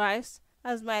Jesus Christ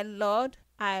as my Lord,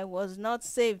 I was not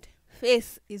saved.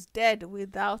 Faith is dead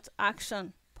without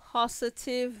action.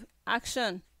 Positive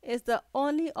action is the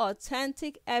only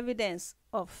authentic evidence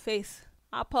of faith.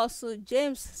 Apostle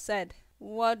James said,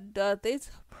 "What doth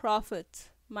it profit,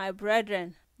 my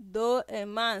brethren, though a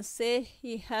man say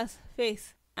he has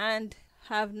faith, and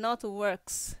have not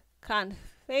works? Can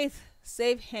faith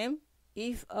save him?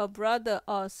 If a brother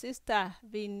or sister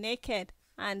be naked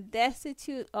and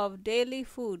destitute of daily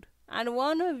food, and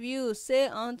one of you say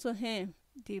unto him,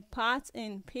 Depart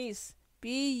in peace,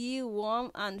 be ye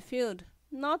warm and filled,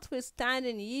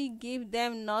 notwithstanding ye give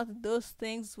them not those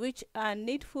things which are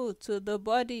needful to the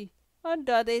body, what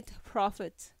doth it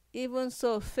profit? Even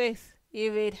so faith,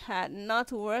 if it had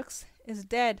not works, is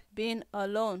dead, being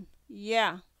alone.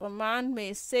 Yea, a man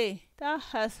may say, Thou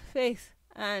hast faith,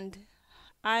 and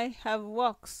I have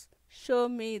works. Show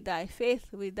me thy faith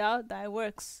without thy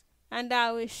works, and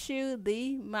I will shew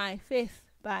thee my faith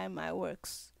by my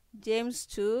works. James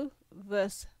 2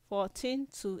 verse 14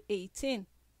 to 18.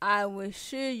 I will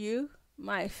shew you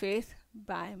my faith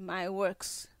by my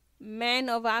works. Men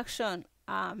of action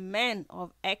are men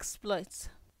of exploits.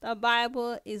 The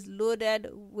Bible is loaded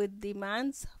with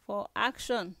demands for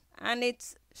action, and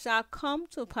it shall come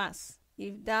to pass,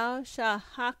 if thou shalt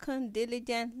hearken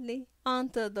diligently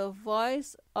unto the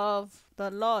voice of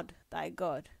the Lord thy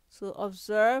God, to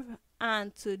observe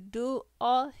and to do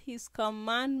all his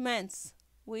commandments,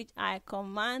 which I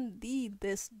command thee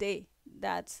this day,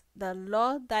 that the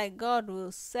Lord thy God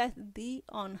will set thee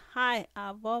on high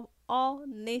above all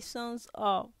nations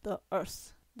of the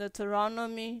earth.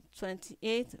 Deuteronomy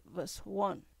 28 verse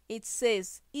 1. It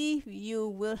says, if you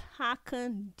will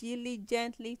hearken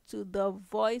diligently to the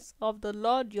voice of the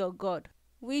Lord your God,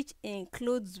 which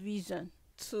includes vision,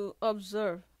 to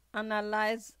observe,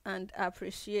 analyze, and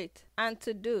appreciate, and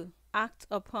to do, act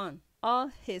upon all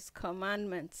his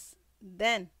commandments,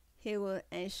 then he will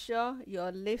ensure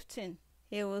your lifting.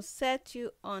 He will set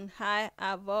you on high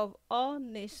above all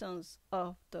nations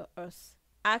of the earth.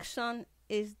 Action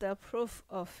is the proof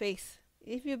of faith.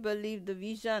 If you believe the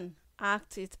vision,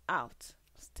 act it out.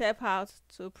 Step out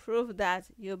to prove that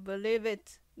you believe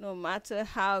it, no matter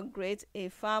how great a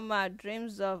farmer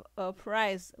dreams of a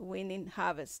prize-winning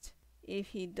harvest. If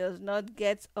he does not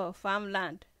get a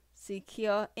farmland,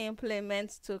 secure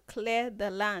implements to clear the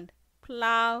land,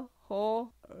 plow,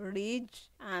 hoe, ridge,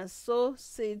 and sow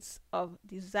seeds of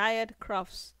desired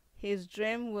crops, his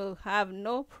dream will have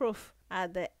no proof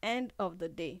at the end of the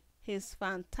day. His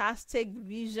fantastic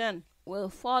vision will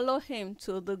follow him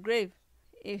to the grave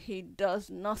if he does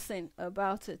nothing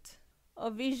about it.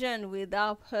 A vision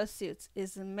without pursuit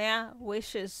is mere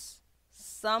wishes.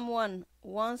 Someone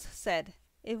once said,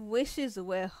 if wishes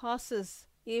were horses,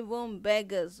 even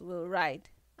beggars will ride.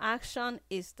 Action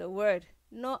is the word.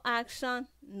 No action,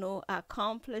 no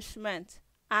accomplishment.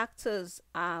 Actors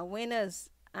are winners,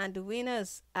 and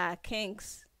winners are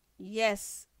kings.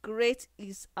 Yes, great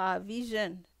is our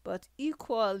vision, but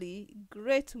equally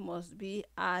great must be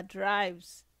our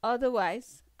drives.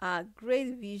 Otherwise, our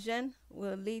great vision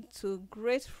will lead to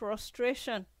great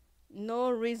frustration. No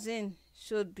reason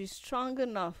should be strong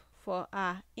enough for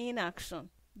our inaction.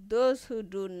 Those who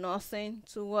do nothing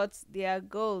towards their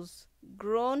goals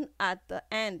groan at the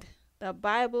end. The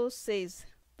Bible says,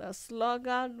 the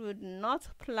sluggard would not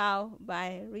plow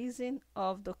by reason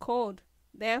of the cold.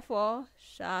 Therefore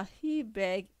shall he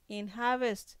beg in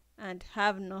harvest and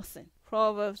have nothing.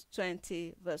 Proverbs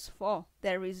 20 verse 4.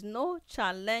 There is no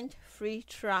challenge-free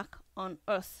track on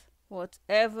earth.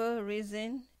 Whatever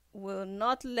reason will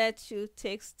not let you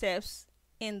take steps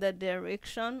in the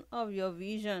direction of your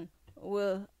vision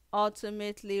will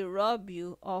ultimately rob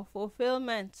you of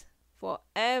fulfillment. For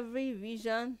every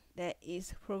vision there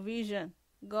is provision.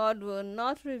 God will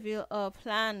not reveal a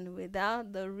plan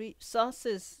without the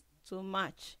resources to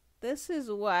match. This is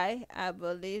why I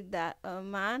believe that a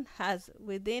man has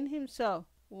within himself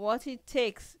what it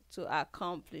takes to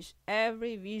accomplish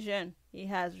every vision he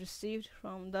has received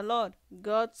from the Lord.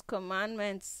 God's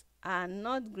commandments are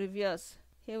not grievous.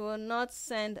 He will not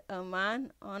send a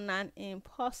man on an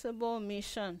impossible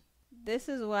mission. This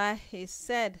is why he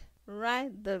said,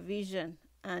 write the vision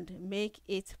and make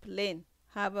it plain.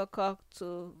 Habakkuk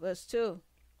 2 verse 2.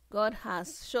 God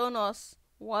has shown us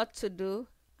what to do,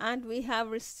 and we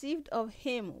have received of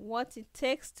him what it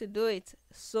takes to do it.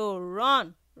 So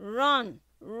run, run,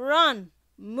 run,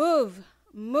 move,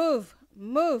 move,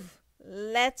 move.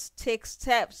 Let's take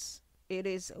steps. It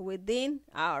is within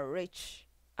our reach.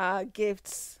 Our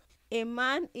gifts. A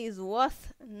man is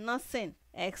worth nothing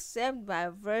except by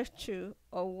virtue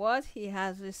of what he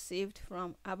has received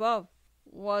from above.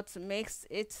 What makes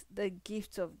it the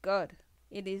gift of God?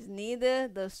 It is neither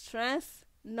the strength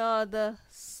nor the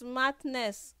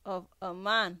smartness of a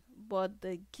man, but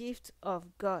the gift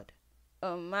of God.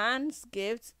 A man's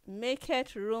gift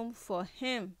maketh room for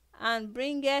him, and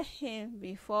bringeth him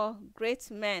before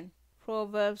great men.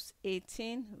 Proverbs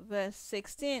 18 verse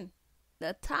 16.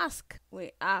 The task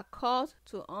we are called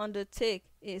to undertake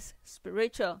is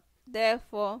spiritual.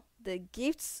 Therefore, the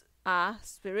gifts are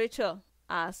spiritual.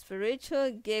 Our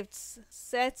spiritual gifts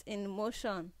set in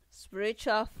motion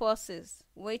spiritual forces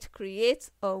which create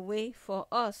a way for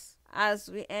us as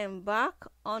we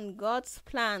embark on God's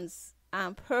plans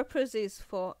and purposes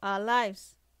for our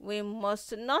lives. We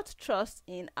must not trust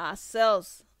in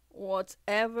ourselves.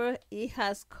 Whatever He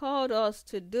has called us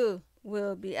to do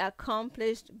will be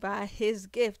accomplished by His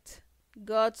gift.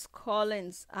 God's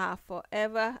callings are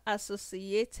forever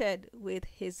associated with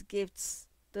His gifts.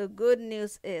 The good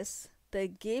news is the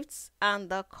gifts and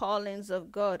the callings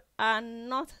of God are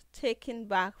not taken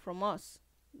back from us.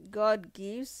 God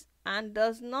gives and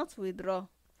does not withdraw,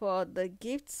 for the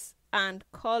gifts and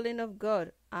calling of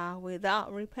God are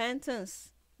without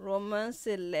repentance. Romans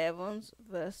 11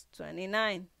 verse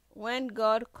 29. When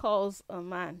God calls a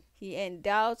man, He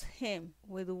endows him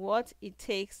with what it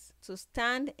takes to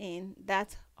stand in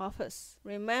that office.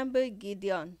 Remember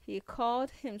Gideon. He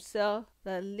called himself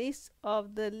the least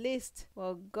of the least,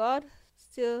 but God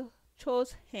still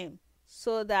chose him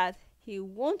so that he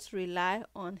won't rely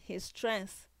on his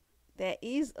strength. There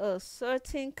is a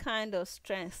certain kind of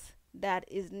strength that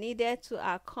is needed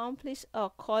to accomplish a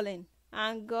calling,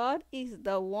 and God is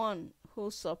the one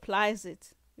who supplies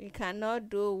it. We cannot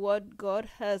do what God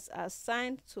has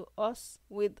assigned to us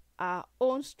with our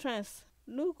own strength.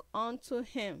 Look unto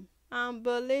Him and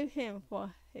believe Him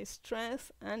for His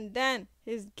strength, and then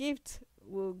His gift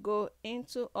will go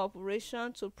into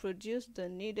operation to produce the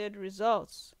needed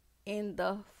results. In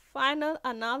the final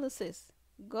analysis,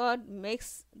 God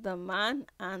makes the man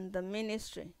and the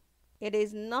ministry. It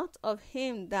is not of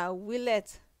him that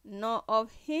willeth, nor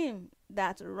of him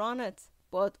that runneth,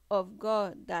 but of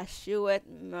God that sheweth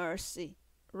mercy.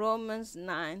 Romans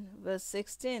 9 verse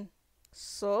 16.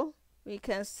 So we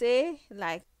can say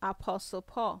like Apostle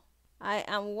Paul, I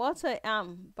am what I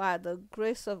am by the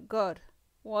grace of God.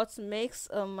 What makes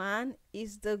a man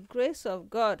is the grace of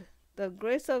God. The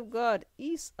grace of God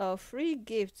is a free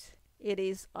gift. It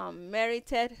is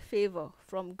unmerited favor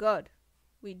from God.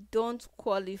 We don't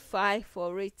qualify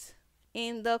for it.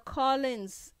 In the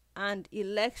callings and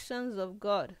elections of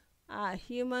God, our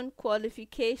human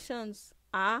qualifications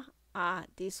are our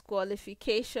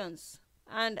disqualifications,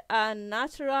 and our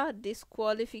natural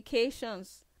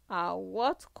disqualifications are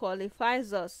what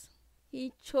qualifies us.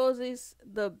 He chooses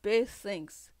the base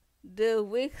things, the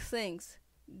weak things,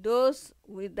 those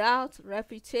without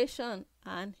reputation,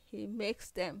 and He makes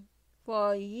them.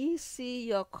 For ye see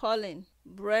your calling,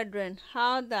 brethren,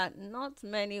 how that not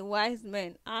many wise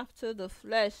men after the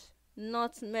flesh,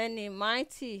 not many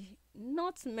mighty,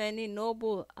 not many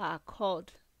noble are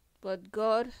called. But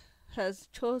God has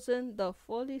chosen the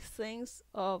foolish things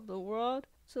of the world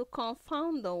to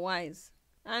confound the wise.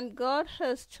 And God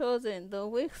has chosen the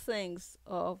weak things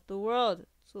of the world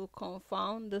to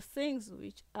confound the things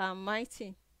which are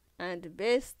mighty, and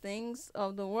base things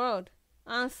of the world,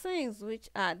 and things which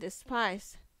are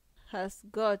despised, has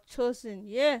God chosen,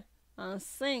 yea, and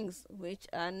things which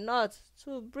are not,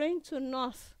 to bring to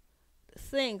naught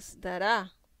things that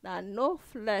are, that no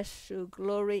flesh should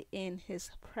glory in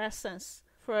His presence.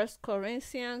 1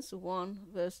 Corinthians 1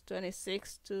 verse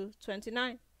 26 to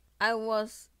 29. I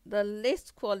was the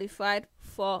least qualified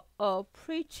for a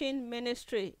preaching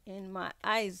ministry in my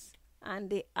eyes and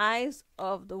the eyes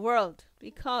of the world,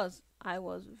 because I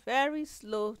was very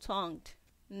slow-tongued.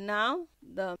 Now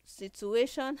the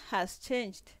situation has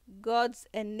changed. God's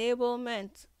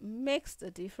enablement makes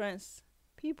the difference.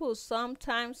 People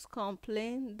sometimes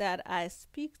complain that I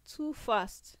speak too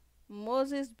fast.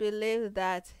 Moses believed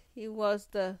that he was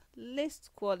the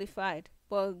least qualified,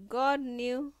 but God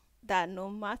knew that no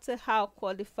matter how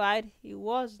qualified he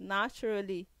was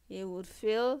naturally, he would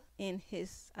fail in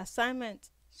his assignment.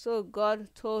 So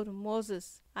God told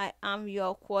Moses, I am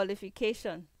your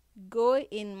qualification. Go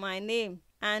in my name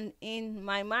and in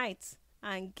my might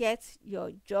and get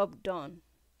your job done.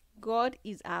 God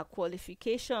is our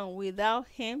qualification. Without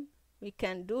Him, we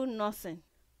can do nothing.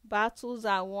 Battles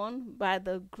are won by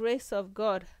the grace of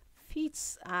God.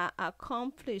 Feats are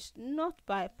accomplished not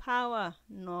by power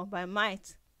nor by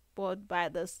might, but by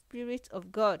the Spirit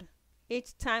of God.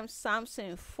 Each time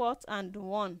Samson fought and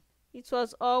won, it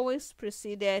was always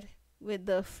preceded with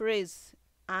the phrase,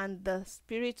 and the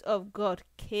Spirit of God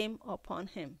came upon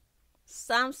him.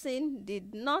 Samson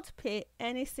did not pay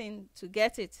anything to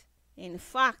get it. In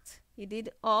fact, He did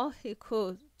all he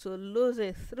could to lose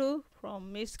it through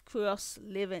promiscuous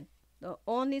living. The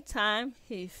only time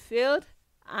he failed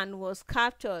and was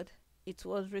captured, it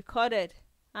was recorded,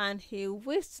 and he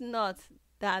wist not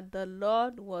that the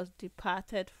Lord was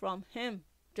departed from him.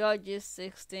 Judges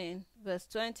 16 verse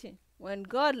 20. When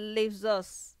God leaves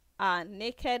us, our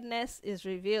nakedness is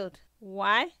revealed.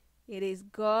 Why? It is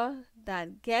God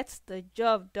that gets the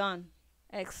job done.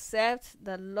 Except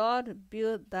the Lord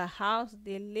build the house,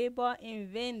 they labor in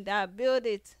vain that build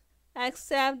it.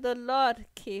 Except the Lord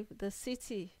keep the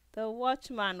city, the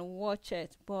watchman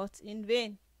watcheth, but in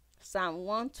vain. Psalm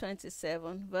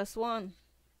 127 verse 1.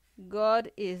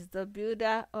 God is the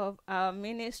builder of our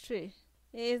ministry.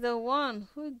 He is the one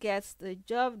who gets the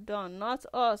job done, not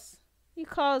us. He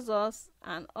calls us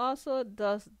and also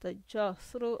does the job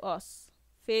through us.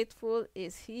 Faithful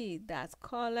is he that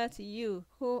calleth you,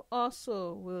 who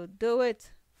also will do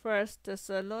it. 1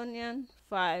 Thessalonians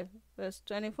 5 verse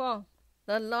 24.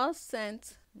 The Lord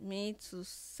sent me to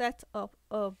set up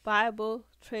a Bible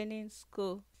training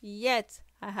school, yet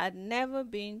I had never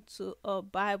been to a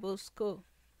Bible school.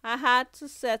 I had to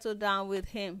settle down with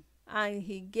him, and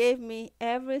he gave me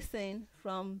everything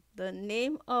from the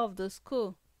name of the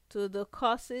school to the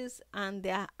courses and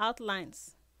their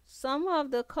outlines. Some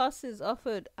of the courses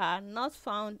offered are not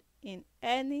found in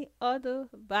any other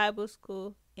Bible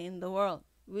school in the world.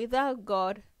 Without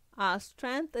God, our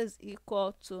strength is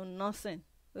equal to nothing.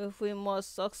 If we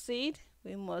must succeed,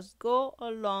 we must go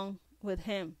along with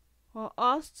him. For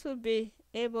us to be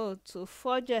able to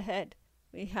forge ahead,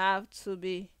 we have to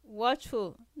be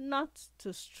watchful not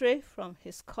to stray from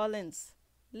his callings.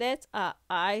 Let our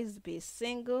eyes be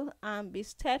single and be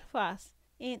steadfast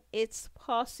in its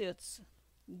pursuits.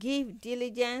 Give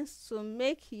diligence to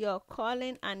make your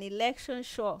calling and election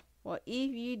sure. For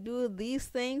if ye do these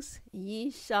things,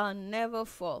 ye shall never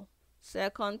fall.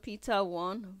 2 Peter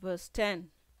 1 verse 10.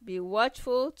 Be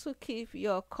watchful to keep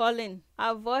your calling.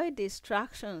 Avoid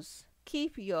distractions.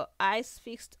 Keep your eyes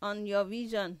fixed on your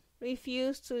vision.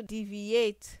 Refuse to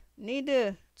deviate,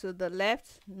 neither to the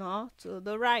left nor to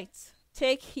the right.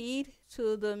 Take heed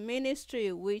to the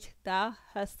ministry which thou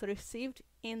hast received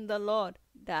in the Lord,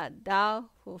 that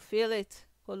thou fulfill it.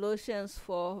 Colossians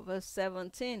 4 verse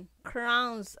 17.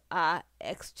 Crowns are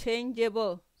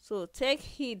exchangeable, so take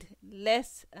heed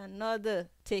lest another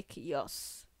take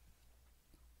yours.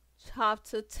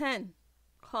 Chapter 10.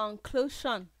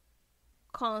 Conclusion.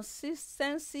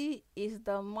 Consistency is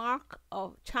the mark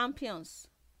of champions.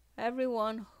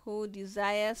 Everyone who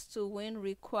desires to win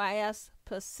requires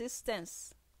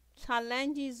persistence.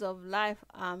 Challenges of life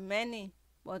are many,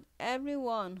 but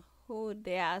everyone who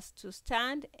dares to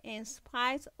stand in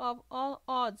spite of all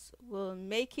odds will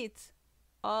make it.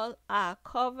 All our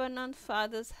covenant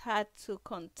fathers had to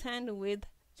contend with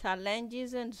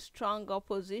challenges and strong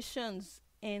oppositions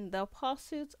in the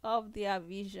pursuit of their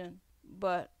vision,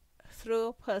 but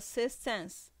through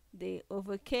persistence they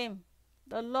overcame.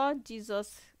 The Lord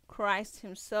Jesus Christ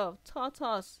himself taught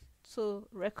us to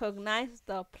recognize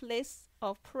the place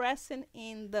of pressing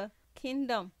in the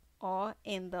kingdom or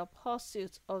in the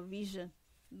pursuit of vision.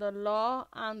 The law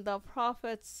and the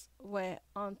prophets were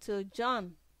until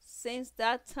John. Since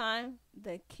that time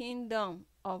the kingdom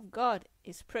of God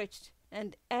is preached,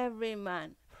 and every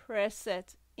man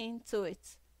presseth into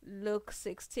it. Luke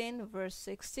 16 verse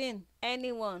 16.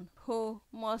 Anyone who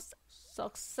must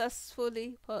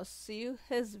successfully pursue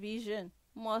his vision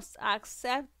must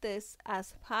accept this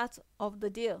as part of the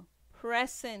deal.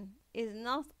 Pressing is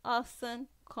not often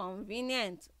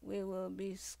convenient. We will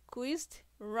be squeezed,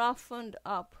 roughened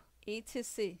up,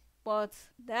 etc. But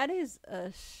that is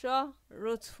a sure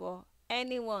route for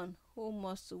anyone who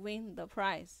must win the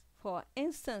prize. For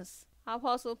instance,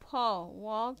 Apostle Paul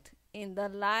walked in the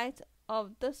light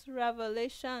of this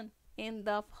revelation in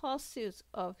the pursuit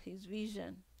of his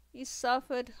vision. He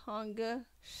suffered hunger,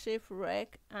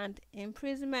 shipwreck, and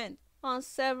imprisonment on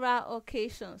several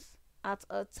occasions. At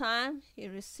a time, he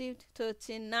received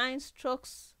 39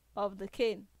 strokes of the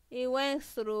cane. He went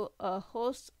through a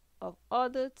host of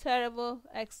other terrible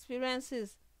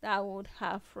experiences that would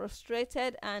have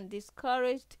frustrated and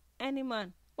discouraged any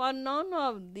man. But none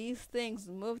of these things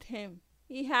moved him.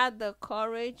 He had the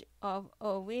courage of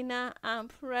a winner and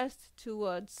pressed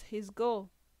towards his goal.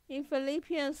 In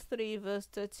Philippians 3 verse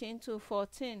 13 to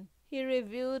 14, he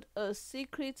revealed a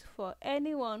secret for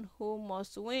anyone who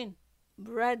must win.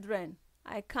 Brethren,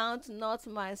 I count not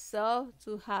myself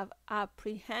to have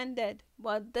apprehended,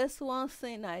 but this one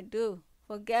thing I do,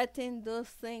 forgetting those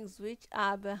things which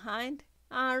are behind,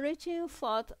 and reaching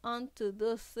forth unto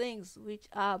those things which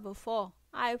are before.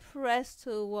 I press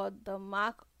toward the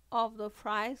mark of the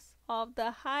prize of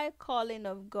the high calling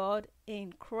of God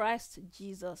in Christ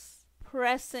Jesus.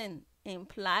 Pressing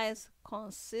implies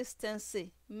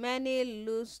consistency. Many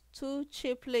lose too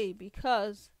cheaply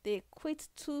because they quit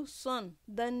too soon.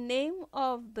 The name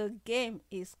of the game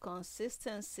is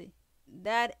consistency.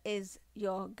 That is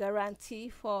your guarantee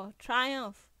for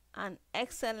triumph and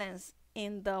excellence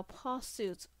in the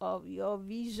pursuit of your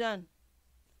vision.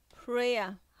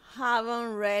 Prayer.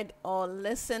 Haven't read or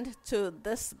listened to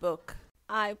this book.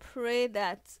 I pray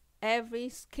that every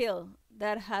skill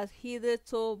that has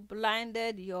hitherto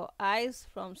blinded your eyes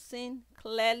from seeing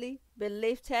clearly be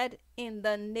lifted in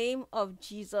the name of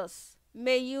Jesus.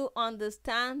 May you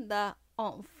understand the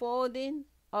unfolding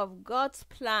of God's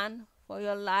plan for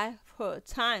your life for a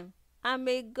time, and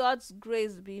may God's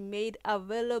grace be made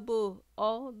available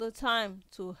all the time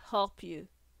to help you.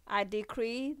 I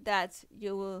decree that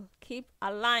you will keep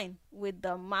aligned with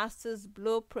the Master's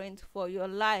blueprint for your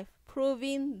life,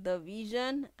 proving the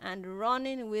vision and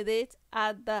running with it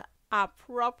at the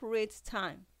appropriate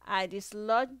time. I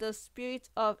dislodge the spirit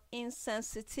of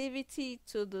insensitivity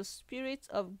to the Spirit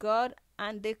of God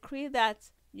and decree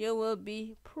that you will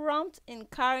be prompt in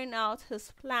carrying out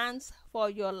His plans for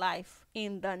your life.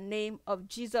 In the name of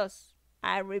Jesus,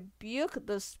 I rebuke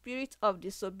the spirit of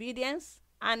disobedience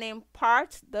and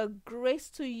impart the grace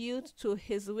to yield to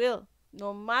His will,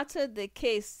 no matter the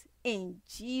case, in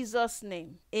Jesus'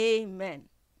 name. Amen.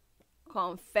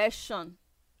 Confession.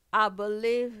 I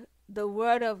believe the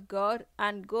Word of God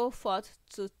and go forth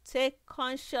to take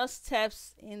conscious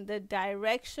steps in the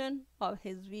direction of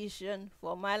His vision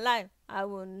for my life. I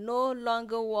will no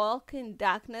longer walk in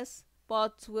darkness,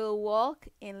 but will walk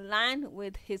in line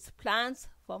with His plans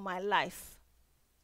for my life.